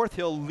the 4th.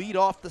 He'll lead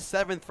off the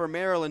 7th for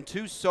Maryland.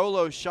 2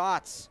 solo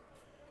shots.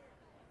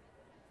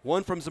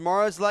 1 from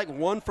Zamarazlek,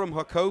 1 from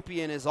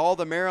Hakopian is all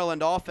the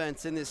Maryland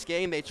offense in this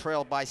game. They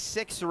trailed by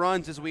 6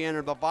 runs as we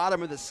enter the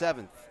bottom of the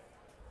 7th.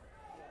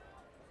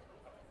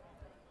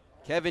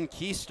 Kevin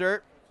Keister,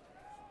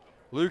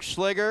 Luke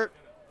Schliger,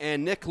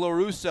 and Nick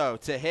LaRusso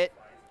to hit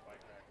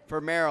for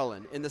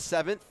Maryland in the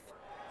 7th.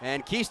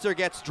 And Keister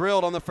gets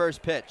drilled on the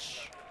first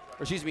pitch.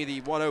 Or excuse me,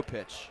 the 1-0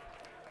 pitch.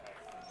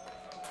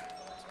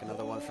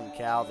 Another one from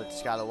Cal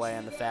that's got away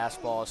on the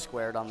fastball,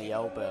 squared on the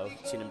elbow.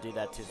 Seen him do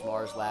that to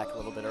Zamarazlak a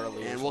little bit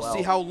earlier. And we'll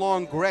see how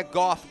long Greg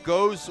Goff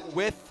goes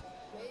with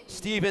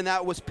Steven.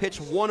 That was pitch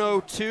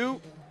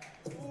 102.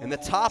 And the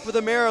top of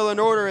the Maryland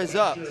order is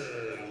up.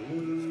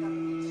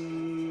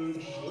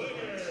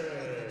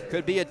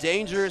 Could be a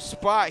dangerous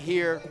spot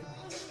here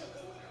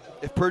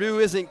if Purdue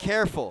isn't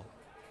careful.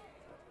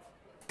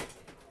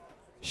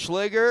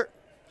 Schliger,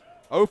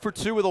 0 for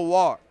 2 with a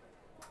walk.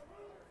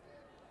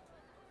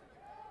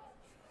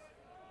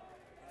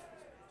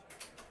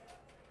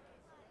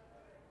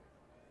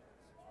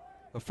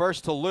 The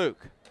first to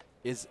Luke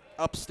is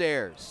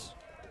upstairs.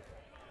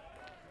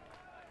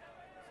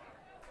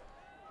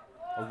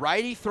 A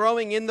righty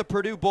throwing in the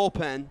Purdue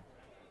bullpen.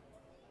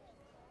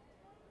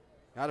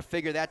 Got to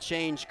figure that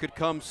change could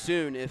come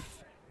soon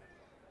if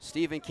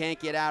Steven can't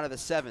get out of the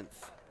 7th.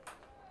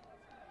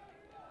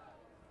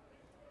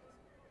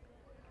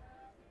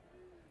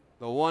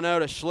 The 1-0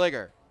 to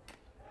Schliger.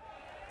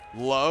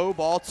 Low,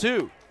 ball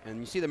 2. And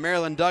you see the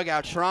Maryland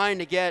dugout trying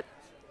to get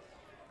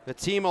the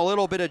team a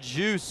little bit of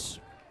juice.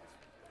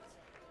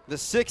 The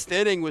 6th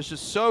inning was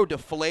just so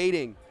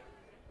deflating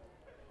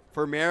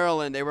for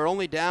Maryland. They were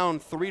only down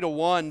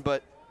 3-1,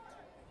 but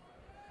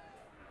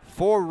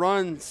 4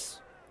 runs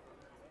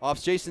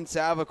off Jason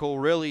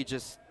Savicle really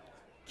just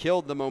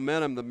killed the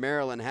momentum that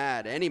Maryland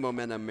had. Any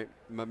momentum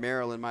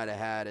Maryland might have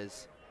had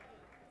as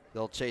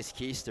they'll chase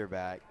Keister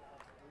back.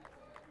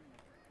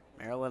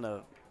 Maryland,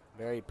 a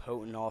very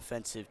potent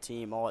offensive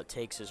team. All it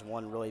takes is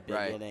one really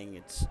big inning.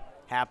 It's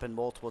happened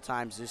multiple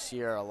times this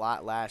year, a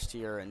lot last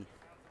year, and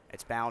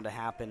it's bound to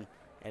happen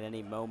at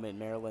any moment.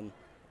 Maryland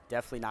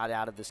definitely not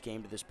out of this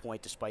game to this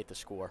point despite the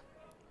score.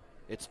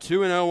 It's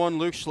 2-0 on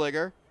Luke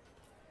Schliger.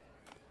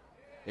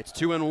 It's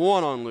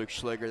 2-1 on Luke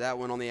Schliger. That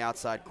one on the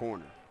outside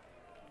corner.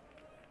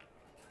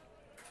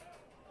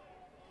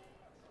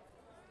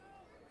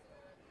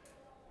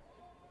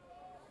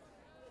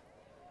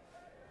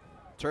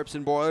 Terps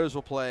and Boilers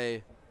will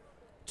play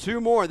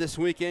 2 more this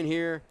weekend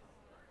here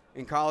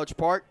in College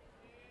Park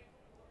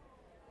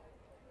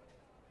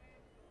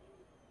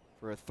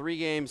for a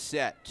 3-game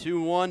set.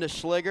 2-1 to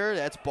Schliger.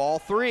 That's ball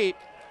 3.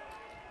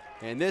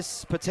 And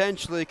this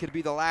potentially could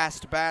be the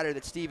last batter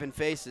that Steven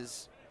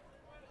faces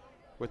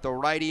with the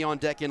righty on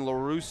deck in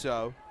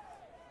LaRusso.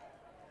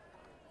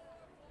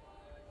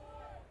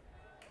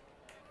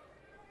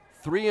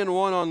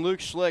 3-1 on Luke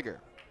Schliger.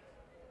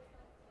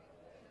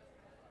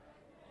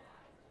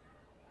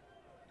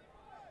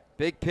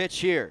 Big pitch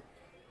here.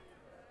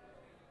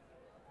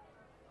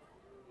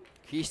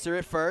 Keister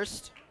at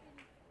first.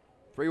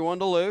 3-1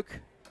 to Luke.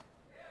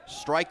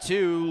 Strike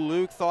 2.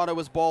 Luke thought it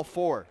was ball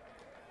 4.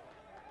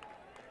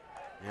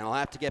 And he'll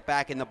have to get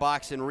back in the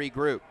box and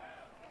regroup.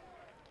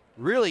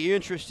 Really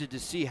interested to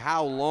see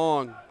how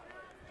long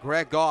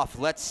Greg Goff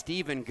lets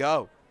Steven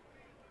go.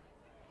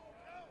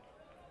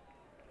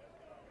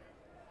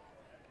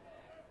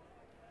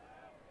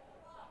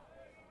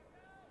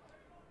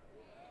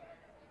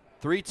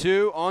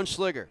 (3-2) on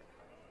Schliger.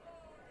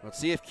 Let's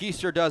see if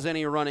Keister does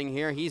any running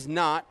here. He's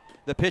not.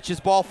 The pitch is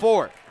ball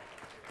 4.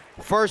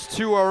 First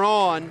 2 are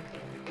on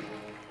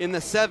in the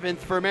 7th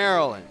for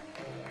Maryland.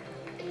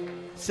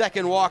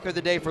 Second walk of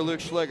the day for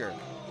Luke Schliger.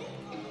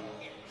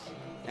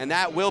 And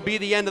that will be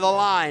the end of the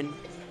line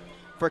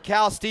for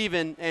Cal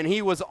Steven, and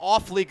he was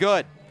awfully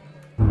good.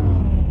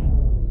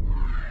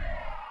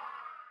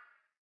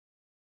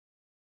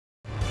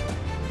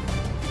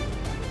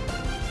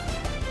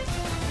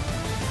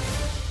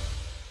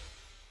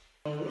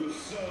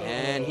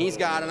 And he's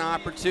got an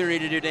opportunity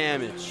to do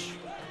damage.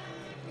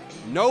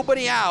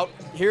 Nobody out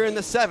here in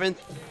the 7th.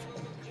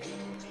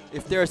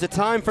 If there's a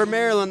time for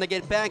Maryland to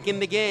get back in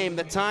the game,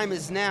 the time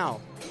is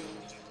now.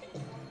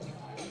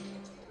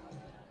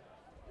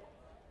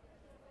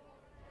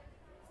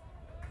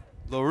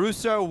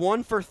 LaRusso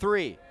 1 for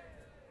 3.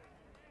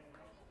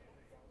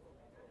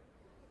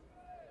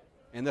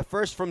 And the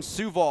first from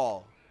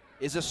Suval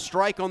is a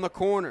strike on the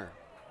corner.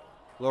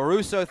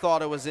 LaRusso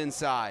thought it was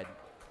inside.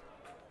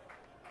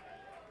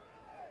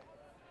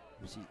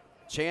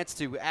 Chance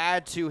to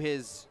add to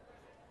his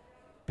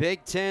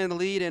Big Ten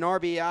lead in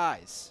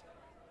RBIs.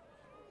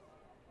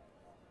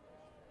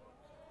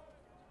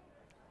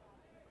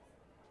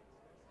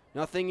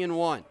 Nothing in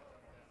 1.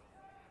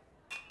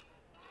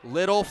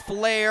 Little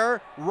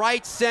flare,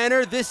 right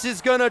center. This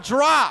is going to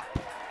drop.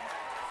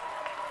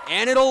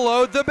 And it'll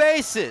load the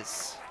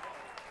bases.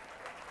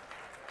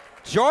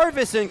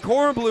 Jarvis and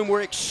Kornblum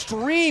were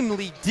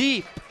extremely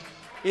deep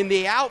in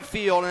the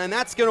outfield, and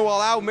that's going to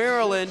allow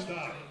Maryland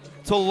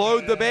to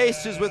load the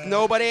bases with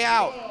nobody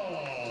out.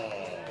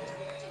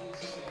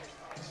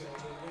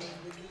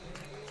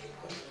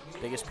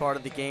 Biggest part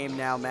of the game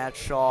now, Matt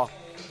Shaw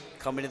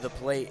coming to the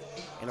plate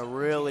in a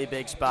really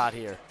big spot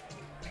here.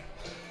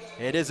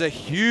 It is a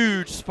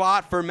huge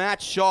spot for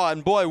Matt Shaw,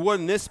 and boy,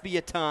 wouldn't this be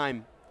a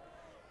time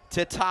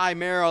to tie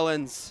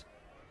Maryland's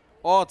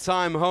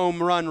all-time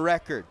home run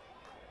record.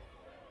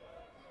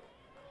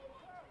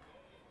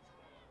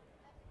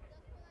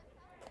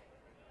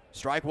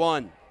 Strike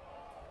 1.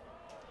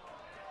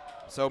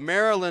 So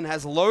Maryland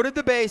has loaded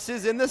the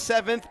bases in the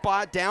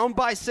 7th, down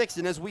by 6,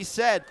 and as we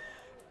said,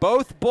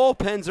 both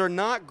bullpens are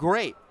not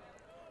great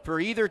for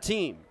either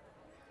team.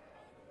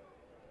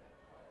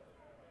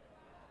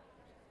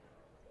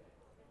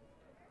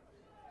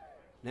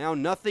 Now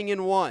nothing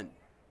in 1.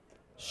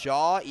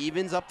 Shaw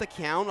evens up the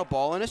count, a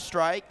ball and a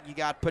strike. You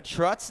got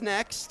Patrutz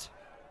next.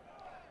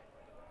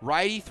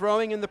 Righty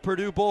throwing in the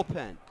Purdue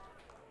bullpen.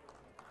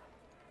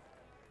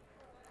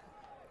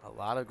 A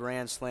lot of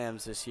grand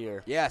slams this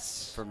year.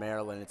 Yes. For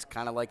Maryland. It's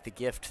kind of like the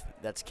gift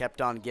that's kept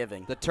on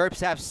giving. The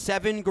Terps have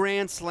 7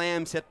 grand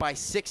slams hit by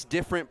 6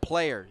 different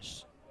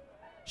players.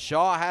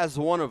 Shaw has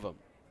one of them.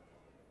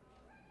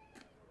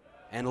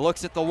 And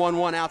looks at the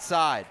 1-1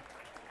 outside.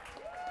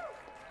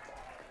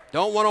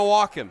 Don't want to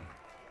walk him.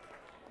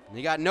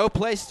 You got no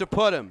place to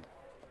put him.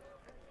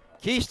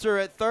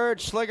 Keister at third,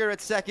 Schliger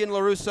at second,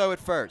 LaRusso at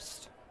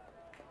first.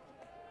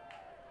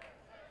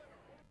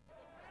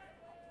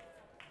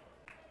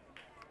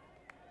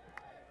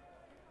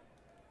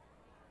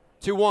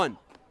 Two one.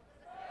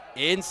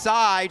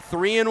 Inside,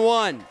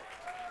 3-1.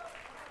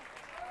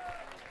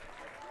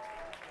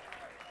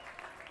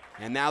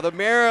 And now the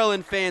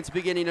Maryland fans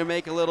beginning to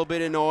make a little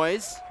bit of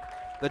noise.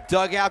 The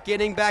dugout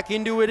getting back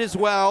into it as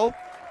well.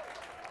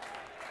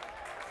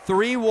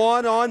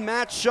 3-1 on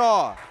Matt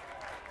Shaw.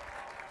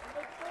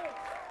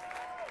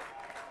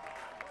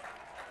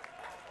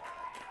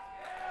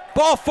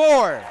 Ball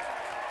 4.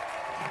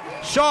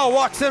 Shaw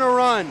walks in a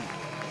run.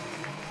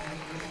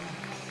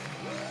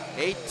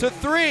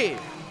 8-3.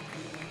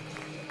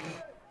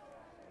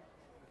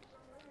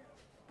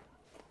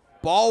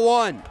 Ball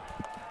 1.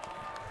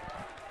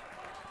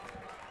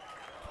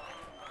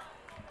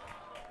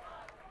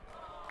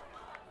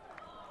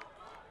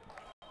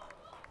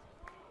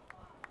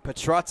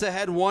 Patrutz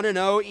ahead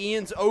 1-0.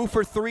 Ian's 0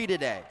 for 3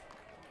 today.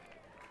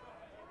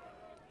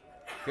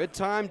 Good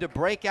time to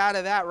break out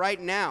of that right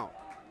now.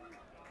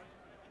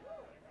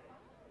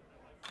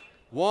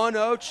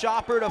 1-0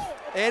 chopper to,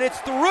 and it's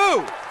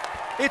through.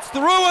 It's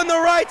through on the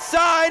right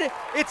side.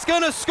 It's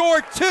gonna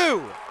score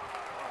 2.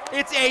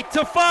 It's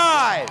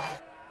 8-5.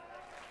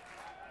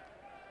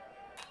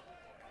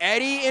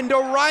 Eddie into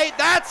right,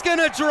 that's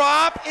gonna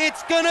drop.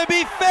 It's gonna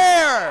be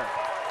fair.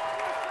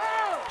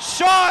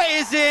 Shaw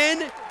is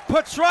in.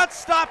 Patrutz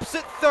stops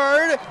at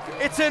third.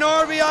 It's an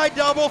RBI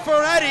double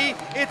for Eddie.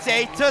 It's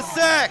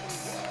 8-6.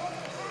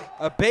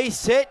 A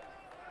base hit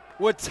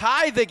would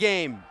tie the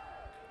game.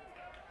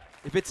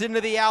 If it's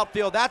into the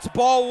outfield, that's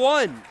ball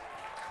 1.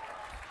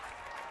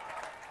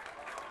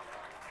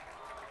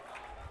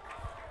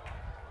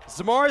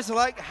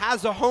 Zmarzalek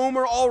has a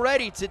homer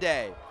already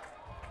today.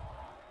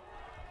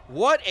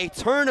 What a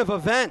turn of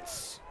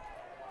events.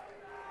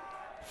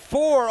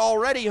 4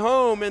 already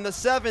home in the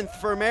 7th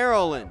for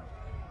Maryland.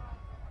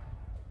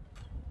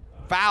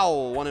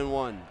 foul,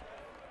 1-1.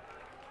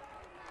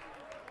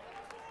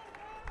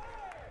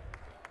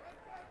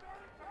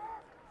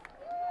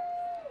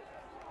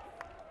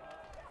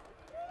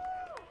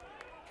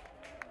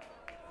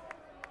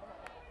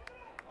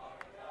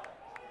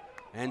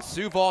 And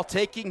Suval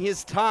taking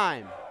his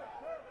time.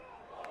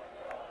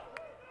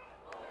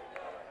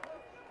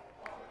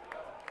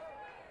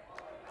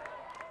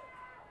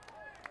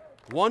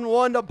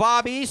 One to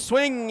Bobby,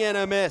 swing and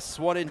a miss,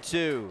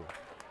 1-2.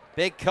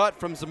 Big cut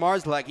from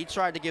Zmarzlak. He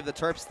tried to give the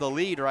Terps the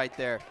lead right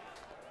there,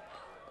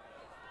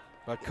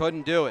 but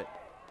couldn't do it.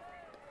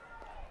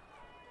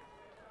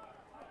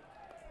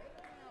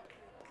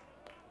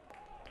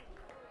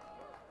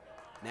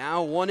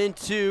 Now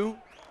 1-2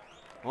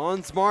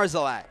 on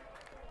Zmarzlak.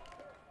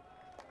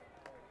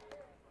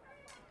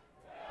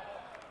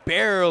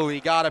 Barely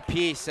got a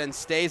piece and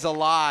stays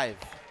alive.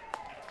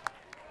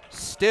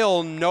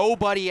 Still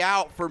nobody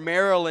out for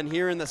Maryland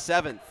here in the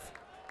 7th.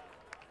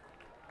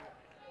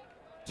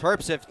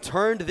 Terps have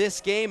turned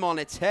this game on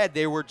its head.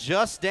 They were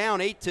just down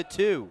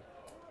 8-2.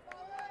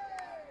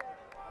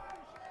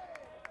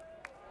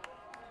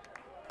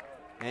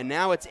 And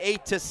now it's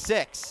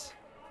 8-6.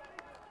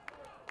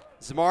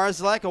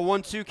 Zmarzlak, a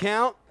 1-2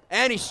 count,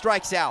 and he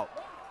strikes out.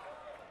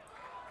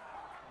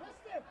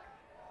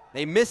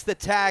 They miss the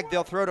tag.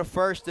 They'll throw to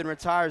first and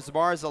retire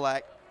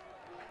Zmarzlak.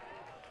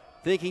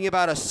 Thinking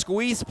about a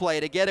squeeze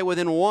play to get it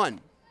within 1.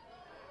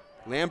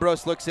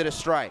 Lambros looks at a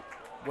strike.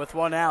 With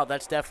 1 out,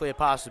 that's definitely a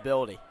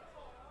possibility.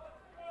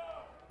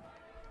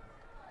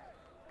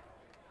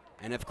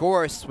 And of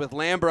course, with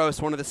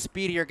Lambros, one of the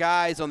speedier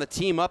guys on the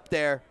team up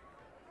there,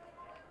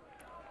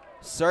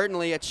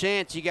 certainly a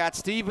chance. You got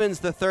Stevens,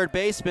 the third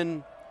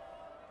baseman,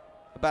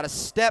 about a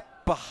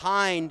step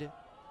behind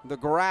the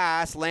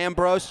grass.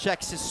 Lambros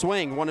checks his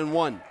swing,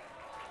 1-1.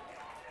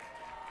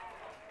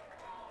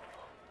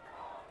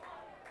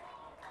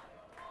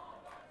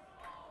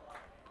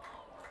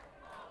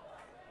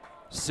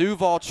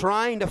 Suval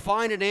trying to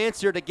find an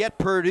answer to get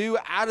Purdue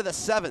out of the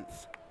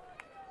 7th.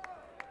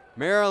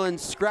 Maryland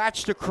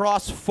scratched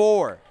across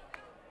 4.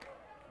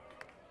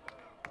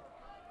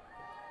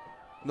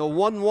 The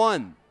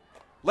 1-1.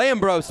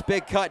 Lambros,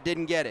 big cut,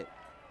 didn't get it.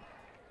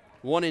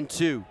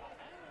 1-2.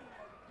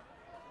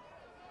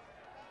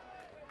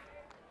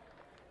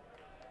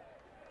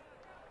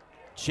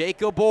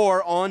 Jacob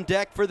Orr on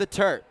deck for the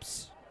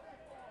Terps.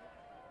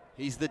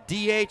 He's the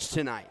DH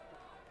tonight.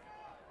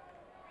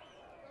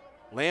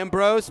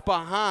 Lambros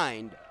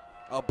behind,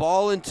 a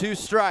ball and 2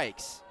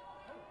 strikes.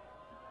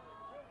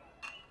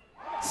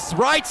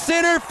 Right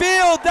center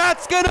field,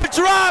 that's gonna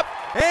drop,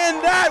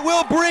 and that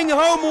will bring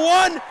home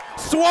 1.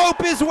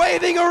 Swope is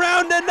waving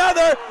around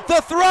another,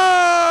 the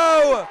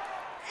throw!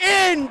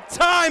 In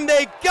time,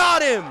 they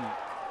got him!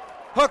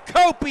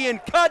 Hakopian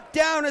cut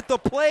down at the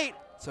plate.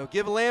 So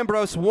give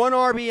Lambros 1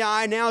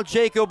 RBI, now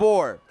Jacob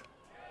Orr.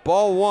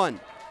 Ball 1.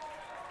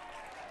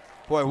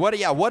 Boy,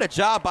 what a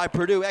job by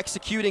Purdue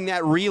executing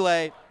that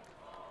relay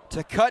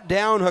to cut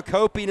down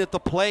Hakopian at the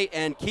plate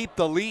and keep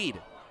the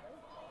lead.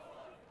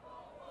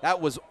 That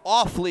was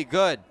awfully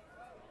good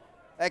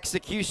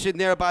execution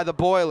there by the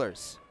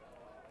Boilers.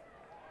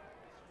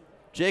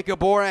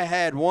 Jacob Orr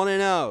ahead,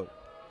 1-0.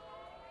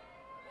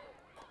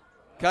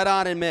 Cut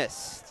on and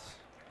missed,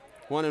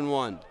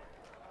 1-1.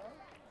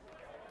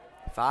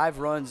 5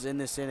 runs in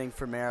this inning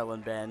for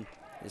Maryland, Ben.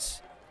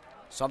 Is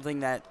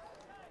something that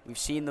we've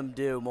seen them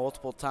do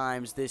multiple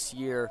times this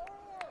year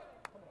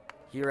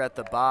here at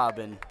the Bob,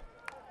 and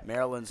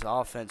Maryland's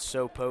offense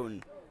so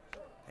potent.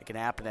 It can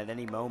happen at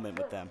any moment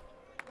with them.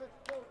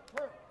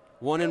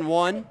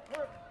 1-1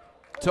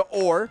 to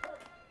Orr.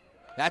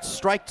 That's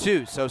strike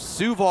 2. So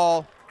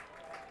Suval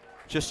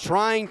just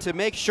trying to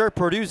make sure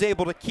Purdue's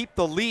able to keep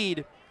the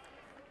lead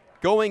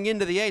going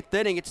into the 8th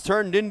inning. It's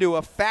turned into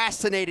a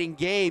fascinating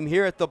game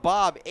here at the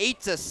Bob,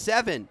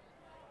 8-7.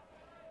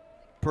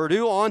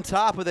 Purdue on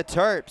top of the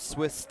Terps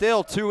with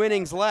still 2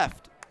 innings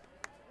left.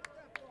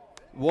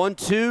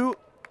 1-2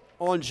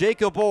 on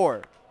Jacob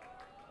Orr.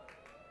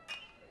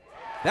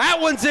 That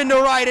one's into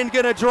right and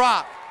gonna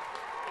drop.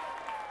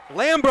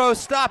 Lambros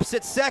stops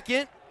at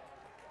second.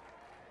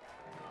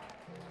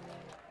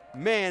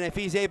 Man, if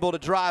he's able to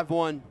drive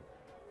one,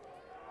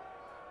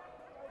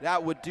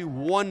 that would do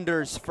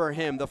wonders for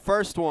him. The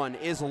first one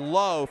is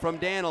low from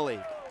Danley.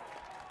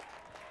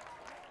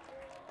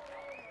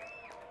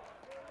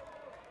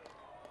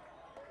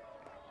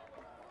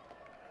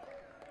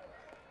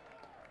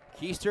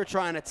 Keister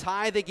trying to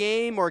tie the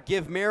game or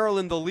give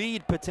Maryland the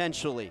lead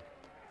potentially.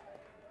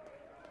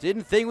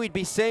 Didn't think we'd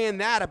be saying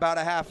that about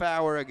a half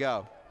hour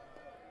ago.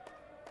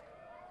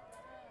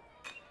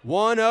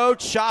 1-0,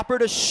 chopper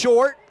to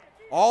short.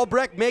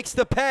 Albrecht makes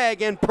the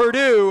peg, and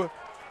Purdue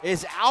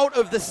is out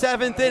of the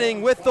 7th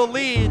inning with the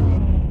lead.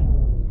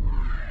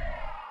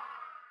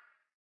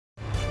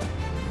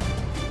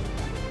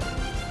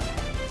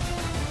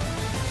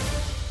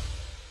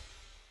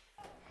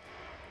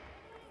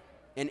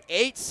 An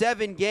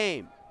 8-7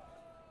 game.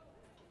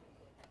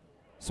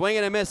 Swing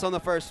and a miss on the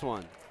first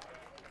one.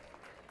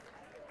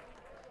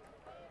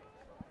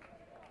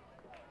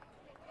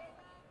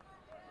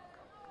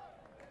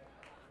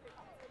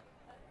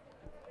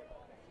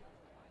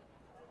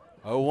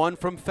 0-1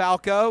 from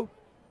Falco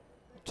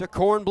to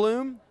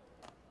Kornblum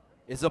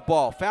is a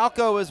ball.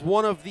 Falco is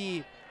one of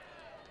the,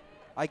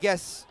 I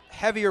guess,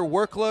 heavier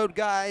workload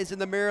guys in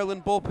the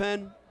Maryland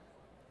bullpen.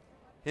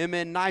 Him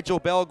and Nigel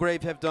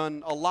Belgrave have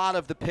done a lot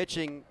of the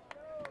pitching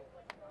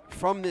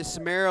from this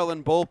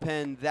Maryland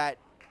bullpen that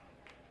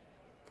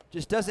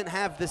just doesn't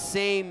have the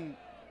same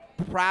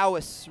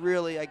prowess,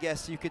 really, I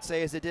guess you could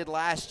say, as it did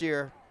last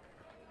year.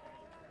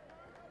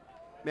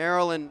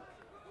 Maryland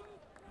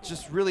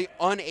just really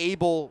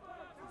unable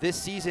this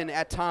season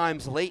at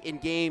times, late in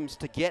games,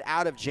 to get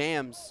out of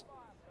jams.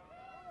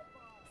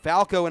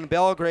 Falco and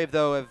Belgrave,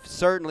 though, have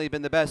certainly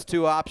been the best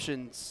two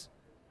options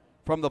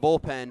from the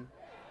bullpen.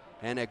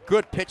 And a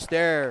good pitch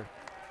there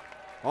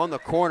on the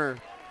corner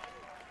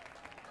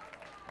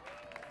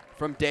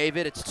from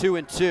David. It's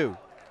 2-2.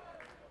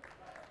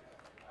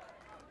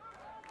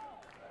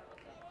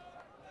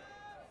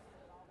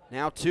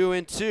 Now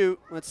 2-2.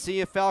 Let's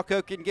see if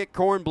Falco can get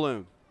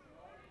Kornblum.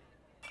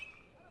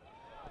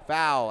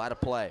 Foul, out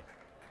of play.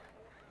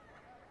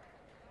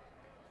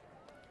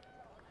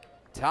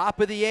 Top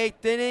of the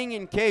 8th inning.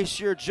 In case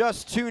you're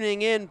just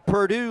tuning in,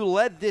 Purdue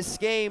led this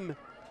game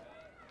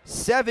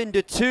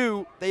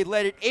 7-2. They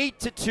led it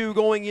 8-2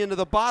 going into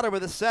the bottom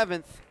of the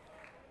 7th.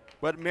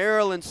 But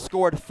Maryland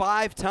scored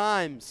 5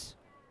 times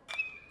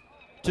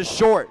to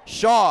short.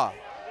 Shaw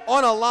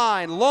on a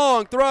line,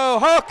 long throw.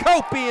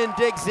 Hakopian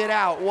digs it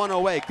out, one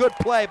away. Good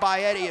play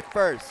by Eddie at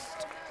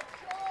first.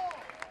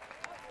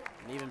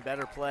 An even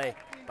better play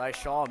by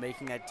Shaw,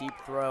 making that deep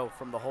throw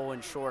from the hole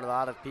in short. A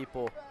lot of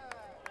people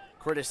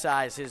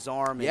criticize his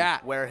arm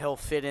and where he'll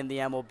fit in the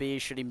MLB.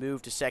 Should he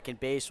move to second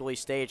base? Will he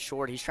stay at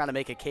short? He's trying to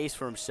make a case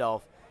for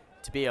himself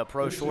to be a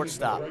pro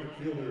shortstop.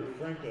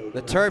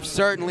 The turf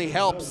certainly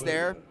helps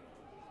there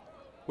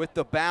with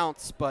the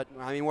bounce, but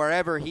I mean,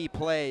 wherever he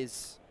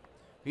plays,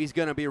 he's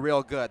going to be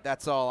real good.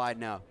 That's all I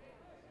know.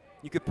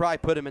 You could probably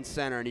put him in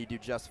center and he'd do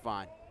just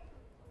fine.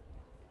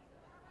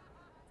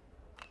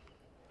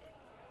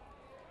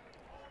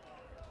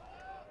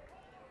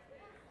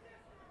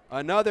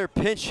 Another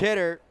pinch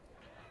hitter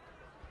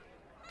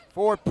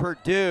for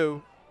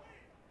Purdue.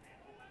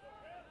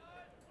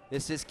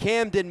 This is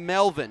Camden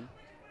Melvin.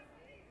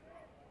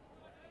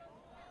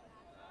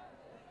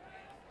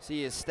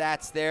 See his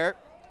stats there.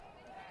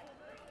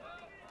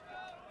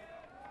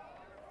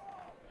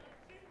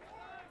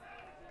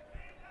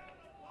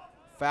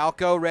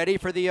 Falco ready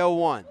for the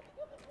 0-1.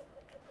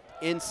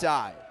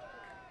 Inside.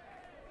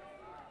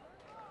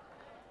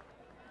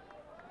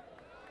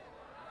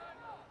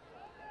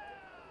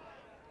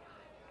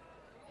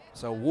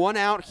 So 1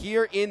 out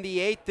here in the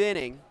 8th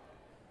inning.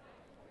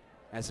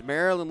 As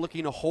Maryland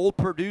looking to hold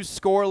Purdue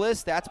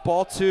scoreless. That's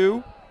ball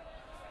 2.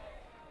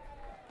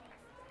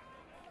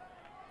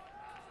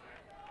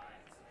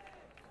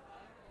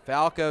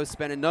 Falco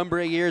spent a number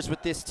of years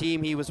with this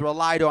team. He was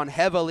relied on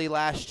heavily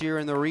last year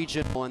in the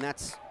regional, and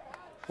that's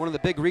one of the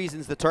big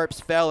reasons the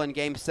Terps fell in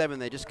Game 7.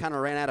 They just kind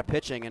of ran out of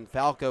pitching, and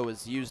Falco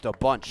was used a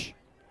bunch.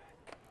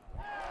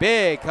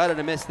 Big cut and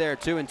a miss there,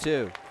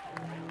 2-2.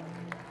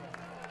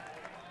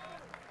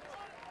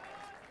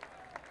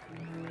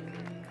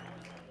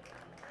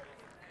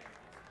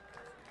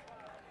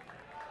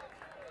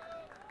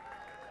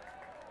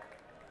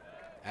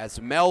 As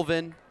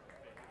Melvin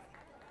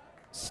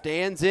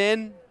stands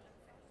in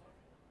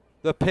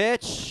the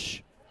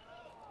pitch.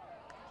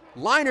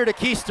 Liner to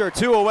Keister,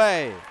 2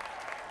 away.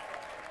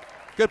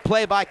 Good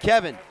play by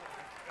Kevin.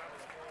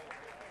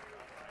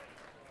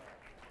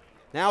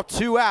 Now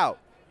 2 out.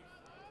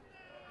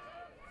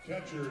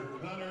 Catcher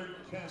Connor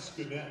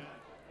Cascanet.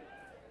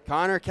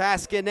 Connor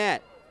Cascanet.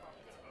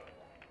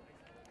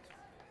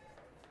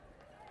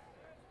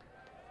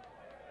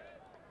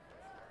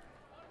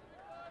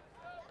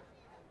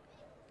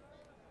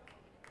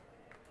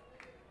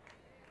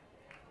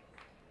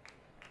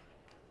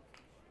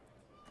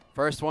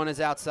 First one is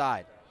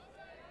outside.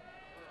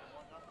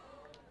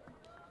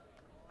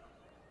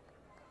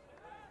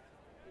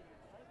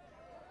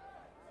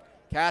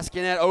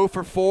 Cascanet 0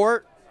 for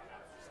 4.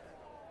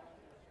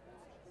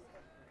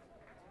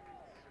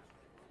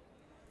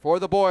 For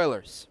the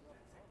Boilers.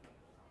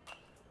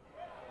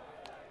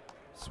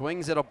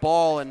 Swings at a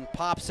ball and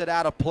pops it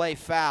out of play,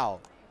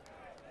 foul.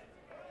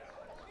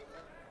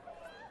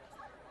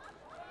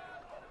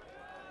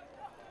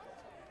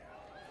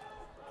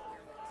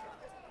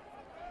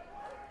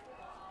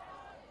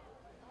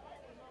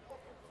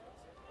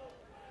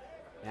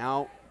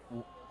 Now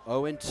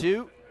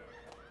 0-2.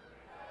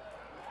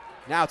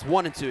 Now it's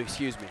 1-2,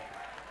 excuse me.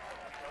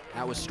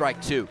 That was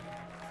strike 2.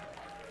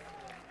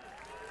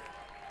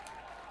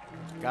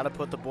 Got to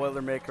put the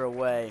Boilermaker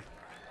away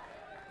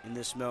in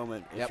this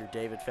moment if you're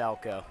David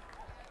Falco.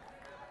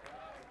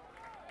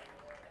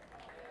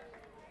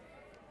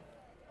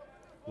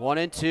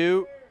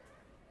 1-2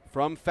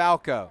 from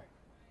Falco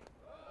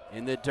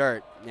in the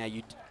dirt. Now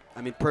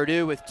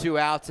Purdue with 2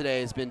 out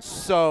today has been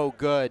so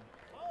good.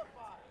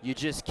 You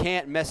just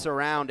can't mess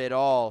around at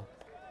all.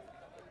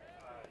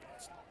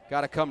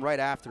 Got to come right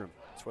after him.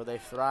 That's where they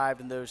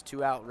thrived in those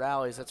 2 out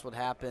rallies. That's what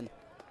happened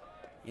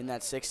in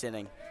that 6th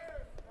inning.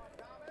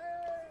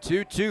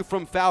 2-2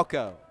 from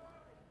Falco.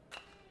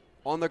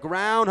 On the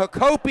ground,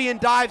 Hakopian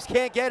dives,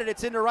 can't get it.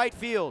 It's into right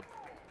field.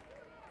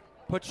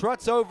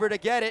 Petrutz over to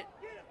get it.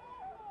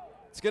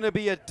 It's going to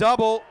be a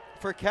double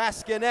for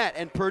Cascanet,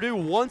 and Purdue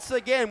once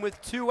again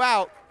with 2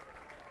 out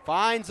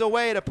finds a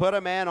way to put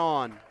a man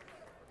on.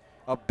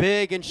 A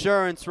big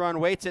insurance run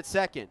waits at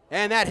second,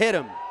 and that hit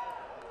him.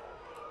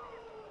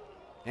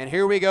 And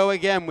here we go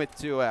again with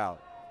 2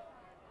 out.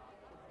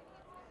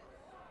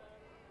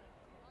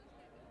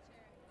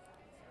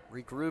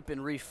 Regroup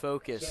and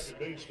refocus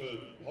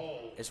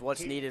is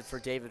what's needed for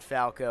David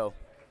Falco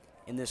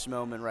in this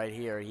moment right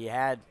here. He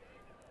had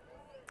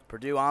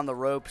Purdue on the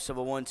ropes of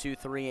a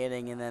 1-2-3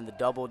 inning, and then the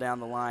double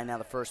down the line. Now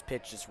the first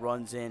pitch just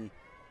runs in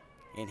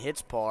and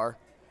hits Parr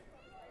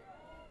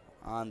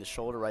on the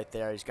shoulder right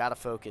there. He's got to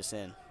focus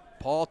in.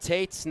 Paul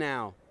Tates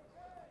now.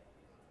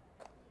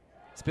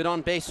 He's been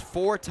on base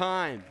 4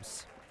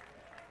 times.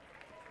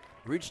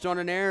 Reached on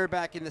an error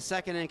back in the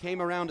second and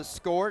came around to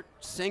score.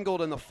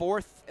 Singled in the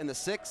 4th and the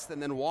 6th,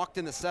 and then walked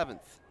in the 7th.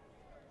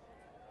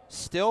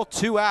 Still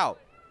 2 out.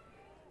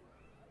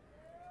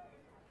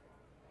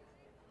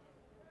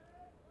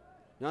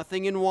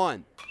 Nothing in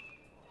 1.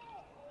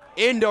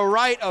 Into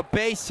right, a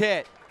base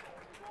hit.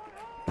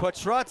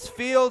 Petrutz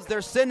fields,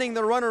 they're sending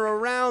the runner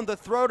around. The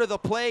throw to the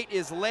plate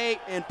is late,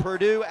 and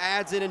Purdue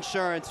adds an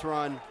insurance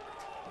run.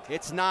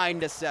 It's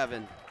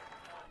 9-7.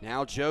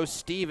 Now Joe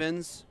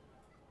Stevens.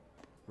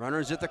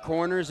 Runners at the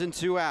corners and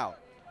 2 out.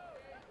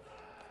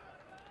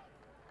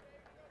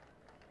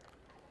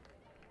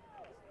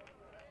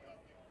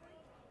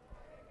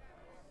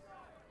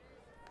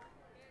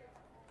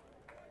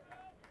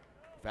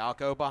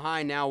 Falco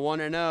behind now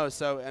 1-0.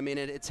 So, I mean,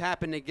 it's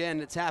happened again.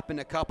 It's happened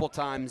a couple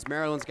times.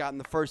 Maryland's gotten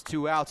the first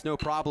 2 outs, no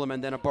problem.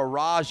 And then a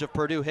barrage of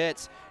Purdue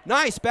hits.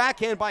 Nice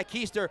backhand by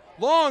Keister.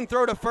 Long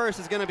throw to first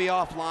is going to be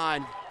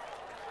offline.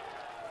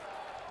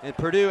 And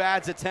Purdue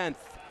adds a 10th.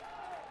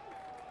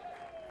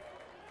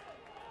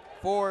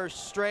 4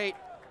 straight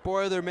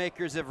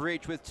Boilermakers have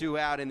reached with 2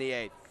 out in the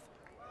 8th.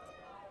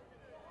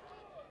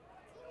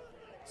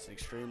 It's an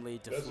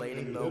extremely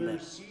deflating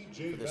moment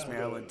for this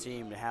Maryland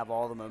team to have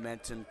all the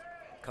momentum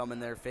come in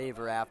their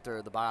favor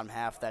after the bottom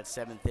half of that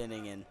 7th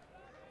inning. And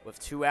with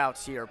 2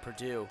 outs here,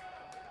 Purdue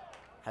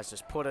has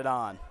just put it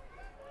on.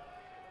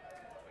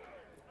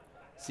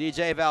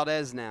 C.J.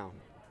 Valdez now.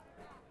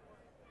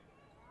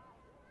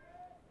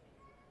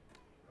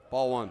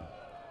 Ball 1.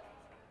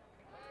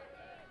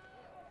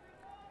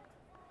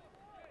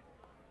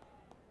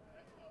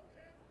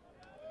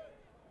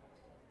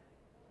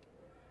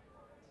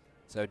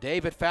 So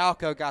David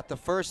Falco got the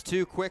first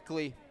 2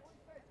 quickly,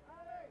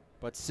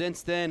 but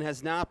since then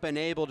has not been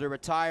able to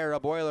retire a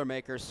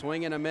Boilermaker.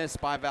 Swing and a miss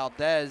by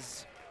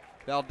Valdez.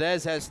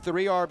 Valdez has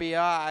 3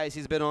 RBIs.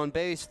 He's been on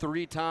base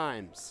 3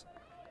 times.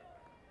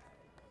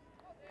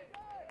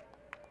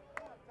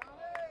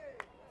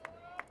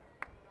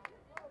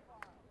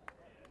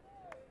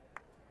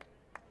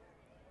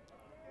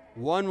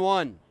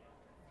 One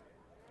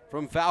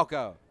from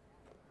Falco.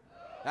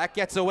 That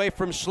gets away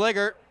from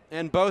Schliger,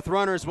 and both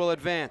runners will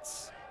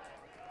advance.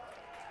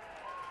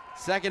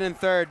 2nd and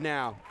 3rd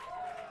now.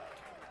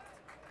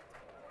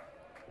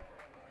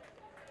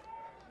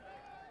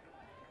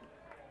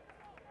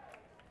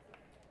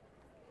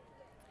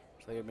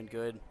 Schliger been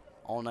good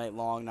all night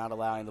long, not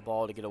allowing the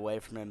ball to get away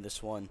from him.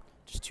 This one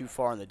just too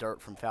far in the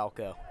dirt from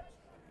Falco.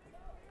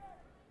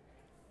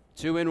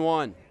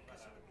 2-1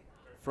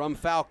 from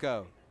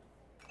Falco.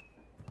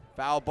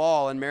 Foul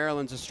ball, and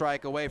Maryland's a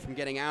strike away from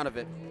getting out of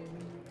it.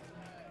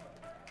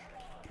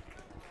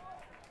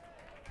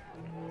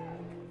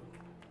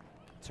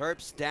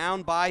 Terps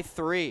down by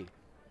 3.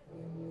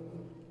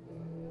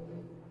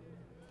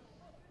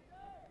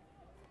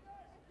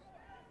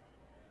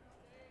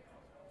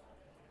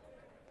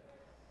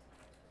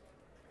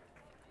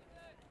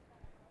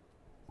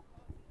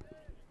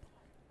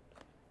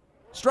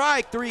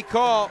 Strike 3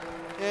 call,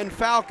 and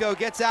Falco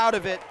gets out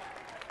of it.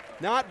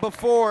 Not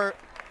before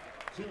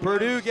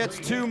Purdue gets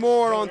 2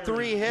 more on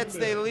 3 hits.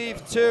 They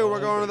leave 2. We're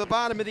going to the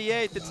bottom of the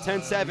 8th. It's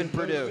 10-7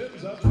 Purdue.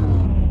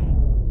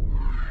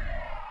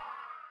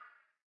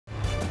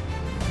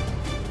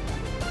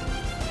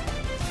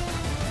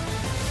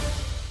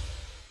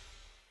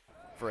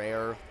 For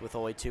error with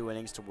only 2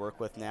 innings to work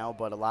with now,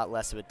 but a lot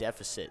less of a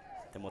deficit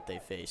than what they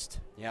faced.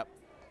 Yep.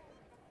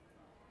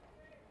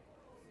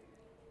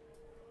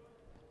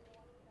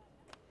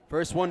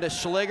 First one to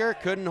Schliger,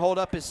 couldn't hold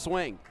up his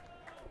swing.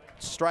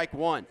 Strike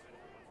 1.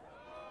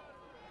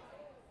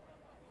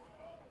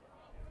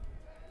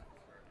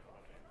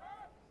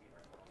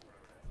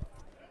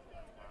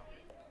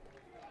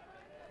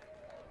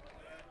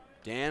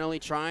 Danley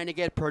trying to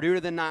get Purdue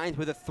to the 9th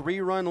with a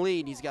 3-run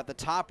lead. He's got the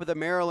top of the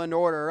Maryland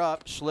order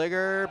up.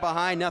 Schliger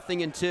behind, nothing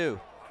in 2.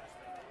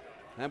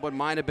 That one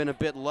might have been a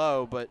bit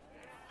low, but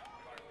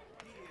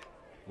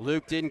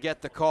Luke didn't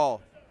get the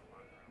call.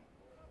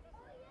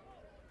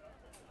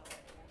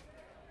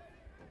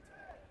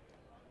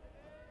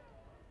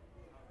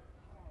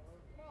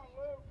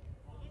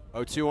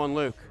 Oh, 2 on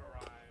Luke.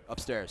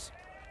 Upstairs.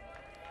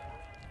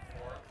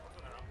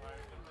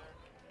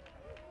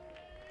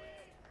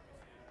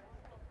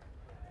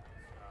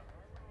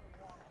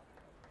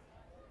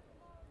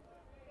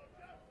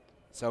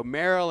 So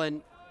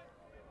Maryland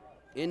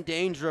in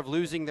danger of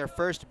losing their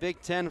first Big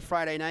Ten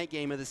Friday night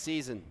game of the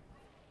season.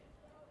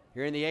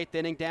 Here in the 8th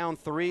inning, down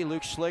 3,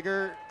 Luke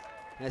Schliger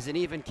has an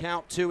even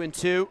count,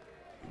 2-2.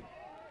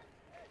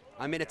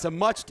 I mean, it's a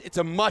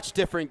much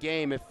different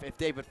game if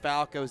David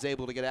Falco is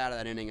able to get out of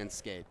that inning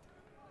unscathed.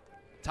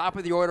 Top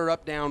of the order,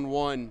 up, down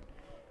 1.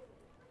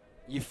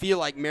 You feel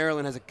like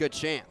Maryland has a good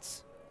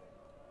chance.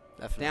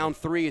 Definitely. Down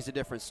 3 is a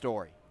different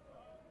story.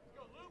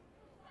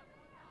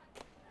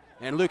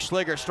 And Luke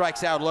Schliger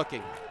strikes out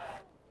looking.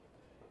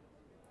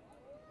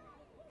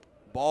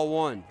 Ball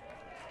 1.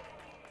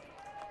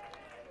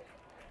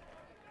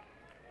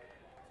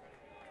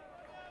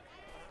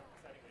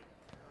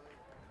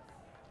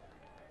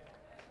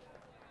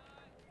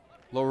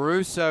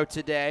 LaRusso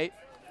today,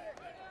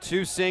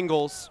 2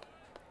 singles,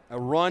 a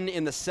run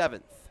in the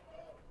 7th.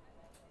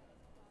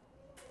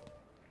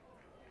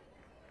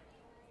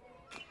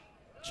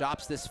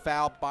 Chops this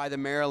foul by the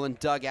Maryland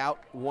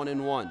dugout,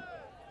 1-1.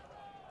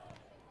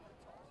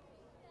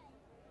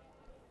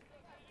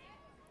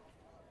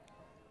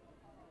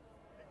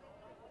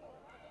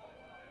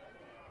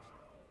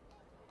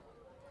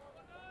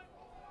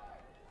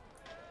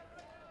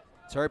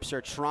 Terps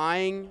are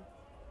trying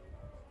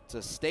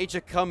to stage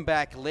a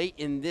comeback late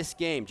in this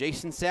game.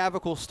 Jason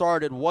Savicle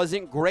started,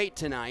 wasn't great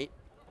tonight,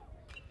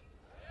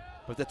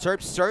 but the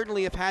Terps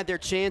certainly have had their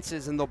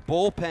chances, and the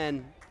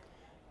bullpen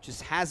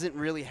just hasn't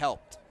really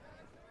helped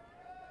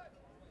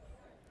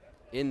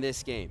in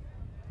this game.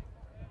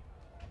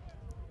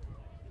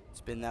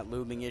 It's been that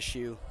looming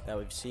issue that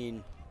we've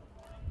seen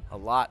a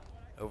lot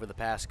over the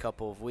past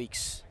couple of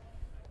weeks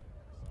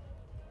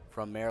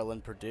from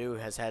Maryland. Purdue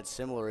has had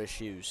similar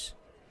issues,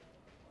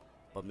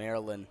 but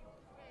Maryland,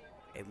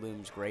 it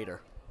looms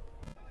greater.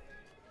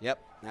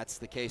 Yep, that's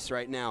the case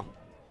right now.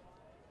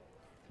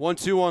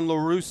 1-2 on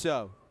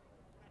LaRusso.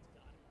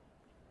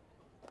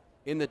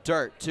 In the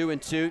dirt,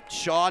 2-2.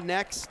 Shaw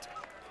next.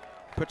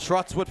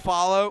 Petrutz would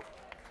follow.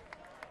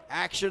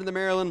 Action in the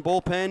Maryland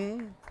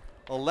bullpen.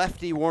 A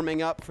lefty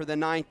warming up for the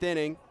 9th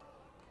inning.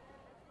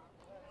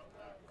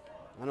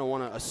 I don't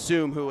want to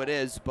assume who it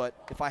is, but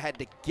if I had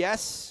to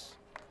guess,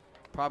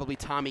 probably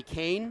Tommy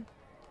Kane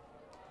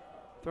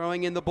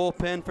throwing in the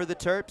bullpen for the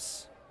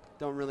Terps.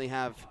 Don't really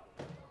have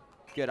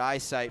good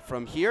eyesight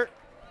from here.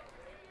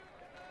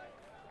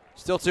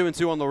 Still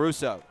 2-2 on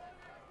LaRusso.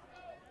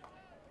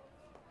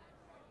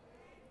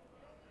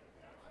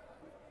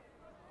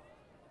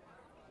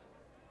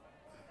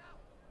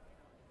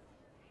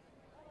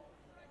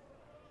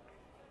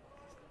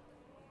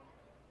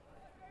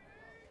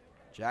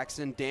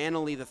 Jackson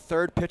Dannelly, the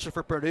 3rd pitcher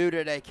for Purdue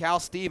today. Cal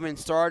Stevens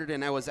started,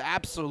 and that was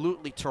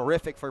absolutely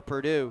terrific for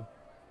Purdue.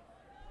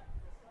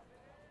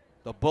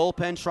 The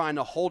bullpen trying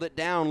to hold it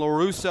down.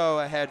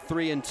 LaRusso ahead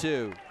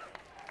 3-2.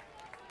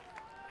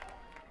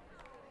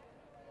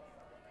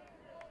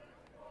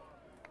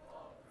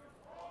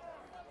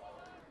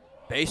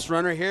 Base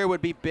runner here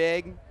would be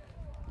big.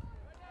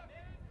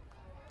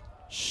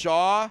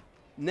 Shaw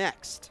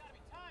next.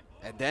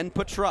 And then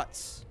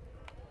Petrutz.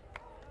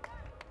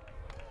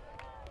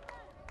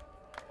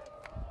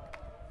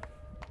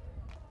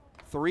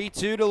 Three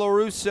 2 to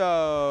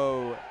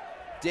LaRusso.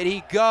 Did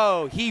he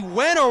go? He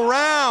went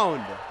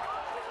around.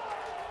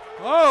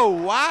 Oh,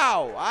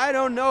 wow. I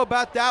don't know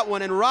about that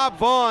one. And Rob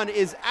Vaughn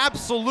is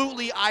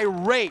absolutely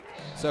irate.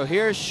 So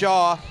here's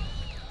Shaw.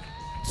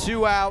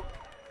 2 out.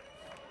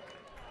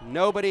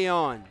 Nobody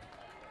on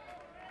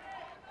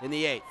in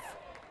the 8th.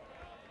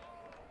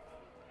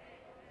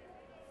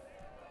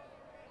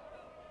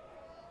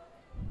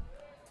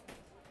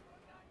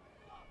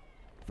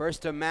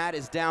 First to Matt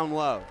is down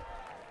low.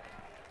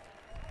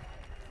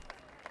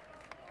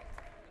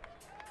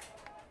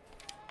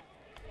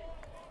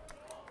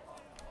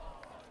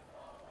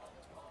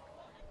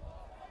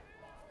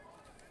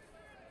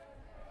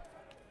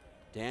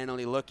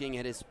 Dannelly looking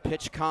at his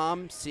pitch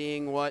comm,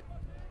 seeing what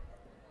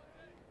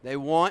they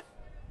want.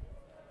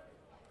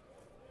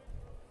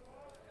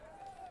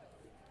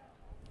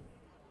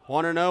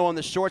 One and 0 on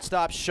the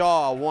shortstop,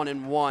 Shaw.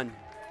 1-1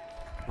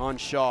 on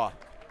Shaw.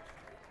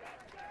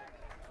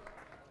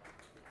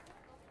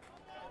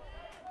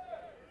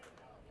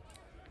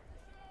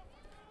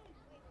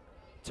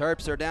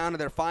 Terps are down to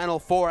their final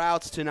 4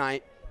 outs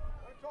tonight.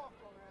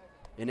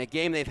 In a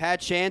game they've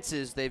had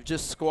chances, they've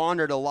just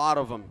squandered a lot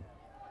of them.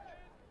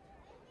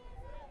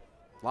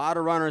 A lot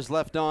of runners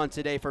left on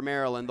today for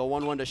Maryland. The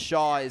 1-1 to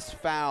Shaw is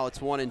foul. It's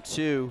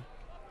 1-2.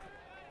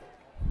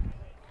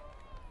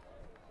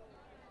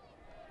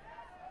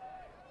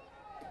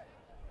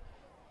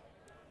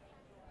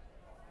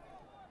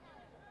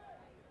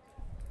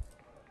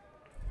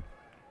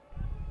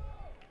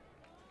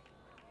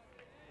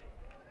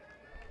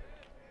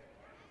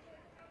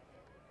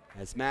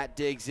 As Matt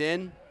digs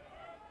in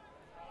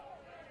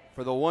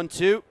for the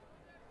 1-2.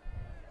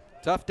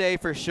 Tough day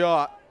for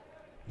Shaw.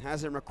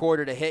 Hasn't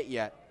recorded a hit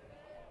yet.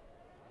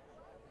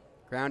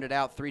 Grounded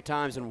out 3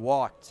 times and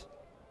walked.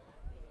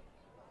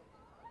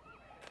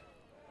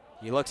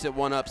 He looks at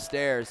one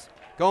upstairs.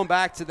 Going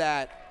back to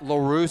that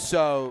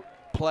LaRusso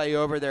play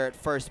over there at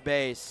first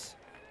base.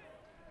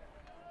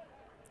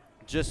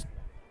 just,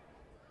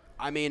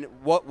 I mean,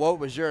 what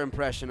was your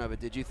impression of it?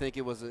 Did you think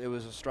it was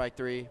a strike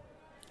three?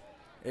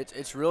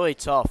 It's really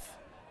tough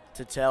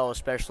to tell,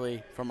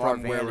 especially from our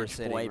vantage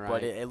point, right.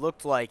 but it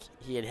looked like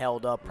he had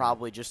held up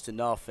probably just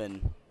enough,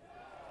 and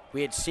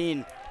we had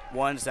seen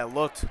ones that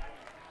looked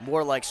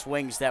more like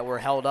swings that were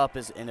held up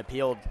and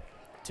appealed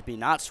to be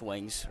not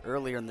swings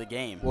earlier in the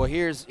game. Well,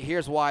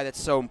 here's why that's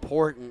so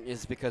important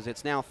is because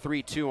it's now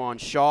 3-2 on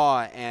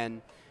Shaw,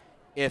 and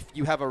if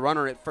you have a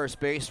runner at first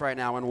base right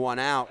now and one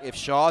out, if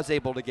Shaw's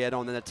able to get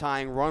on, then the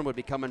tying run would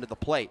be coming to the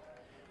plate.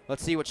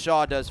 Let's see what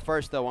Shaw does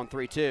first, though, on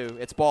 3-2.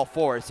 It's ball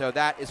 4, so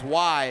that is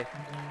why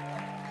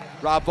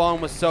Rob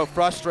Vaughn was so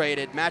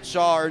frustrated. Matt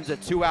Shaw earns a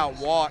 2-out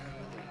walk.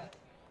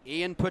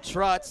 Ian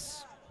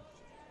Petrutz,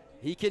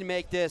 he can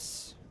make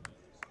this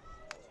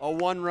a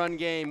 1-run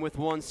game with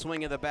one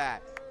swing of the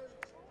bat.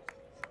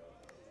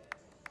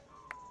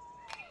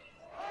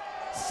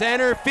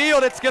 Center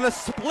field, it's going to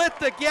split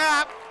the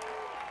gap.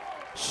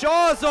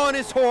 Shaw's on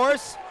his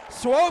horse.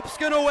 Swope's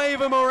going to wave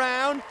him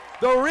around.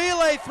 The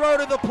relay throw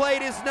to the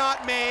plate is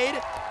not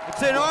made.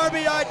 It's an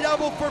RBI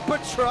double for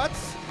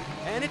Petrutz,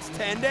 and it's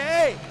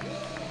 10-8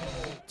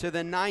 to the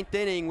 9th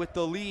inning with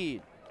the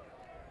lead.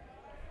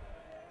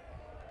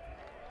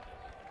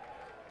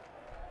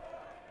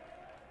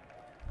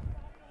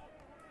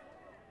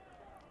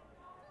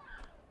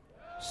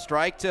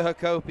 Strike to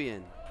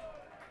Hakopian.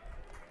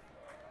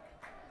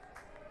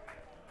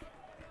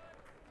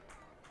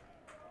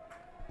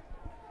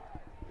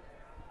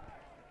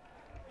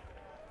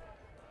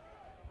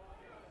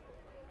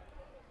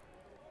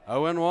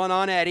 Oh, 0-1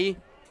 on Eddie.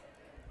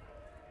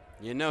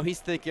 You know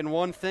he's thinking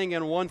one thing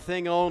and one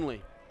thing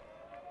only.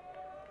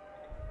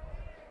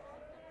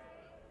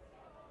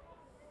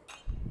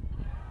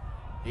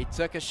 He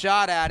took a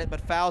shot at it, but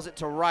fouls it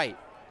to right.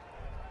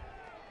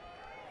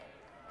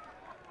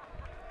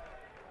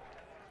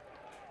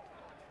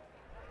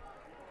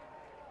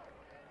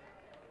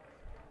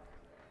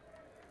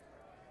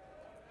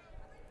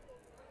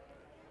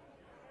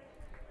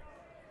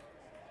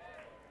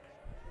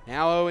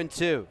 Now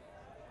 0-2.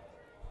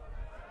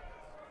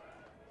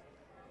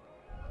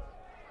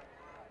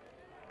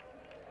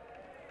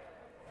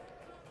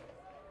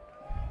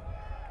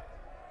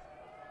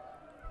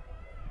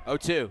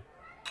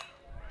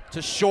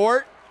 To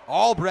short.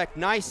 Albrecht,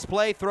 nice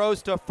play,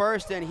 throws to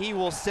first, and he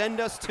will send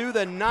us to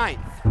the 9th.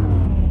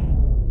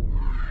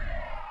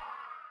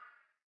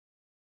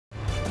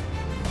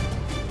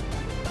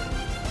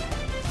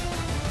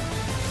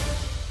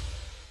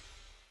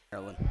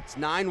 It's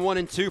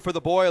 9-1-2 for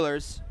the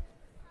Boilers.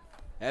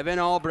 Evan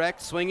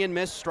Albrecht, swing and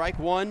miss, strike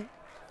one.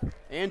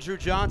 Andrew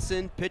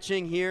Johnson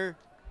pitching here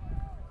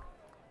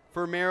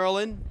for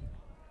Maryland.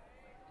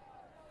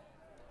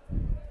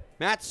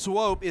 Matt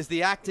Swope is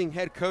the acting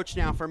head coach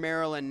now for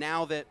Maryland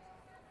now that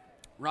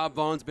Rob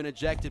Vaughn's been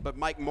ejected, but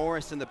Mike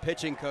Morrison, the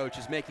pitching coach,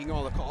 is making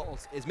all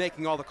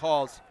the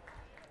calls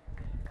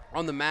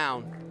on the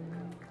mound.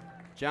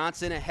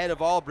 Johnson ahead of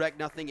Albrecht,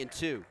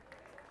 0-2.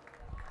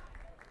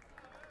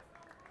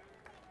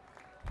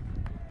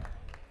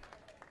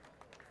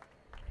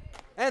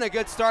 And a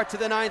good start to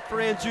the 9th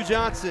for Andrew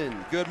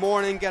Johnson. Good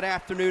morning, good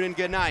afternoon, and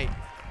good night.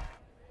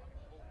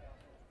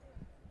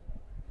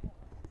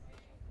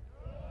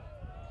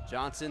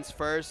 Johnson's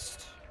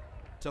first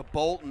to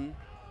Bolton.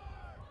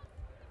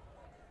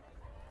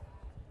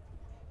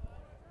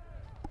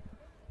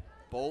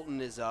 Bolton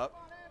is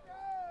up.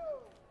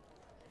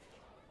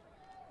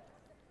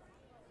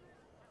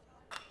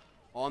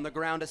 On the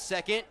ground a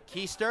second.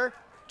 Keister,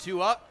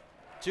 2 up,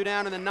 2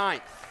 down in the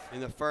 9th. In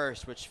the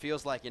first, which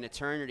feels like an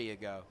eternity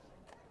ago.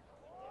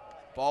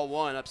 Ball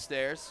 1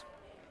 upstairs.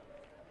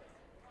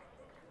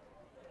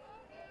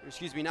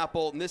 Excuse me, not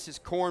Bolton. This is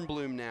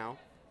Kornblum now.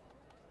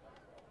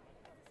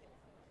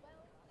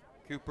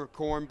 Cooper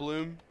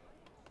Kornblum.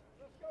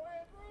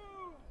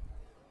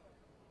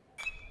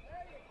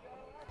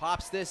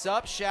 Pops this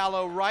up,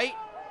 shallow right.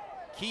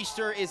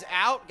 Keister is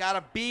out, got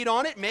a beat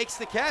on it, makes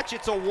the catch.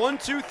 It's a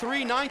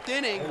 1-2-3 9th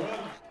inning.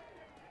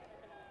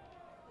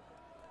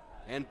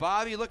 And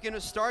Bobby looking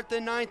to start the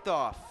 9th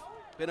off.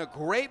 Been a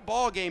great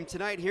ball game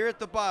tonight here at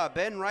the Bob.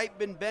 Ben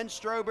Reitman, Ben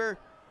Strober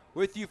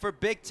with you for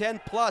Big Ten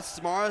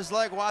Plus. Mars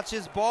Leg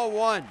watches ball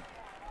 1.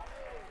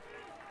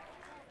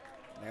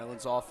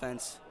 Maryland's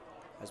offense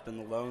has been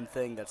the lone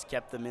thing that's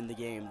kept them in the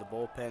game. The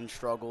bullpen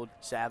struggled,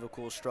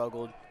 Savicul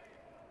struggled.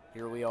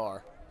 Here we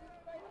are.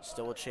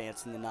 Still a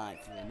chance in the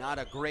 9th. Yeah, not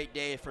a great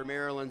day for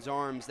Maryland's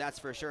arms, that's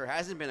for sure.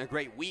 Hasn't been a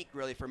great week,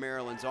 really, for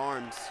Maryland's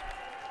arms.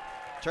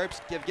 Terps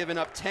have given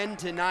up 10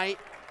 tonight.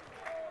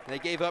 They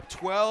gave up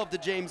 12 to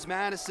James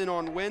Madison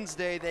on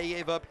Wednesday. They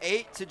gave up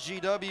 8 to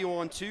GW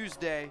on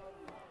Tuesday.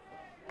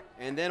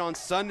 And then on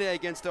Sunday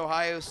against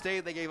Ohio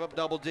State, they gave up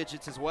double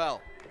digits as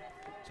well.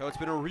 So it's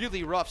been a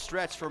really rough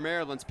stretch for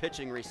Maryland's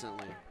pitching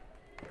recently.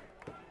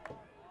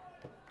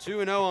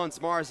 2-0 on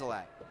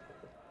Smarzalak.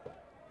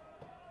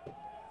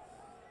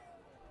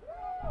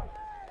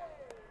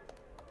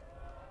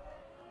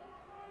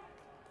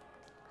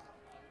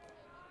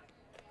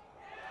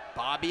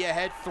 Bobby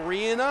ahead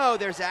 3-0.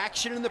 There's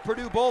action in the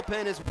Purdue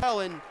bullpen as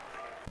well, and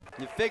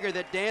You figure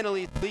that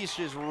Danley's leash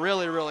is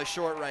really, really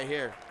short right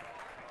here.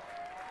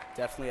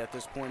 Definitely at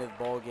this point of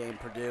the ball game,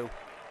 Purdue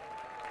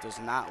does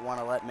not want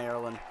to let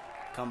Maryland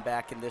come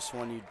back in this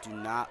one. You do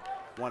not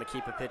want to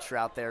keep a pitcher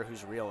out there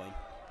who's reeling.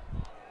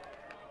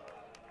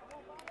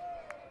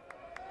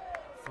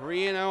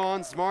 3-0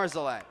 on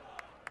Zmarzalek.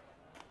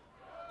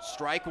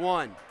 Strike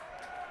one.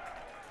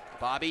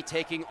 Bobby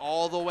taking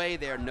all the way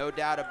there, no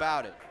doubt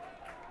about it.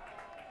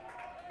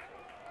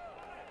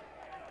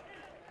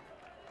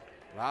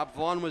 Rob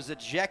Vaughn was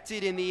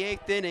ejected in the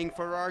 8th inning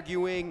for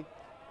arguing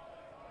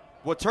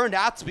what turned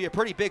out to be a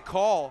pretty big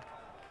call.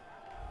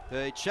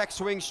 The check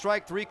swing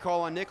strike 3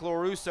 call on Nick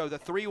LaRusso. The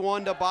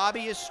 3-1 to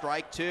Bobby is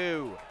strike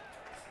 2.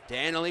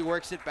 Danley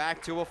works it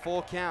back to a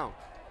full count.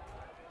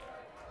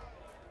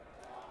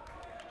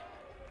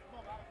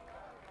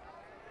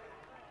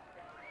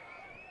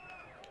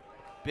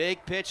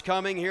 Big pitch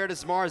coming here to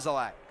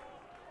Zmarzalek.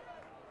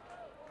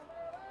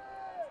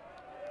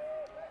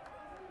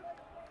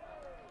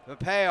 The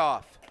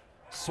payoff.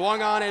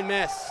 Swung on and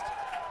missed.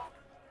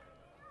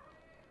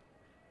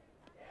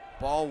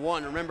 Ball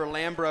 1. Remember,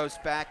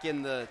 Lambros back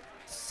in the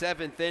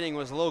 7th inning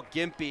was a little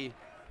gimpy.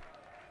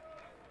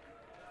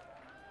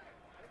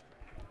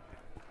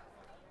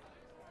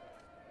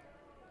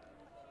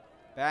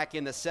 Back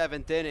in the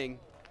 7th inning.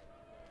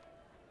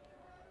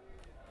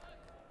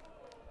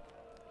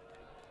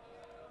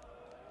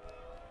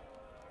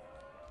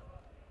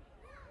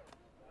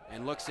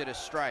 And looks at a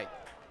strike.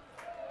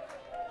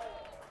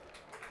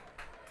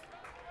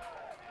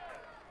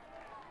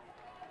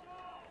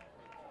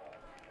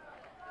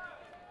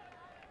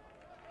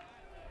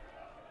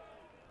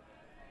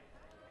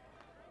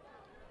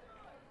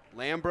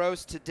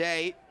 Lambros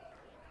today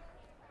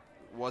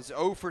was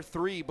 0 for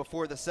 3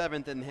 before the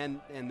 7th, and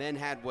then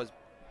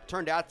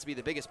turned out to be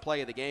the biggest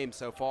play of the game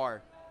so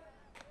far.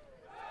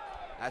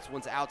 That's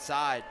one's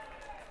outside.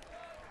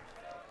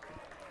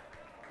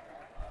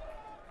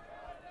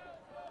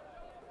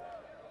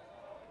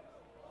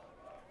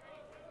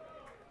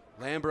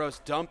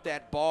 Lambros dumped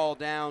that ball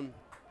down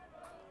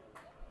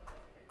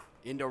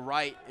into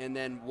right, and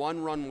then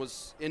 1 run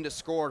was in to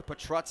score.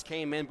 Petrutz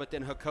came in, but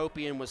then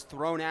Hakopian was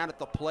thrown out at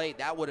the plate.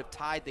 That would have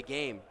tied the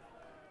game.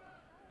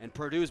 And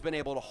Purdue's been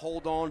able to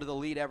hold on to the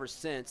lead ever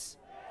since.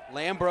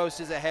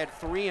 Lambros is ahead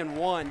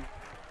 3-1.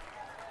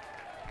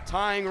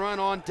 Tying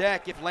run on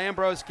deck if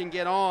Lambros can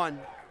get on.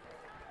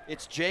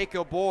 It's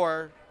Jacob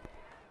Orr.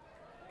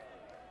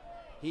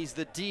 He's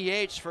the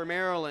DH for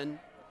Maryland.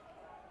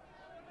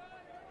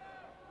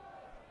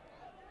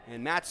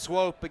 And Matt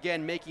Swope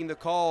again making the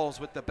calls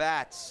with the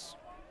bats.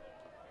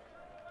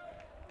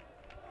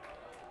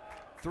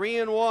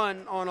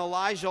 3-1 on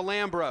Elijah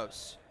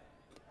Lambros.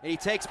 And he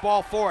takes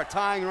ball 4.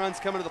 Tying runs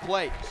coming to the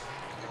plate.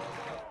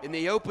 In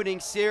the opening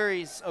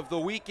series of the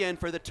weekend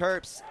for the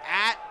Terps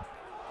at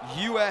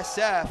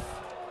USF,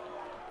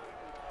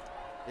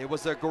 it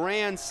was a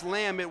grand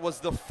slam. It was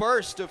the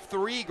first of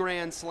 3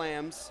 grand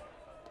slams.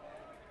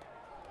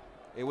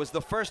 It was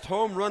the first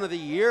home run of the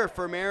year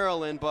for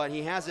Maryland, but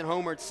he hasn't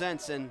homered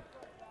since, and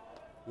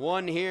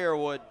one here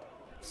would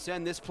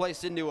send this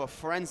place into a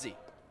frenzy.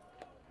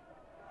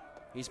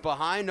 He's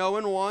behind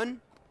 0-1.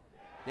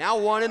 Now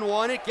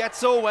 1-1, it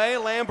gets away.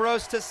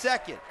 Lambros to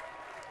second.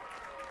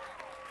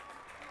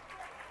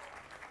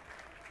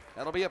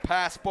 That'll be a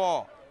pass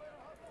ball.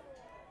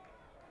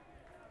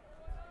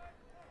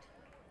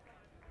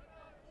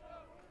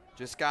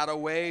 Just got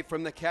away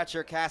from the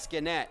catcher,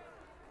 Cascanet.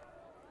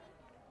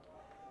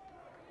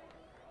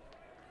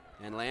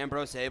 And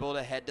Lambros able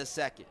to head to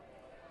second.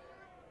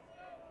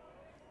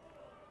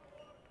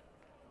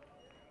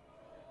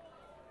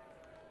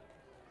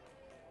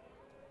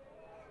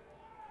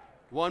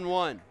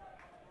 One.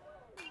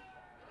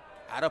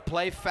 Out of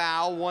play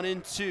foul,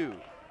 1-2.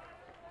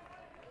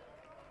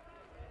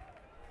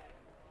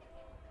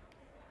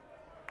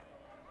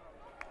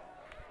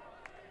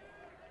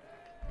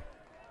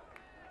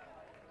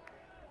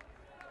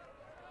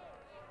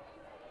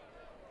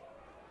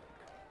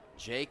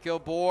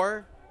 Jacob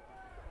Orr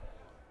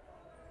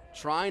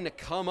trying to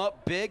come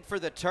up big for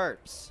the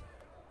Terps.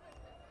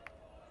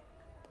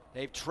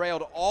 They've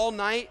trailed all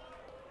night.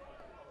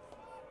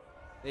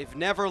 They've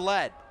never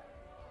led.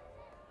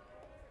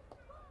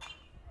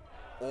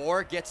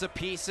 Orr gets a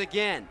piece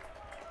again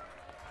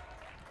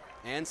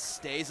and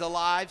stays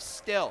alive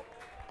still.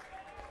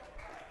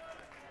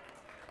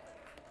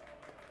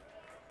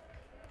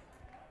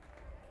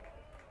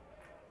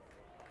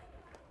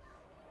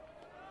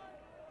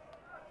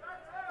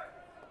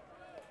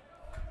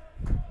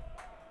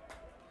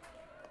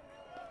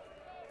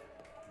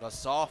 The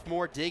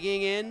sophomore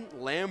digging in.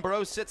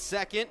 Lambros at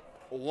second.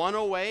 1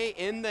 away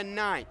in the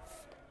 9th.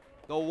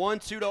 The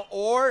 1-2 to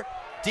Orr.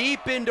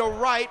 Deep into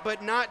right,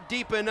 but not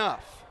deep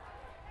enough.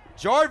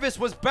 Jarvis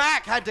was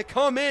back, had to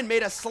come in,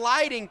 made a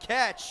sliding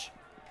catch.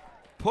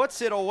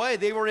 Puts it away.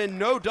 They were in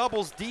no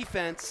doubles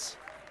defense.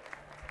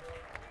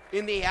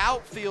 In the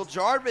outfield,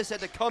 Jarvis had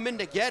to come in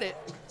to get it.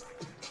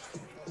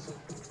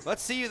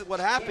 Let's see what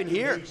happened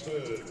here.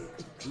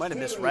 Might have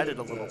misread it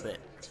a little bit.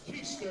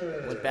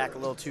 Went back a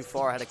little too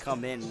far, had to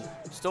come in.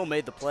 Still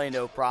made the play,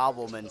 no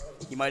problem, and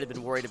he might have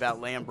been worried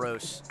about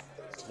Lambros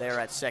there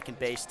at second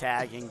base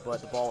tagging,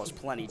 but the ball was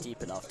plenty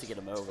deep enough to get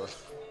him over.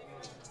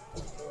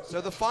 So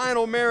the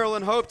final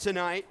Maryland hope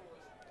tonight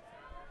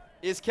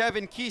is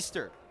Kevin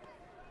Keister.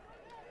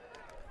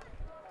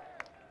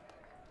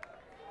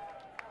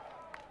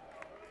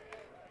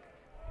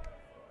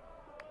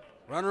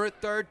 Runner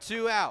at third,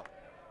 2 out.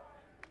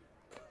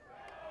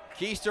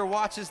 Keister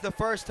watches the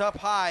first up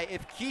high.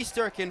 If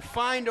Keister can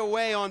find a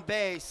way on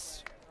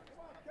base,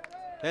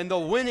 then the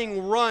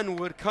winning run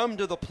would come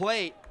to the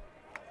plate.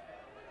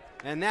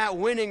 And that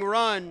winning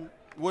run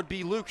would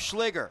be Luke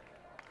Schliger.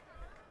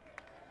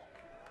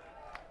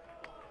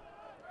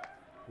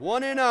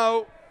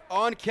 1-0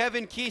 on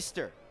Kevin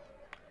Keister.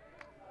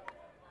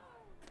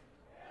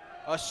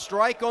 A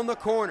strike on the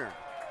corner.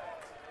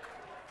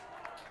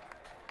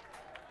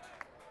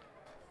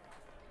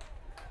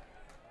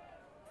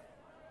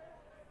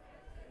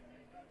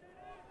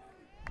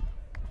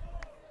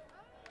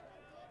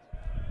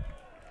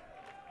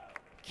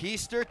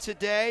 Keister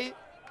today,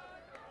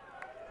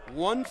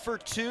 1 for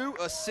 2,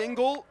 a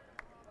single,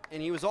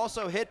 and he was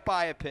also hit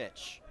by a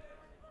pitch.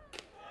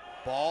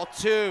 Ball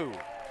 2.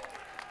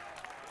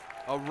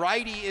 A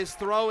righty is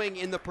throwing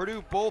in the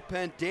Purdue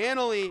bullpen.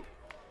 Danley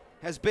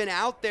has been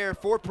out there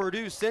for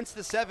Purdue since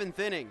the 7th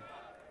inning.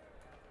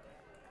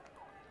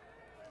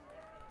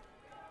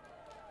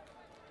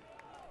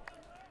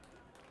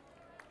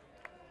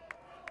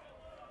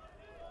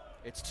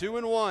 It's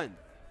 2-1.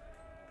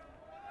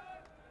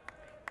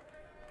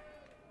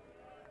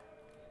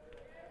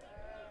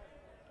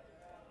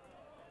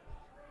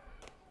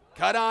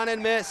 Cut on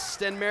and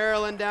missed, and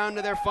Maryland down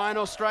to their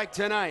final strike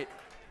tonight.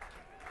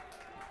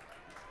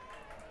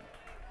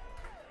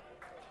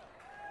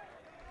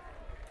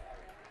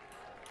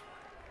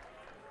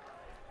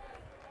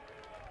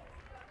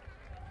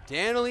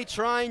 Danley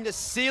trying to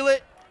seal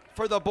it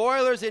for the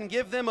Boilers and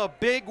give them a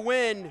big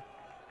win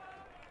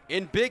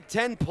in Big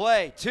Ten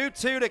play. 2-2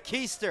 to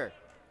Keister.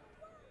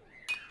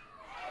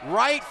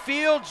 Right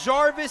field,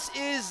 Jarvis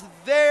is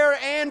there,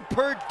 and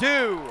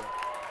Purdue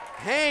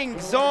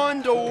hangs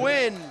on to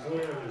win.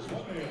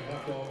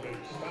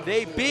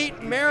 They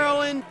beat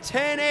Maryland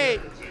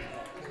 10-8,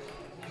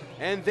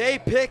 and they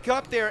pick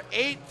up their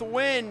 8th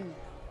win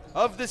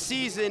of the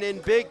season in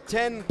Big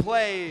Ten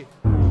play